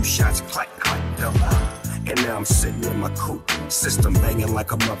off a few shots, clack, clack, dumper. And now I'm sitting in my coupe, system banging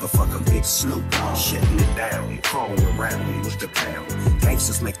like a motherfucking big Snoop. Shutting it down, crawling around with the pound.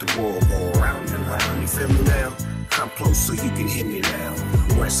 Gangsters make the world go around and round. You feel me now? Come close so you can hear me now.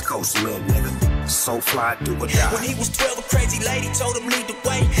 West Coast little nigga, so fly, do or die. When he was 12, a crazy lady told him lead the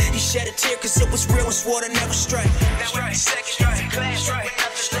way. He shed a tear cause it was real and swore to never stray. Now every second is a class, when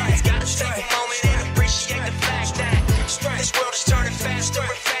nothing lasts. Gotta take a moment and appreciate the fact that this world is turning faster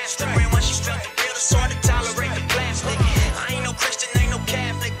and faster. And once you felt the real, it's hard to tolerate the plastic. I ain't no Christian, ain't no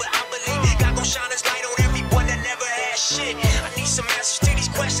Catholic, but I believe God gon' shine his light on everyone that never had shit. I need some answers to these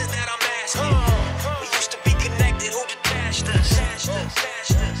questions that I'm asking. We used to be connected, who detached us?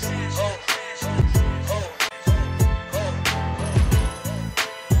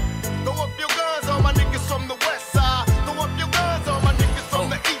 Throw up your guns on my niggas from the west side. Throw up your guns on my niggas from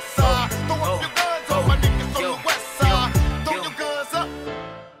the east side. Throw up your guns on my niggas from the west side. Throw your guns up.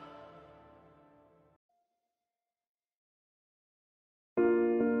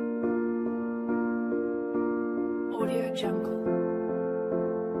 Audio Jungle.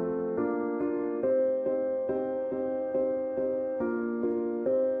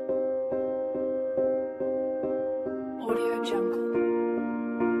 Audio Jungle.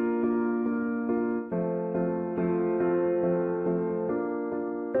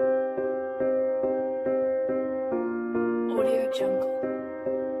 Audio Jungle.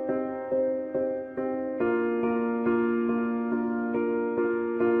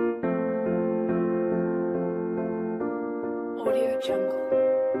 Audio Jungle.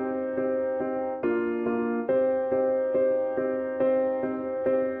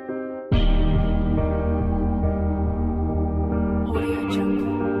 Audio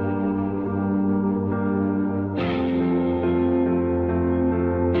Jungle.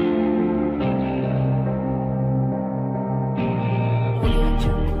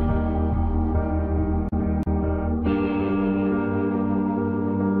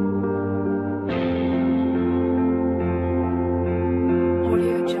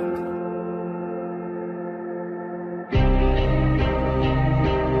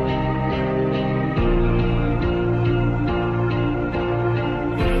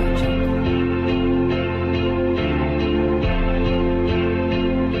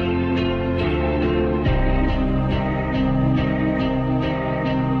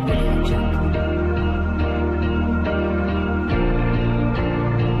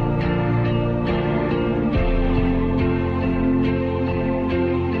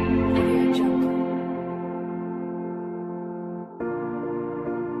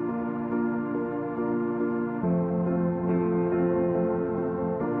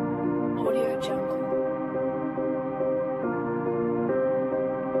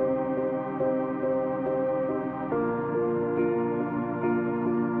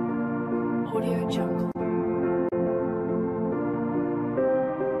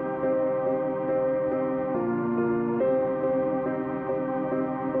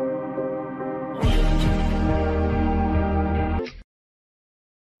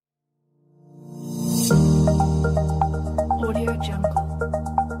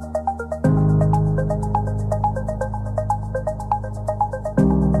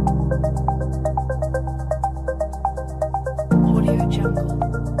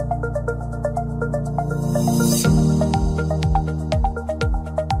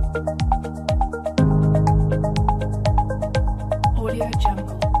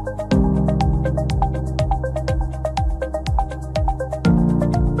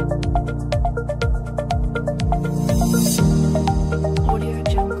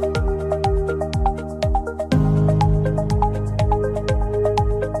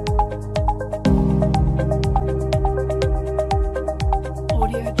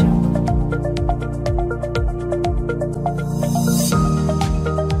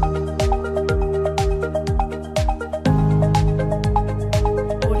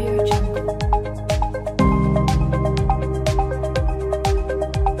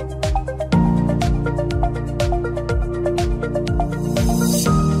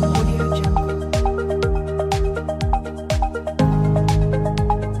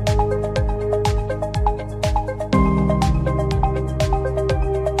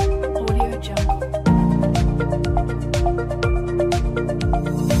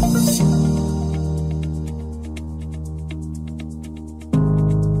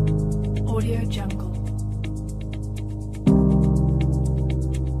 Audio Jungle.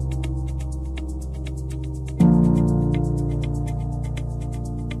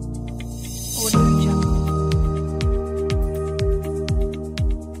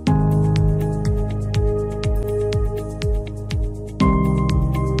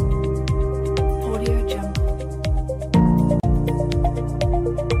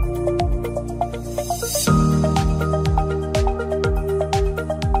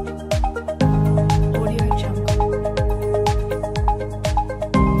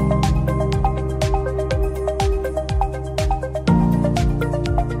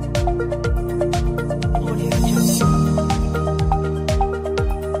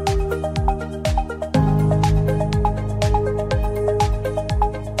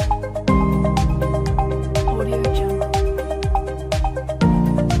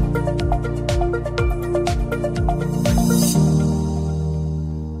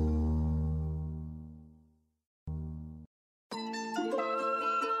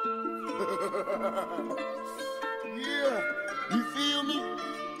 Yeah, you feel me?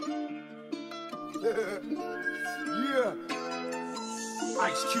 Yeah.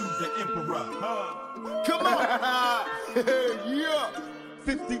 Ice Cube, the Emperor. Come on. Yeah.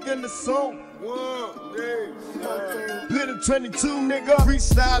 50 in the song. One, Lit in 22, nigga.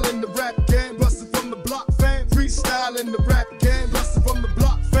 Freestyling the rap game. Bustin' from the block, fam. Freestyling the rap game. Bustin' from the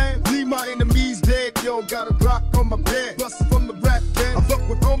block, fam. Leave my enemies dead. You don't got a Glock on my bed. Bustin' from the rap game. I fuck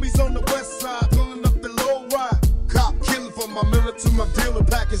with homies on the west side. Pulling up the low ride. Cop killing from my miller to my dealer.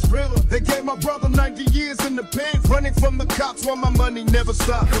 Package realer. They gave my brother 90 years in the pen. Running from the cops while my money never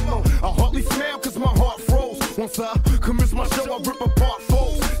stopped. Come on. I hardly smile cause my heart froze. Once I commence my show, I rip apart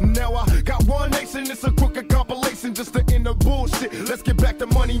foes. Now I got one nation, it's a crooked compilation just to end the bullshit. Let's get back to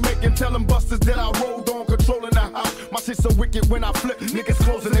money making, tell them busters that I rolled on, controlling the house. My shit so wicked when I flip, niggas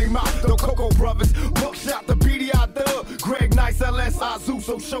closing their mouth. The Coco Brothers, Buckshot, the BDI Dub, Greg Nice, LS, Azu,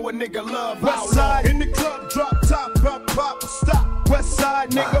 so show a nigga love. West side in the club, drop top, pop, stop. West side,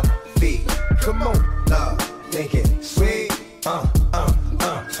 nigga. Feet, come on, love, make it sweet.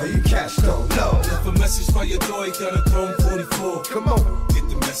 So you cash don't know. Left a message by your door, you got a Chrome 44. Come on, get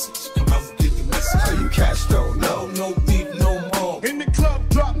the message. Come out, get the message. So you cash don't know. No beef, no more. In the club,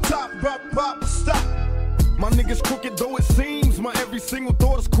 drop top, pop, stop. My niggas crooked though it seems. My every single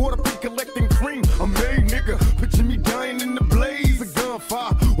thought is caught up in collecting cream. I'm made, nigga. Picture me dying in the blaze. A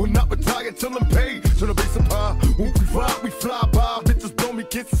gunfire will not retire till I'm paid. Turn the bass up high. When we fly by. Bitches blow me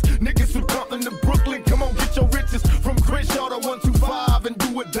kisses. Niggas from Compton to Brooklyn. Come on, get your riches. From Crenshaw to 125 and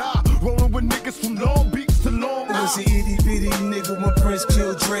do or die. Rolling with niggas from Long Beach to Long Island. Was an itty bitty nigga when Prince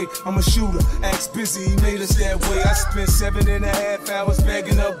killed Dre. I'm a shooter, acts busy, he made us that way. I spent 7.5 hours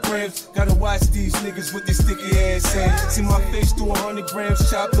bagging up grams. Gotta watch these niggas with their sticky ass hands. See my face through 100 grams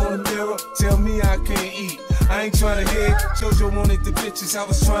chopped on the mirror. Tell me I can't eat. I ain't trying to hit. Jojo wanted the bitches, I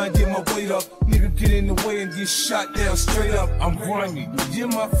was trying to get my weight up. Nigga get in the way and get shot down straight up. I'm grimy. Yeah,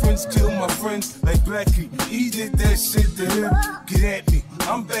 my friends kill my friends like Blackie. He did that shit to him. Get at me.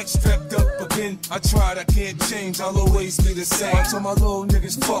 I'm back strapped up again. I tried, I can't change. I'll always be the same. I told my little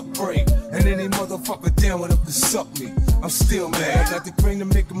niggas fuck break. And any motherfucker down went up to suck me. I'm still mad. I got the green to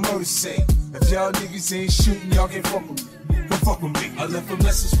make a murder say. If y'all niggas ain't shooting, y'all can't fuck with me. Don't fuck with me. I left a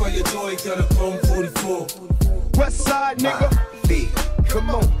message by your door. You got a Chrome 44. West side, nigga. Feet, come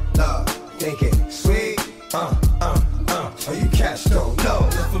on, love, make it sweet. So you cash don't know.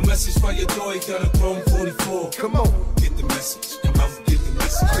 Left a message by your door. You got a Chrome 44. Come on, get the message. Come out, get the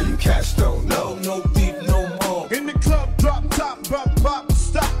message. So you cash don't know. No beef, no more. In the club, drop top, pop,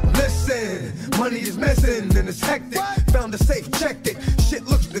 stop. Listen, money is missing and it's hectic. Found a safe, checked it. Shit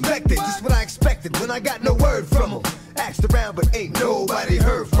looks neglected. Just what I expected when I got no word from him. Asked around, but ain't nobody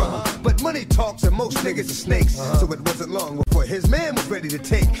heard from him. But money talks and most niggas are snakes. So it wasn't long before his man was ready to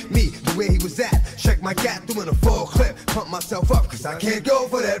take me to where he was at. Check my gat through in a full clip. Pump myself up, cause I can't go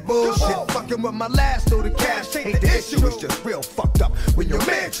for that bullshit. Fucking with my last, so the cash ain't the issue. It's just real fucked up when your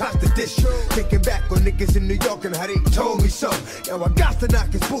man tries to dish you. Thinking back on niggas in New York and how they told me so. Yo, I got to knock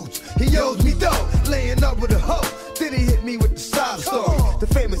his boots. He owes me dough. Laying up with a hoe. Then he hit me with the sob story. The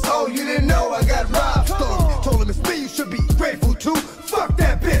famous, oh, you didn't know I got robbed story. Told him it's me you should be grateful to. Fuck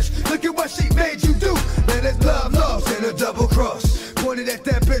that bitch. Look at what she made you do. Man, there's love lost and a double cross. Pointed at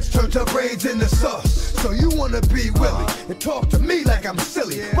that bitch, turned her brains into sauce. So you wanna be Willie and talk to me like I'm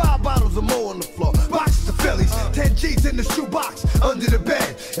silly. 5 bottles of more on the floor, boxes of Phillies, 10 G's in the shoebox, under the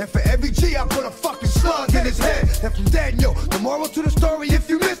bed. And for every G I put a fucking slug in his head. And from Daniel, the moral to the story, if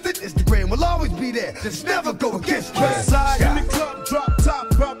you missed it, Instagram will always be there. Just never go against me. West side in the club, drop top,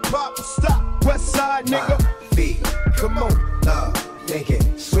 pop, stop. West side, nigga. Feet, come on, love, make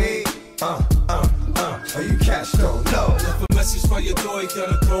it sweet. You cats don't know. Left a message for your door, you got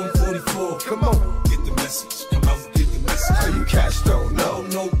a Chrome 44. Come on, get the message. Come out and get the message. You cats don't know.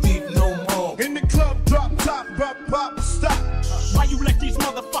 No beef, no more. In the club, drop top, pop, stop. Why you let these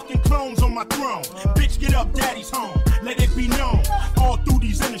motherfucking clones on my throne? Bitch, get up, daddy's home. Let it be known. All through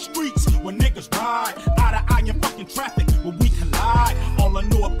these in the streets, when niggas ride out of eye and fucking traffic, when we collide. All I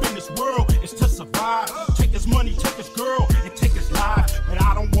know up in this world is to survive. Take his money, take his girl, and take his life. But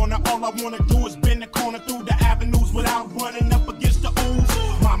I don't wanna, all I wanna do is bend the corner through the avenues without running up against the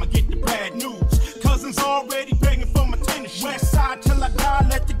ooze. Mama, get the bad news. Cousins already begging for my tennis. West side till I die,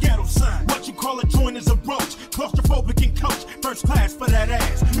 let the ghetto sign. What you call a joint is a roach. Claustrophobic and coach, first class for that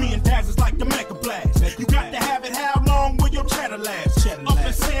ass. Me and Daz is like the Mega Blast. You got to have it, how long will your chatter last? Up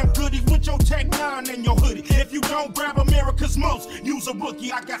in Sam Goodies with your Tech 9 and your hoodie. If you don't grab America's most, use a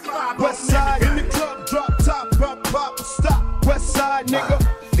rookie. I got 5 West side in the club, drop top, pop, stop. West side, nigga.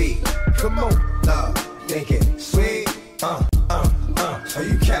 Feet, come on, think it, sweet,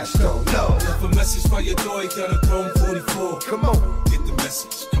 you cats don't know. Left a message for your door, you got a Chrome 44. Come on, get the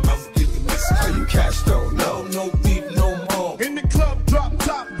message. Come out and get the message. You cats don't know. No beef, no more. In the club, drop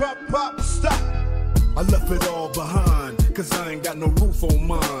top, pop, stop. I left it all behind, cause I ain't got no roof on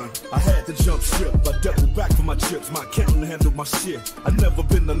mine. I had to jump ship, I doubled back for my chips. My accountant handled my shit. I never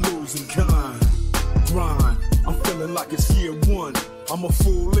been the losing kind. Grind, I'm feeling like it's year one. I'm a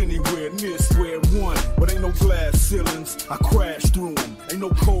fool anywhere near square one. But ain't no glass ceilings, I crash through them. Ain't no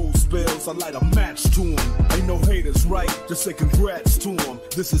cold spells, I light a match to them. Ain't no haters, right? Just say congrats to them.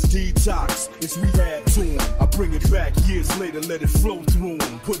 This is detox, it's rehab to them. I bring it back years later, let it flow through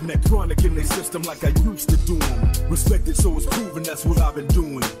them. Putting that chronic in their system like I used to do them. Respect it so it's proven, that's what I've been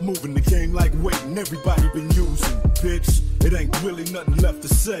doing. Moving the game like waiting, everybody been using. Bitch, it ain't really nothing left to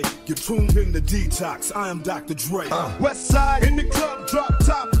say. You're tuned in to detox, I am Dr. Dre. West side in the club, drop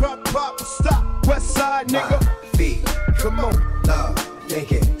top, pop, stop. West side, nigga. Feet, come on,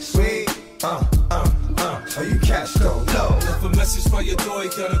 think it, sweet, you cats don't know. Left a message for your door, you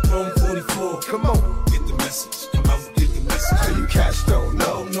got a Chrome 44. Come on, get the message. Come out and get the message. You cats don't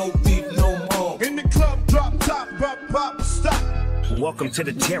know. No beef, no more. In the club, drop top, pop, stop. Welcome to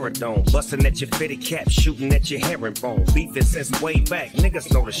the Terror Dome. Busting at your fitted cap, shooting at your herringbone. Beefing since way back.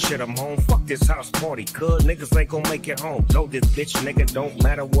 Niggas know the shit I'm on. Fuck this house party, cuz niggas ain't gon' make it home. Know this bitch, nigga, don't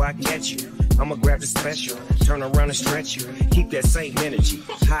matter where I catch you. I'ma grab the special, turn around and stretch you. Keep that same energy,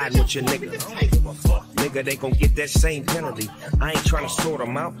 hide with your nigga. Nigga, they gon' get that same penalty. I ain't tryna sort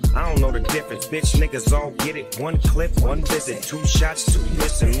them out, I don't know the difference. Bitch, niggas all get it. One clip, one visit, 2 shots, 2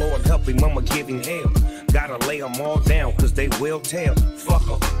 missing. Lord help him, I'ma give him hell. Gotta lay them all down, cause they will tell. Fuck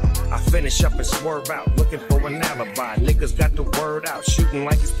em. I finish up and swerve out, looking for an alibi. Niggas got the word out, shooting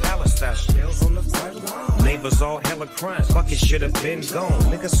like it's Palestine. Shells on the front. Neighbors all hella crying, fuck it should've been gone.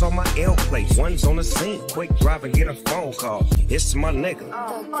 Niggas saw my L plate, one's on the scene. Quick drive and get a phone call. It's my nigga.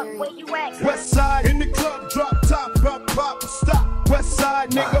 Where you at? West side in the club, drop top, pop, stop. West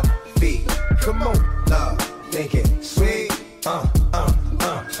side, nigga. Feet, come on, think it, sweet,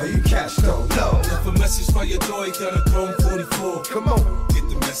 you cats don't know. Left a message for your door, you got a Chrome 44. Come on, get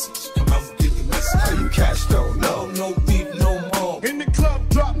the message. Come out and get the message. You cats don't know. No beef, no more. In the club,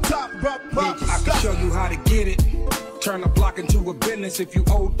 drop top, pop, stop. I can show you how to get it. Turn a block into a business. If you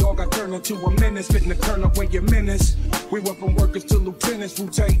old dog, I turn into a menace. Fitting to turn up when you menace. We went from workers to lieutenants.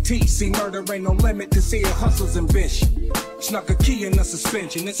 Rotate T. See, murder ain't no limit to see hustles and bitch. Snuck a key in the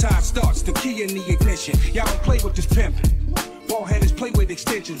suspension. It's how it starts. The key in the ignition. Y'all don't play with this pimpin'. Ballheaders play with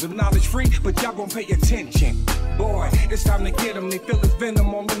extensions of knowledge free, but y'all gon' pay attention. Boy, it's time to get them. They feel it's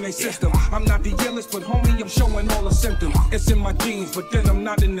venom all in their system. I'm not the illest, but homie, I'm showing all the symptoms. It's in my genes, but then I'm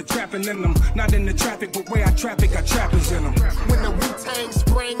not in the trapping in them. Not in the traffic, but where I traffic, got trappers in them. When the Wu-Tang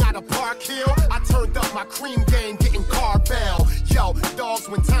sprang out of Park Hill, I turned up my cream game, getting Carvel. Yo, dogs,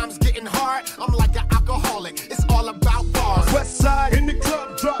 when time's getting hard, I'm like an alcoholic. It's all about bars. West side in the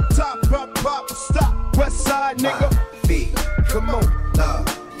club, drop top, pop, stop. West side, nigga. Feet, come on,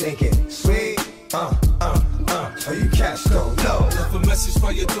 think it, sweet, you cats don't know. Left a message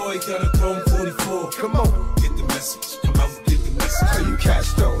for your door, you got a Chrome 44. Come on, get the message. Come out and get the message. You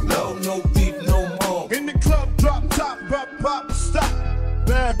cats don't know. No beef, no more. In the club, drop top, pop, stop.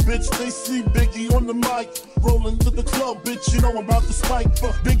 Bad bitch, they see Biggie on the mic. Rolling to the club, bitch, you know I'm about to spike.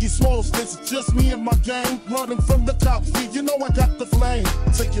 Fuck Biggie Smalls, this is just me and my gang. Running from the cops, you know I got the flame.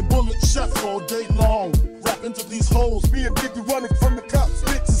 Taking bullet shots all day long. Rap into these hoes, me and Biggie running from the cops.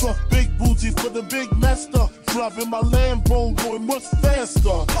 Bitches are big booty for the big master. Driving my Lambo, going much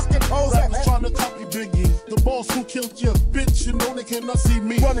faster. Fucking hoes, rappers trying to copy Biggie. The boss who killed your bitch, you know they cannot see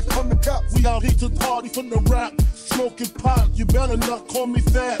me. Running from the cops, we out here to party from the rap. Smoking pot, you better not call me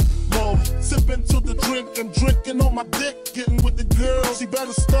fat. floor. Sipping to the drink and drinking on my dick. Getting with the girls, he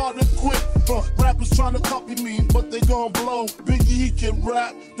better start it quick. Rappers trying to copy me, but they gon' blow. Biggie, he can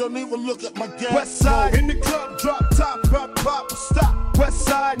rap, don't even look at my gas. West side in the club, drop top, pop, stop. West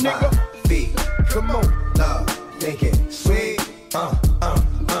side, nigga. Beat, come on, love, make it sweet. Are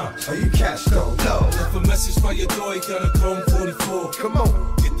you cash though? No. If a message by your door, you got a Chrome 44. Come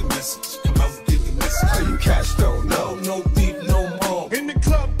on, get the message. Come out, get the message. Are you cash though? No. No deep, no more. In the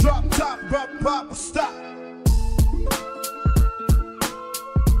club, drop top, pop, stop.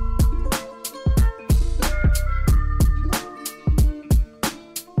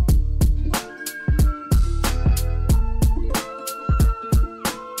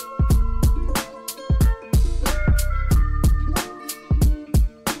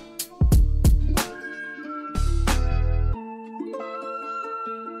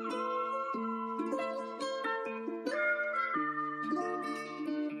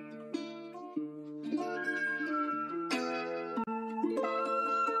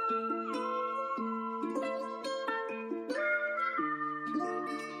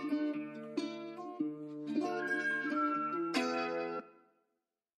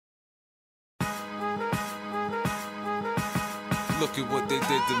 Look at what they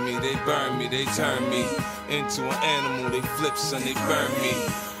did to me. They burned me, they turned me into an animal. They flipped, son, they burned me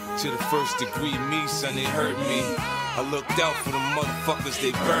to the first degree. Me, son, they hurt me. I looked out for the motherfuckers,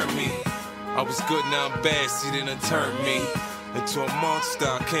 they burned me. I was good, now I'm bad, see, they done turned me into a monster.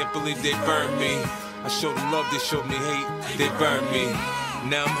 I can't believe they burned me. I showed them love, they showed me hate, they burned me.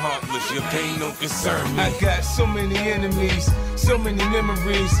 Now I'm heartless, your pain don't concern me. I got so many enemies, so many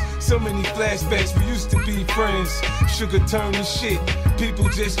memories, so many flashbacks. We used to be friends, sugar turned to shit. People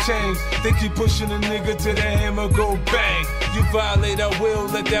just change, they keep pushing a nigga to the hammer, go bang. You violate our will,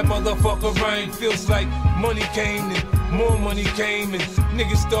 let that motherfucker rain. Feels like money came and more money came and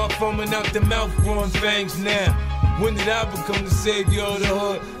niggas start foaming out the mouth, growing fangs now. When did I become the savior of the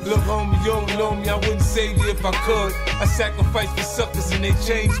hood? Look, homie, you don't know me, I wouldn't save you if I could. I sacrificed for suckers and they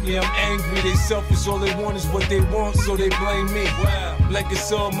changed me. I'm angry, they selfish, all they want is what they want, so they blame me. Wow. Like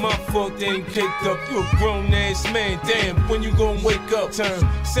it's all my fault they ain't caked up. You a grown ass man, damn, when you gon' wake up? Turn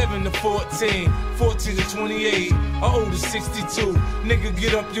 7 to 14, 14 to 28, I owe to 62. Nigga,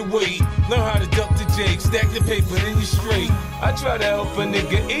 get up your weight, learn how to duck the jake, stack the paper, then you straight. I try to help a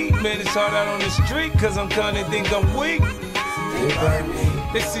nigga eat, man, it's hard out on the street, cause I'm kinda think I'm weak. They burn me.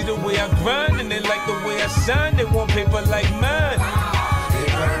 They see the way I grind and they like the way I shine. They want paper like mine. They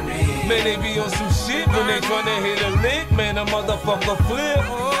burn me. Man, they be on some shit when they tryna hit a lick. Man, a motherfucker flip.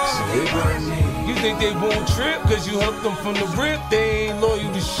 So they burn me. You think they won't trip cause you helped them from the rip? They ain't loyal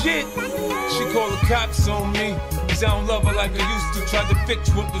to shit. She call the cops on me cause I don't love her like I used to. Tried to fix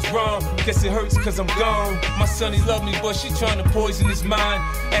what was wrong, guess it hurts cause I'm gone. My son, he love me, but she tryna poison his mind,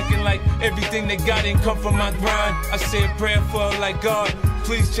 acting like everything they got ain't come from my grind. I say a prayer for her like, God,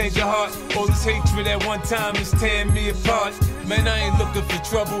 please change your heart. All this hatred at one time is tearing me apart. Man, I ain't looking for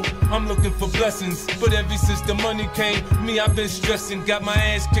trouble, I'm looking for blessings. But ever since the money came, me, I've been stressing. Got my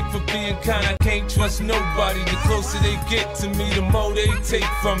ass kicked for being kind, I can't trust nobody. The closer they get to me, the more they take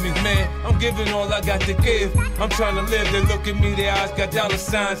from me. Man, I'm giving all I got to give. I'm trying to live, they look at me, their eyes got dollar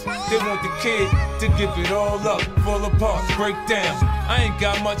signs. They want the kid to give it all up, fall apart, break down. I ain't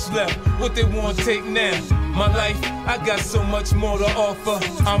got much left, what they want take now. My life, I got so much more to offer.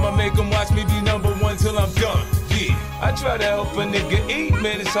 I'ma make them watch me be #1 till I'm done, yeah. I try to help a nigga eat,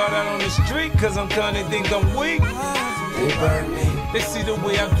 man, it's hard out on the street, cause I'm kinda think I'm weak. They burn me. They see the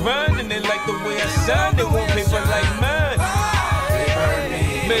way I grind and they like the way I shine. They want paper like mine. They burn me.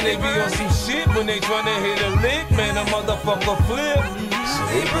 Man, they be on some shit when they tryna hit a lick, man, a motherfucker flip. So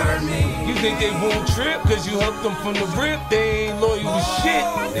they burn me. You think they won't trip cause you helped them from the rip? They ain't loyal to shit.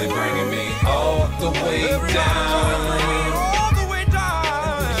 They bringing me all the way down.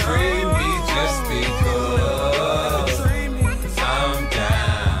 Betray me just because I'm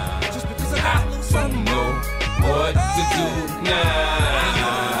down. I don't know what to do now.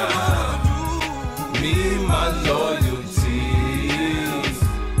 Me, my loyalty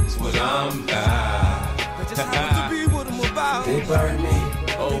is what I'm about. They burn me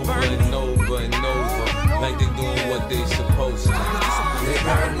over and over and over, like they doing what they supposed to. They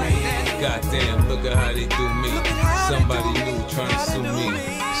burn me. Goddamn, look at how they do me. Somebody new trying to sue me,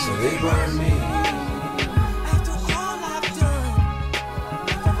 so they burn me.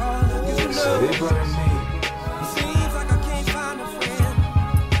 So they burn me. Seems like I can't find a friend.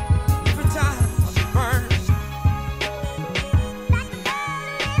 Every time I burn.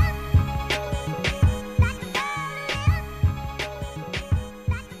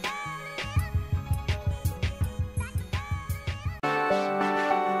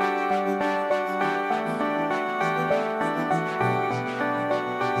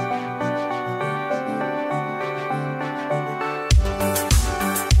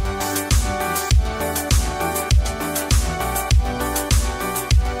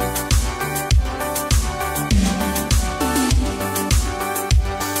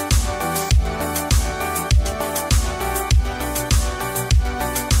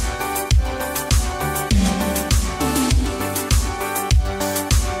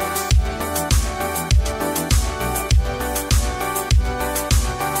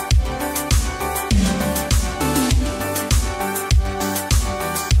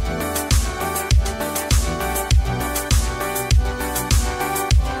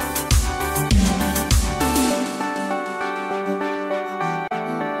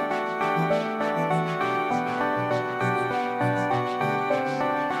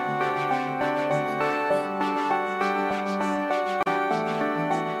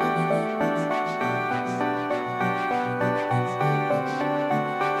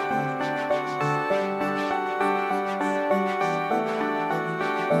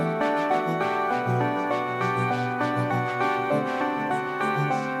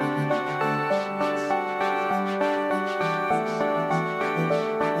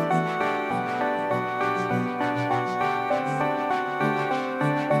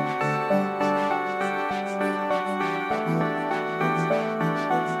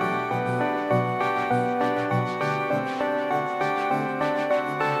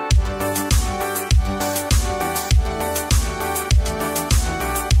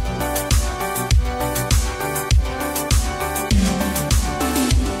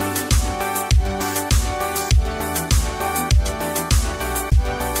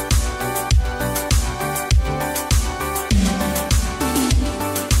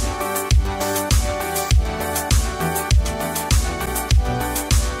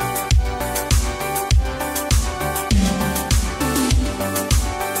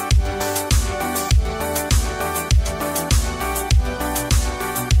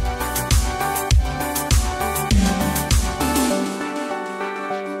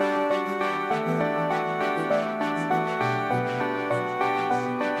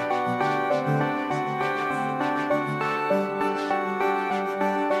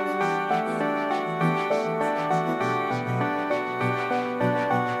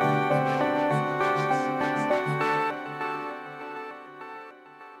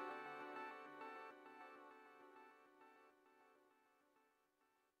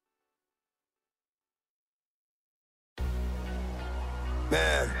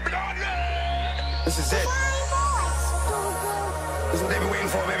 Man, this is it. This is what they've been waiting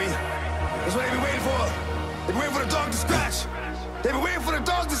for, baby. This is what they've been waiting for. They've been waiting for the dog to scratch. They've been waiting for the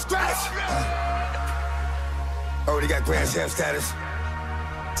dog to scratch. Already got Grand Slam status.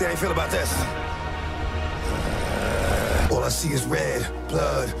 See how you feel about this? All I see is red,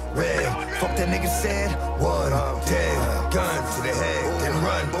 blood, red. Fuck that nigga said, one, dead. Gun to the head, then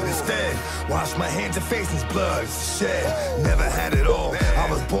run, but instead wash my hands and face in blood, shed. Never had it all, I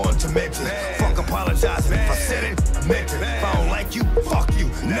was born to mention. Fuck apologizing, if I said it, I meant it. If I don't like you, fuck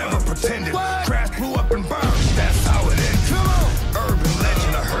you, never pretended. Crash blew up and burned, that's how it ends. Come on! Urban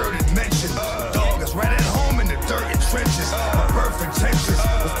legend, I heard it mentioned. Dog is right at home in the dirt and trenches. My birth intentions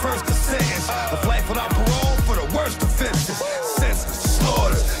was first a sentence of life without parole for the worst offenses. Senseless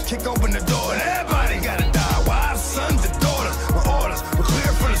slaughter, kick open the door and everybody gotta die. Wives, sons, and daughters. My orders were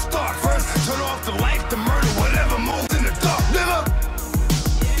clear from the start. First, turn off the light, the murder, whatever moves in the dark. Nigga!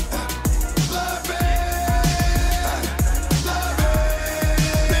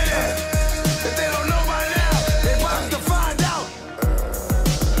 If they don't know by now, they about to find out.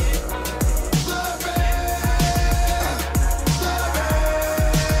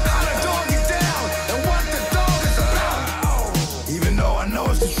 How the dog get down and what the dog is about. Even though I know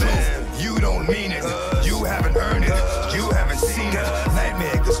it's the truth, you don't mean it. You haven't earned it. You haven't seen it.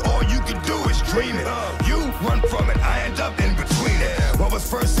 Nightmare, cause all you can do is dream it. You run from it, I end up in between it. What was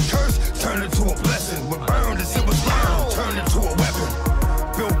first a curse turned into a blessing. What burned as it was learned turned into a weapon.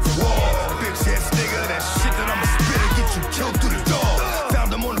 Built the wall, bitch ass nigga. That shit that I'ma spit and get you killed through the door.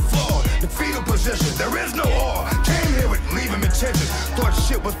 Found him on the floor, the fetal position. There is no R. Came here with leaving intention. Thought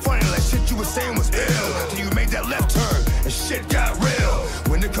shit was funny, like shit you were saying was ill. Till you made that left turn and shit got real.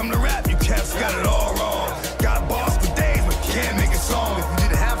 When it come to rap, you cats got it all wrong. Got bars for days, but can't make a song. If you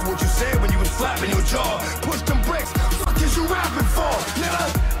didn't have what you said when you was flapping your jaw. Push them bricks, fuck is you rapping for, nigga?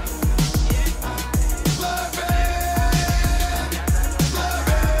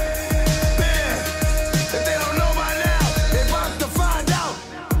 If they don't know by now, they about to find out.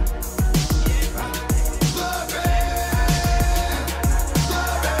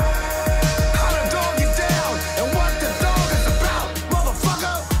 How the dog get down and what the dog is about,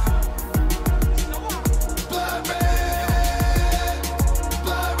 motherfucker.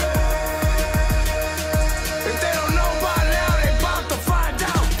 If they don't know by now, they about to find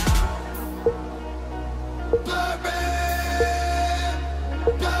out.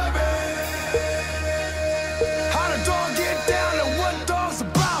 How the dog get down and what dog's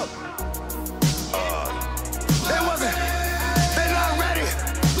about. They wasn't, they're not ready.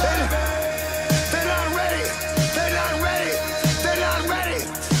 They're not ready. They're not ready. They're not ready. They're not ready.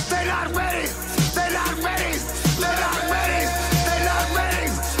 They're not ready. They're not ready. They're not ready.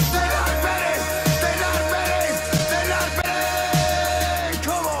 They're not ready. They're not ready. They're not ready.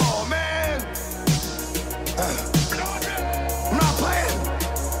 Come on, man. I'm not playing.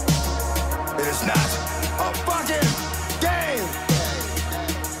 It is not a fucking game.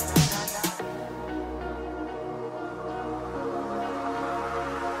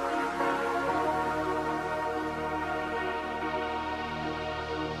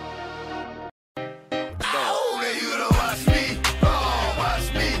 Oh, you don't watch me, watch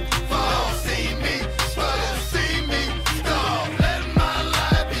me, see me, see me, let my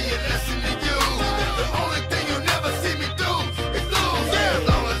life be a lesson to you. The only thing you'll never see me do is lose. As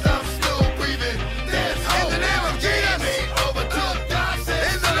long as I'm still breathing, there's hope. In the name of Jesus, overtook God said,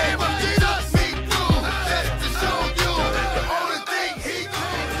 in the name of Jesus, me through. That's to show you the only thing he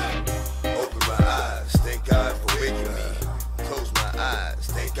can. Open my eyes, thank God for waking me. Close my eyes,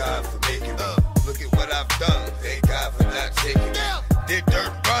 thank God for making me. Look at what I've done, thank God for not taking me. Did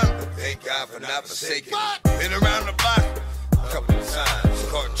dirt run, but thank God for not forsaking me. Been around the block a couple of times,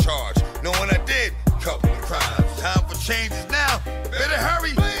 caught in charge, knowing I did a couple of crimes. Time for changes now, better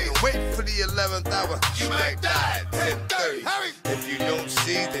hurry. Don't wait for the 11th hour, you might die at 10:30. If you don't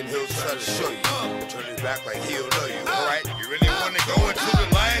see, then he'll try to show you. Turn his back like he'll know you. Alright, you really want to go into the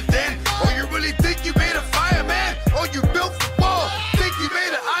lion's den? Or you really think you made a fireman? Or you built the wall, think you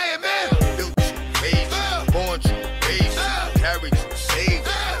made an Iron Man? Built you, made you, born you, raised you, carried you, saved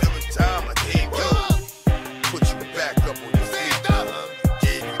you. Every time I came through, put you back up on your feet.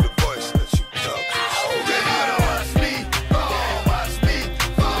 Gave you the voice, let you talk. Watch me,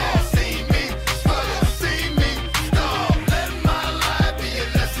 see me, let my life be a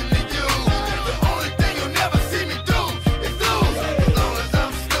lesson to you. The only thing you'll never see me do is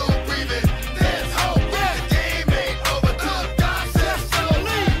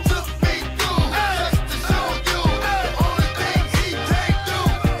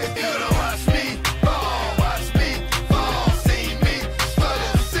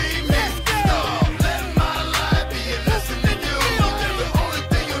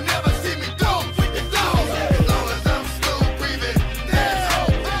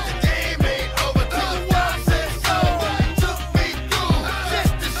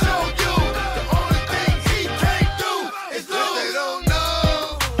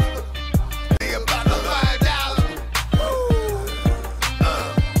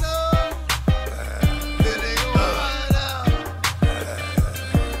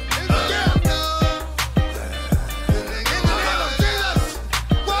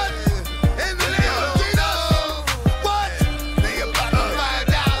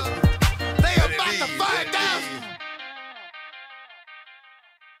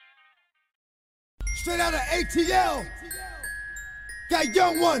Straight out of ATL. Got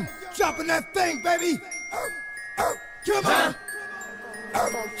young one dropping that thing, baby. Come on.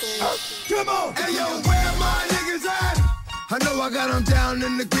 Come on. Hey, yo, where my niggas at? I know I got them down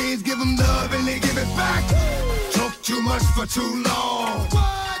in the greens. Give them love and they give it back. Talk too much for too long.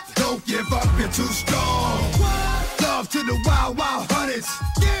 Don't give up, you're too strong. Love to the wild, wild hunters.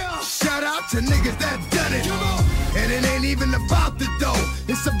 Shout out to niggas that done it. And it ain't even about the dough.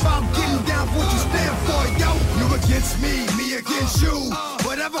 It's about getting down for what you stand for, yo. You against me, me against you.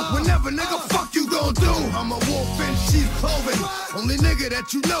 Whatever, whenever, nigga, fuck you gon' do. I'm a wolf in sheep's clothing. Only nigga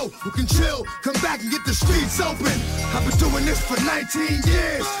that you know who can chill, come back and get the streets open. I've been doing this for 19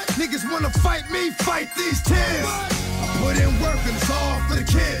 years. Niggas wanna fight me, fight these tears. I put in work and it's all for the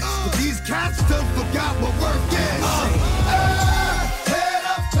kids. But these cats still forgot what work is. Head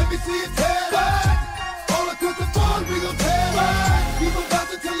up, let me see it head back. All across the board, we gon' tear back. Keep on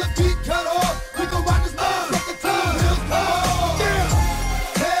bouncing till the beat cut off. We gon' rock this motherfucker till the hills fall.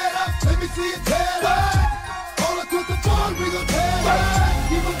 Head up, let me see it tear back. All across the board, we gon' tear back.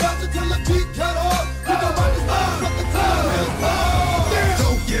 Keep on bouncing till the beat cut off. We gon' rock this motherfucker till the hills fall.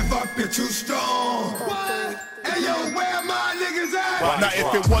 Don't give up, you're too strong. Hey yo, where my niggas at? Now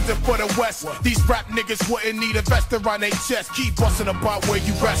if it wasn't for the West, these rap niggas wouldn't need a vest around their chest. Keep busting about where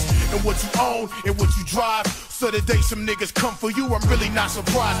you rest and what you own and what you drive. So the day some niggas come for you, I'm really not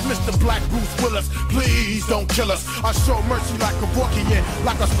surprised. Mr. Black Bruce Willis, please don't kill us. I show mercy like a Rockian,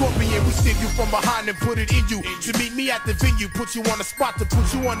 like a scorpion. We sting you from behind and put it in you. To meet me at the venue, put you on the spot to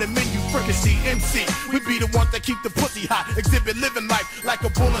put you on the menu. Fricassee, MC, we be the ones that keep the pussy hot. Exhibit living life like a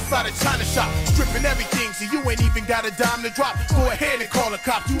bull inside a China shop. Stripping everything so you ain't even got a dime to drop. Go ahead and call the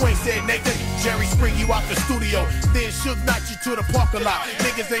cops, you ain't said Nathan. Jerry spring you out the studio, then Suge knock you to the parking lot.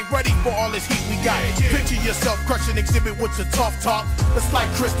 Niggas ain't ready for all this heat we got. Picture yourself crushing exhibit with your tough talk. It's like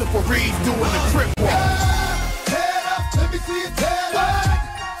Christopher Reeve doing the crip walk. Head up, let me see it tear back.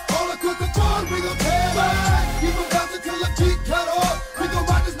 All across the board, we gon' tear back. Keep on bouncing till the beat cut off. We gon'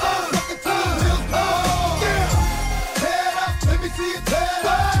 rock this motherfucker till the hills fall. Head up, let me see it tear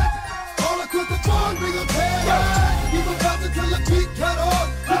back. All across the board, we gon' tear back. Keep on bouncing till the beat cut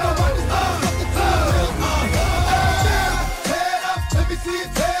off. We gon' rock this motherfucker till the hills fall. Head up, let me see it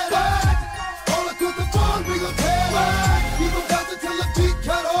tear back. All across the board, we gon' tear back. Keep on bouncing till the beat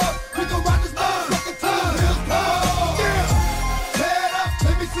cut off. We gon' rock this motherfucker till the hills fall. Head up,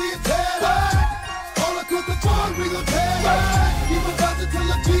 let me see it tear back. All across the board, we gon' tear back. Keep on bouncing till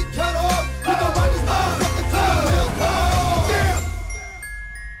the beat cut off. We gon' rock this motherfucker till the hills fall.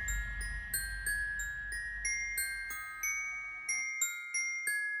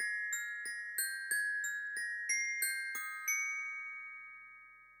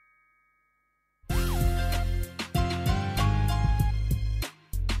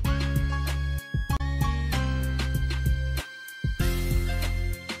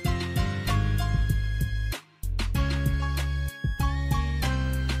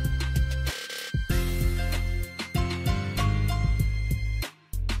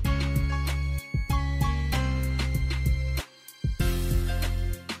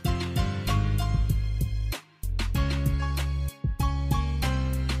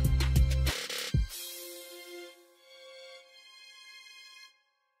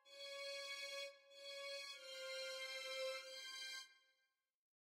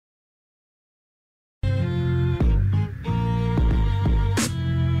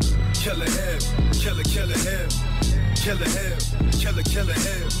 Killer him, killer him, killer him, killer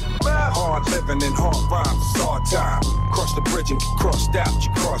him. Hard living and hard rhymes, it's hard time. Cross the bridge and get crossed out, you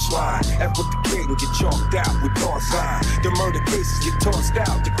cross line. F with the king, get chalked out with boss sign. The murder cases get tossed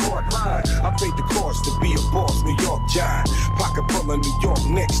out, the court line. I paid the cost to be a boss, New York giant. Pocket full of New York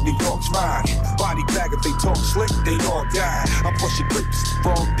Knicks, New York's mine. Body bag if they talk slick, they all die. I push your grips,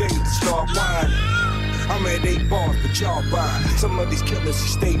 wrong day to start whining. I'm at 8 bars, but y'all buy. Some of these killers who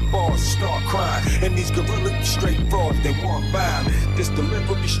stay bars start crying. And these gorillas be straight frauds, they walk by. This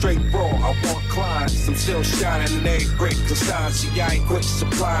delivery straight raw, I want clients. I'm still shining and they break the sign. See, I ain't quit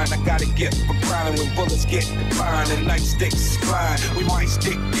supplying. I gotta get for grinding when bullets get defined and nightsticks is flying. We might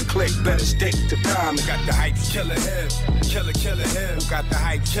stick to click, better stick to time. I got the hype, killer him, killer him. Got the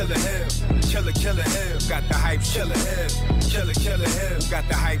hype, killer him, killer him. Got the hype, killer him, killer him. Got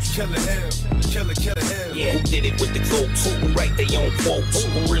the hype, killer him, killer him. Yeah, who did it with the goats? Who write their own quotes?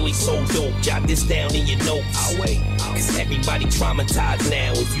 Who really so dope? Jot this down in your notes. I'll wait. Cause everybody traumatized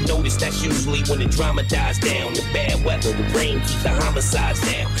now. If you notice notice that's usually when the drama dies down. The bad weather, the rain keep the homicides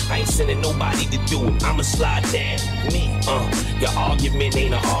down. I ain't sending nobody to do it, I'ma slide down. Me, your argument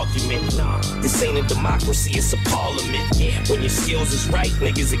ain't an argument, nah. This ain't a democracy, it's a parliament. When your skills is right,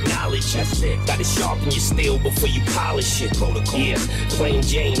 niggas acknowledge it. Gotta sharpen your steel before you polish it. Yeah, plain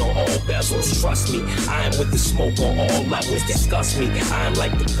Jane on all bezels, trust me. I am with the smoke on all levels, disgust me. I am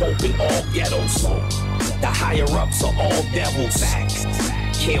like the Pope in all ghettos. The higher ups are all devils.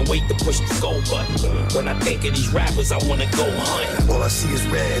 Can't wait to push the go button. When I think of these rappers, I wanna go hunt. All I see is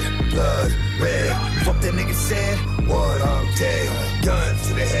red, blood, red. Fuck that nigga said, what, I'm dead. Guns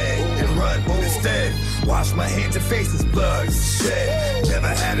to the head and run instead. Wash my hands and faces, blood shed. Never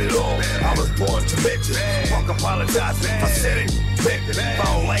had it all, I was born to bitches. Fuck apologizing if I said it. If I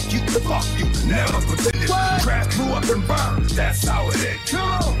don't like you, fuck you. Never pretended. Crash, grew up and burned, that's how it is.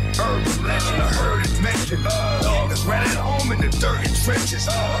 Urban legend, I heard it mentioned. Dogs ran at home in the dirty trenches.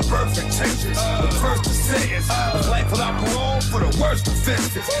 Perfect tensions. The first to say is life without parole for the worst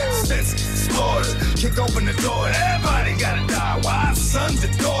offenses. Senses, slaughters, kick open the door and everybody gotta die. Wives, sons,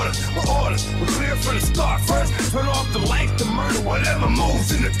 and daughters. My orders were clear from the start. First, turn off the lights to murder whatever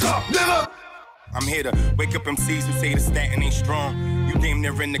moves in the dark. Never. I'm here to wake up MCs who say the statin ain't strong. You damn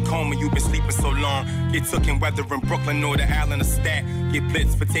near in the coma, you been sleeping so long. Get took in whether in Brooklyn or the island of Stat. Get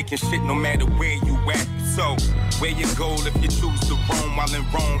blitzed for taking shit no matter where you at. So, where you go if you choose to roam while in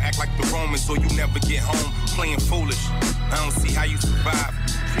Rome? Act like the Romans or you never get home. Playing foolish, I don't see how you survive.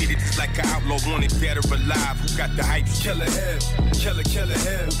 Treated just like an outlaw, wanted dead or alive. Who got the hype? Killer him, killer, killer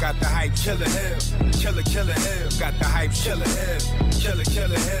him. Who got the hype? Killer him, killer, killer him. Who got the hype? Killer him, killer,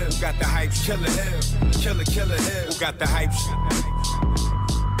 killer him. Who got the hype? Killer him, killer, killer him. Who got the hype?